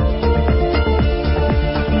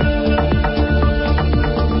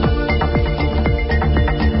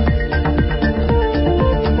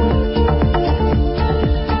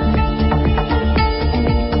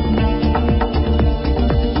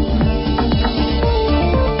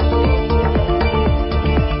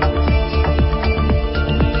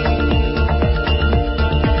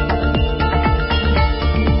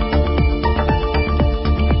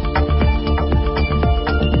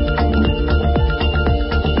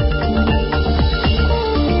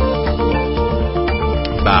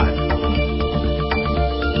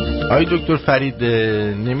 دکتر فرید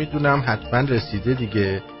نمیدونم حتما رسیده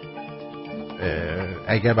دیگه،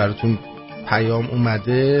 اگر براتون پیام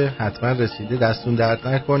اومده حتما رسیده، دستون درد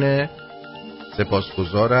نکنه.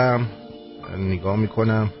 سپاسگزارم، نگاه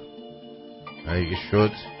میکنم اگه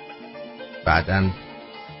شد بعدن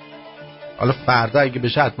حالا فردا اگه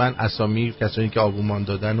بشه حتما اسامی کسانی که آبومان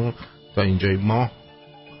دادن و تا اینجای ماه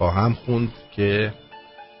خواهم خوند که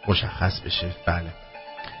مشخص بشه. بله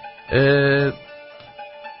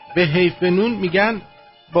به حیف نون میگن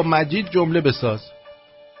با مجید جمله بساز.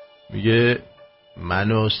 میگه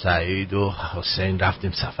من و سعید و حسین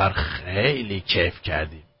رفتیم سفر، خیلی کیف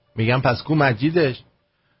کردیم. میگم پس کو مجیدش؟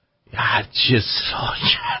 هرچی اصرار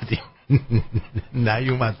کردیم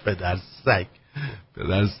نیومد. پدر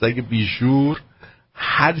سگ بیشور،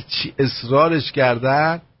 هرچی اصرارش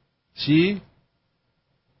کردن چی؟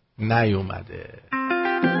 نیومده.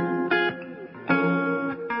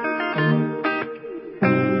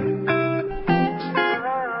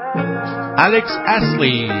 الکس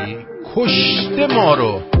اصلی کشته ما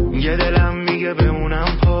رو. یه دلم میگه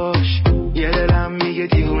بمونم پاش، یه دلم میگه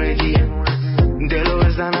دیوونگیه، دلو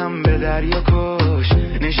بزنم به دریا کش،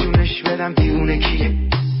 نشونش بدم دیوونه کیه،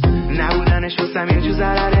 نبودنش واسم یه جو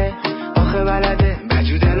ضرره، آخه بلده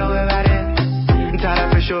بجو دلو ببره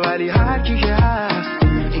طرفشو، ولی هر کی که هست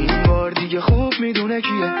این بار دیگه خوب میدونه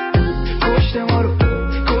کیه. کشته ما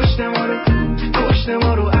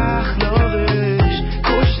رو اخلاقش،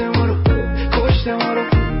 کشته ما رو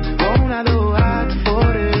با اون عدو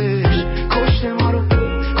اطفارش، کشته ما رو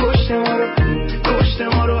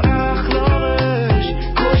اخلاقش،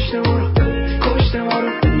 کشته ما رو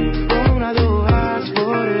با اون عدو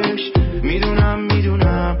اطفارش. میدونم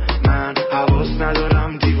من حواس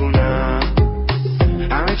ندارم، دیوونم،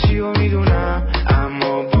 همه چی رو میدونم،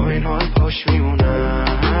 اما با این حال پاش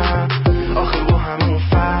میمونم.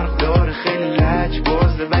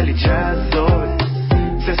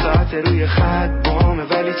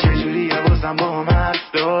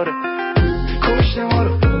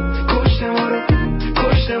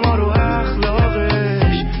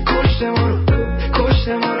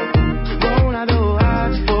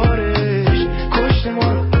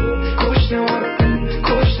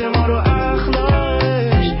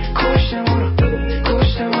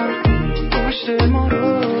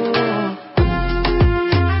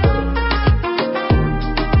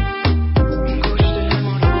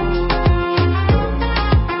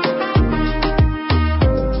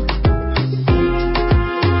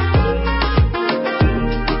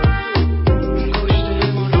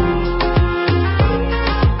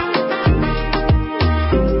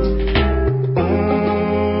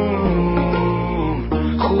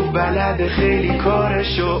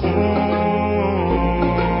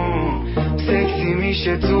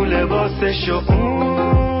 میشه تو لباسشو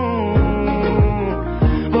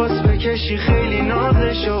باز بکشی خیلی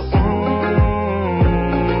نازشو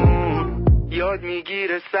یاد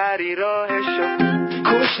میگیره سری راهشو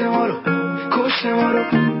کشت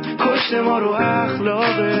ما رو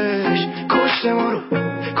اخلاقش کشت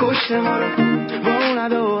ما رو با اون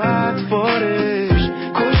ادا و اطفارش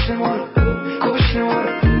کشت ما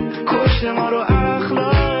رو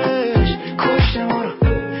اخلاقش کشت ما رو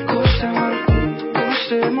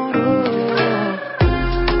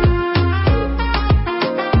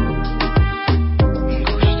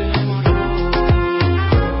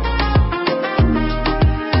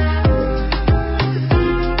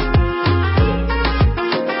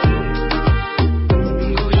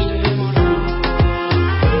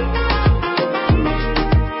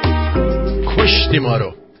ما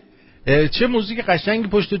رو. چه موزیک قشنگی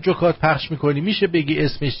پشت جوکات پخش میکنی، میشه بگی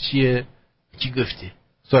اسمش چیه؟ چی گفتی؟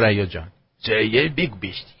 سریا جان سریا بگو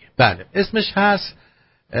بهش دیگه. بله اسمش هست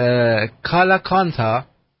کالا کانتا،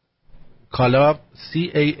 کالا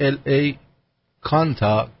C-A-L-A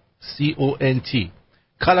کانتا C-O-N-T،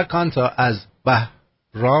 کالا کانتا از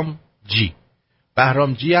بهرام جی.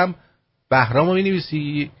 بهرام جی هم بهرام رو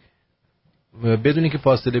مینویسی بدونی که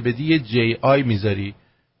فاصله بدی یه جی آی میذاری،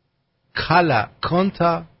 کالا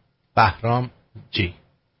کانتا بهرام جی.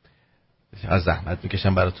 از زحمت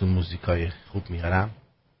میکشم براتون موزیکای خوب میارم.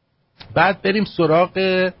 بعد بریم سراغ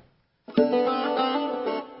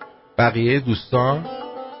بقیه دوستان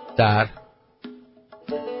در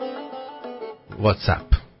واتساپ.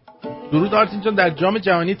 درود آرتین جان، در جام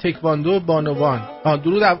جهانی تکواندو بانوان.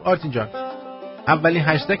 درود آرتین جان. اولین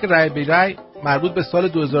هشتگ رای به رای مربوط به سال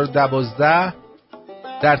 2012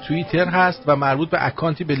 در توییتر هست و مربوط به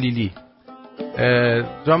اکانتی به لیلی.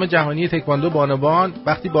 جام جهانی تکواندو بانوان،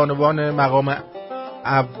 وقتی بانوان مقام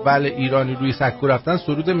اول ایرانی روی سکو رفتن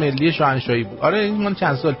سرود ملی شاهنشاهی بود. آره این من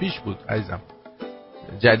چند سال پیش بود عزیزم،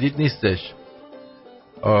 جدید نیستش.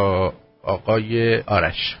 آقای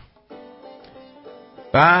آرش.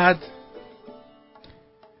 بعد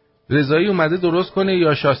رضایی اومده درست کنه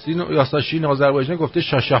یا ساشین آذربایجان گفته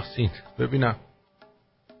شاشاسین.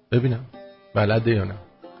 ببینم بلده یا نه،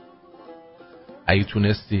 اگه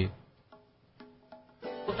تونستی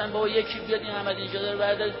گفتن بابا یکی بیاد این احمد اینجا داره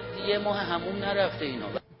بعد یه ماه همون نرفته اینا.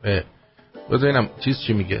 ببینم چیز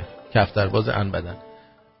چی میگه کفترباز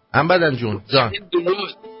انبدن جون جان.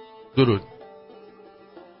 درود.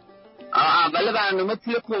 اول برنامه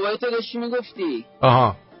توی کویت داشتی میگفتی.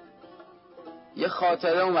 آها یه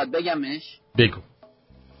خاطره اومد بگمش. بگو.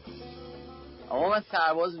 آقا من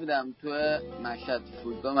سرباز بودم تو مشهد،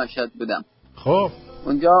 فرودگاه مشهد بودم. خب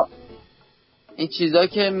اونجا این چیزا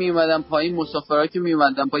که می اومدن پایین، مسافرها که می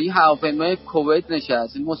اومدن پایین، هواپیمای کویت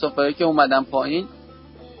نشست. این مسافرها که اومدن پایین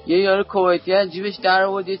یه یارو کویتی از جیبش در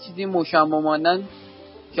آورد یه چیزی مشمع مانند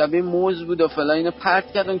شبیه موز بود و فلان، اینو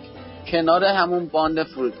پرت کردن کنار همون باند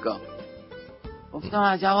فرودگاه. گفتم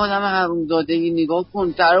عجب آدم حرومزاده‌ای، نگاه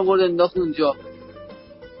کن در آورد انداخت اونجا.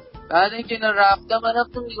 بعد اینکه اینا رفتم من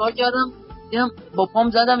رفتم نگاه کردم، دیدم با پام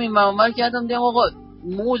زدم این منور کردم، دیدم آقا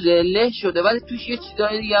موز له شده ولی توش یه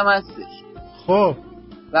چیزای دیگه هم هستش. خب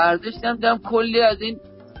برداشتم دیدم کلی از این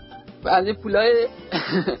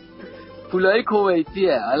پولای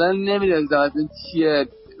کویتیه. الان نمیدونم این چیه،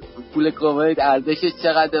 پول کویت ارزشش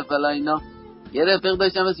چقدر فلان اینا. یه رفیق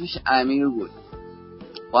داشتم اسمش امیر بود،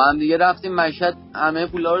 با هم دیگه رفتیم مشهد، همه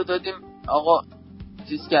پولا رو دادیم آقا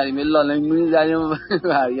چیز کردیم، یه لالنگونی زدیم و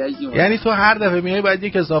برگشتیم. یعنی تو هر دفعه میای باید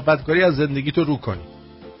یک کثافتکاری از زندگی تو رو کنی.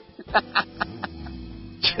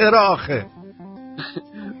 چرا آخه؟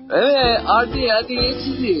 آرتی یه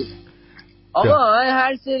چیزی آقا، من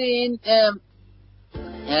هر سری این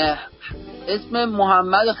اسم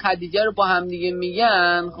محمد و خدیجه رو با هم دیگه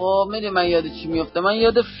میگن، خب میدونی من یاد چی میفته؟ من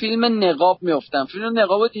یاد فیلم نقاب میفتم. فیلم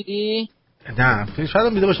نقاب رو دیدی؟ نه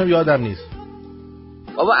شاید میده باشم یادم نیست.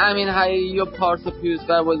 بابا امین حیایی و پارسا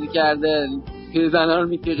پیروزفر بازی کرده، پیرزن‌ها رو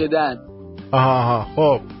میتیقیدن. آها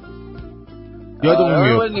خب یادمون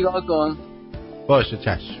میاد. نگاه کن. باشه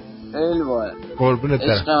چشم. خیلی باحال. قربونت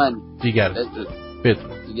برم. عشق من. دیگر.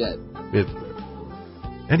 بدون.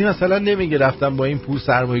 یعنی مثلا نمیگه رفتم با این پول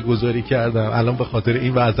سرمایه گذاری کردم الان به خاطر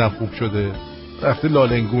این وضعم خوب شده، رفته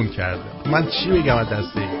لالنگون کرده. من چی بگم از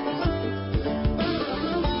دسته این؟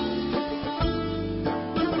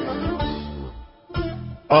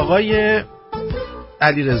 آقای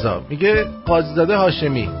علیرضا میگه قاضیزاده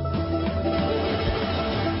هاشمی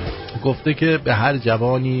گفته که به هر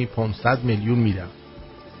جوانی 500 میلیون میدم.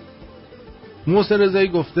 محسن رضایی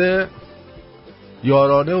گفته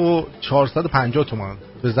یارانه و 450 تومان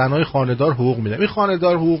به زنای خانه‌دار حقوق میدم. این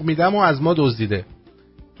خانه‌دار حقوق میدم و از ما دزدیده.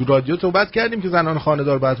 تو رادیو صحبت کردیم که زنان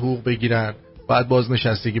خانه‌دار باید حقوق بگیرن، باید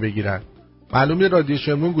بازنشستگی بگیرن. معلومه رادیو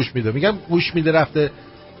شمرون گوش میده. میگم گوش میده رفته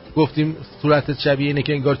گفتیم صورتت شبیه اینه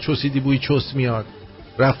که انگار چوسیدی بوی چوس میاد.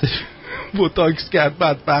 رفته بوتاکس کرد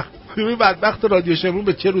بدبخت. بدبخت رادیو شمرون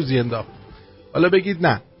به چه روزی انداخت؟ حالا بگید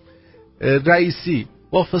نه. رئیسی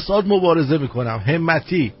با فساد مبارزه میکنم،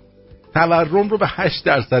 همتی تورم رو به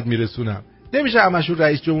 8% میرسونم. نمیشه همشون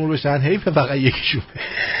رئیس جمهور بشن، حیف فقط یکیشون.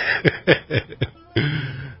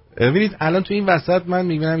 ببینید الان تو این وسط من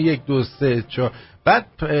میبینم 1 2 3 4 بعد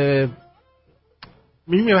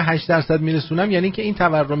میگم 8% میرسونم، یعنی که این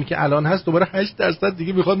تورمی که الان هست دوباره 8%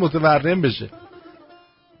 دیگه میخواد متورم بشه.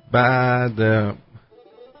 بعد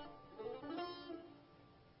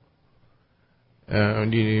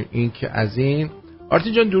این که از این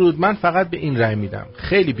آرتین جان درود، من فقط به این رأی میدم.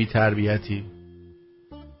 خیلی بی‌تربیتی،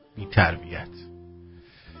 بی‌تربیت.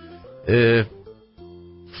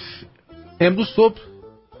 امروز صبح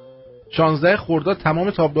 16 خرداد تمام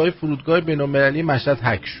تابلوهای فرودگاه بین‌المللی مشهد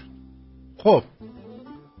هک شد. خب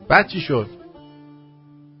بعد چی شد؟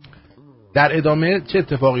 در ادامه چه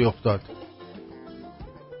اتفاقی افتاد؟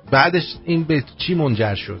 بعدش این به چی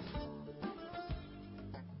منجر شد؟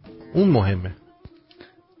 اون مهمه.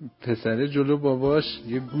 پسره جلو باباش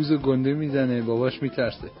یه گوز گنده میزنه، باباش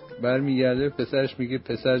میترسه، برمیگرده پسرش میگه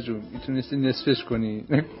پسر جون میتونستی نصفش کنی،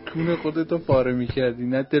 نه کون خودتو پاره میکردی،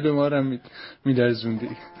 نه دل ما رو میلرزوندی.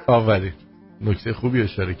 آفرین، نکته خوبی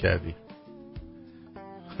اشاره کردی،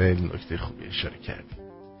 خیلی نکته خوبی اشاره کردی.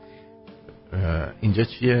 اینجا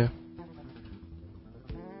چیه؟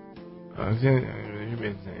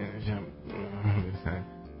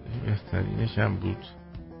 بهترینش هم بود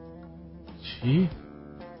چی؟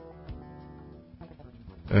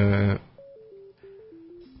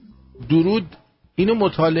 درود، اینو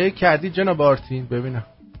مطالعه کردی جناب آرتین؟ ببینم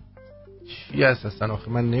چی هست اصلا،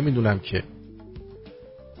 آخه من نمیدونم که.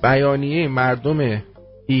 بیانیه مردم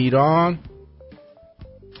ایران،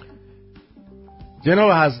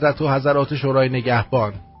 جناب حضرت و حضرات شورای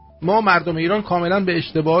نگهبان، ما مردم ایران کاملا به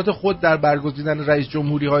اشتباهات خود در برگزیدن رئیس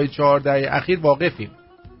جمهوری های 4 دهه اخیر واقفیم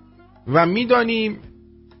و میدانیم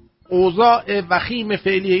اوضاع وخیم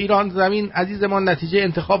فعلی ایران زمین عزیزمان نتیجه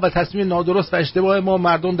انتخاب و تصمیم نادرست و اشتباه ما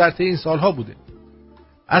مردم در طی این سالها بوده.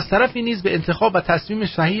 از طرفی نیز به انتخاب و تصمیم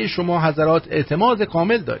صحیح شما حضرات اعتماد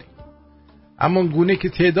کامل داریم، اما گونه که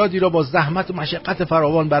تعدادی را با زحمت و مشقت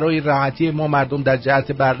فراوان برای راحتی ما مردم در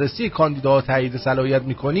جهت بررسی کاندیداها تایید صلاحیت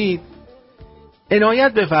می‌کنید،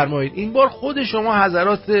 عنایت بفرمایید این بار خود شما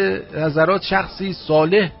حضرات شخصی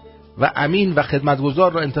صالح و امین و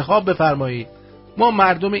خدمتگزار را انتخاب بفرمایید. ما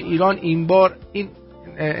مردم ایران این بار این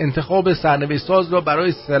انتخاب سرنوشت ساز را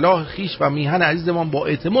برای صلاح خیش و میهن عزیزمان با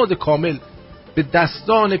اعتماد کامل به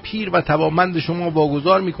دستان پیر و توانمند شما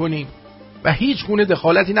واگذار می‌کنیم و هیچ گونه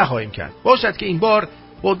دخالتی نخواهیم کرد. باشد که این بار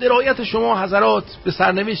با درایت شما حضرات به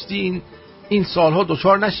سرنوشت این سالها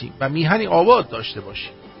دچار نشیم و میهنی آباد داشته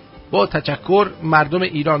باشیم. با تشکر، مردم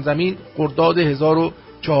ایران زمین، خرداد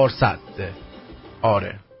 1400.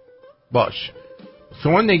 آره باش،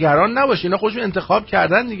 شما نگران نباشید، اینا خودشون انتخاب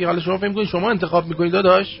کردن دیگه. حالا شما فکر می‌کنید شما انتخاب می‌کنید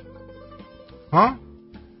داداش؟ ها؟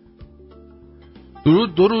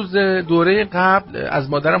 دو روز دوره قبل از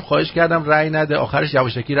مادرم خواهش کردم رأی نده، آخرش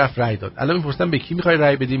یواشکی رفت رأی داد. الان میپرسم به کی می‌خوای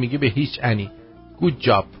رأی بدی؟ میگه به هیچ انی. گود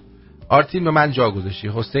جاب. آرتین به من جا گذاشتی.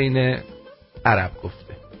 حسین عرب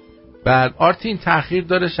گفته. بعد آرتین تأخیر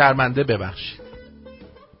داره، شرمنده ببخشید.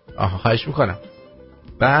 آها خواهش میکنم.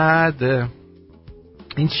 بعد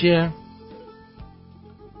این چیه؟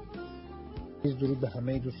 درود به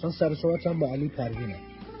همه دوستان. سر صحبتم با علی پروینه.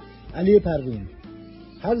 علی پروین،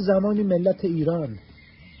 هر زمانی ملت ایران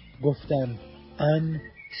گفتن ان،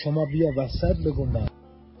 شما بیا وسط بگو من.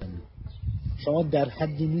 شما در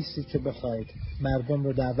حدی نیستید که بخواید مردم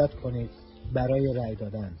رو دعوت کنید برای رأی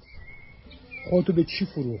دادن. خودتو به چی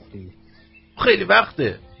فروختی؟ خیلی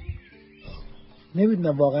وقته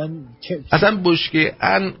نمیدونم واقعا اصلا بشکه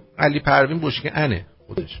ان، علی پروین بشکه انه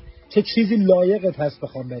خودش. چه چیزی لایقت هست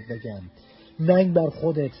بخوام بهت بگم؟ ننگ بر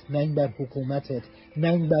خودت، ننگ بر حکومتت،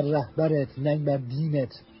 ننگ بر رهبرت، ننگ بر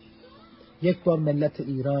دینت. یک بار ملت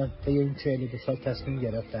ایران طی این 42 سال تصمیم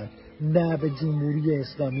گرفتن نه به جمهوری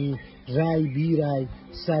اسلامی رای بی رای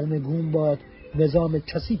سرنگون باد، نظام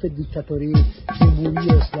کثیف دیکتاتوری جمهوری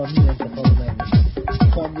اسلامی انتخاب نمیشه.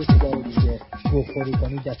 میخوام یکی بار دیگه گفتگو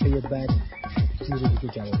کنی، دفعه بعد جور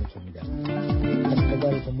دیگه جوابتو میدم. از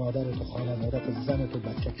پدرت و مادرت و خانوادت و زنت و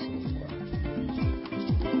بچت شروع میکنم.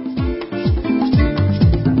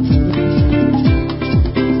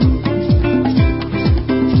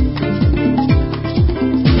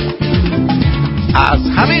 از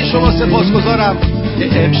همه شما سپاسگزارم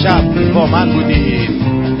که امشب با من بودید.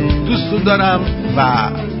 دوستون دارم و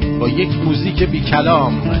با یک موزیک بی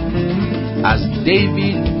کلام از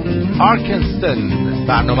دیوید آرکنستن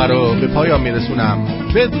برنامه رو به پایان میرسونم.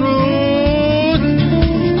 بدرود.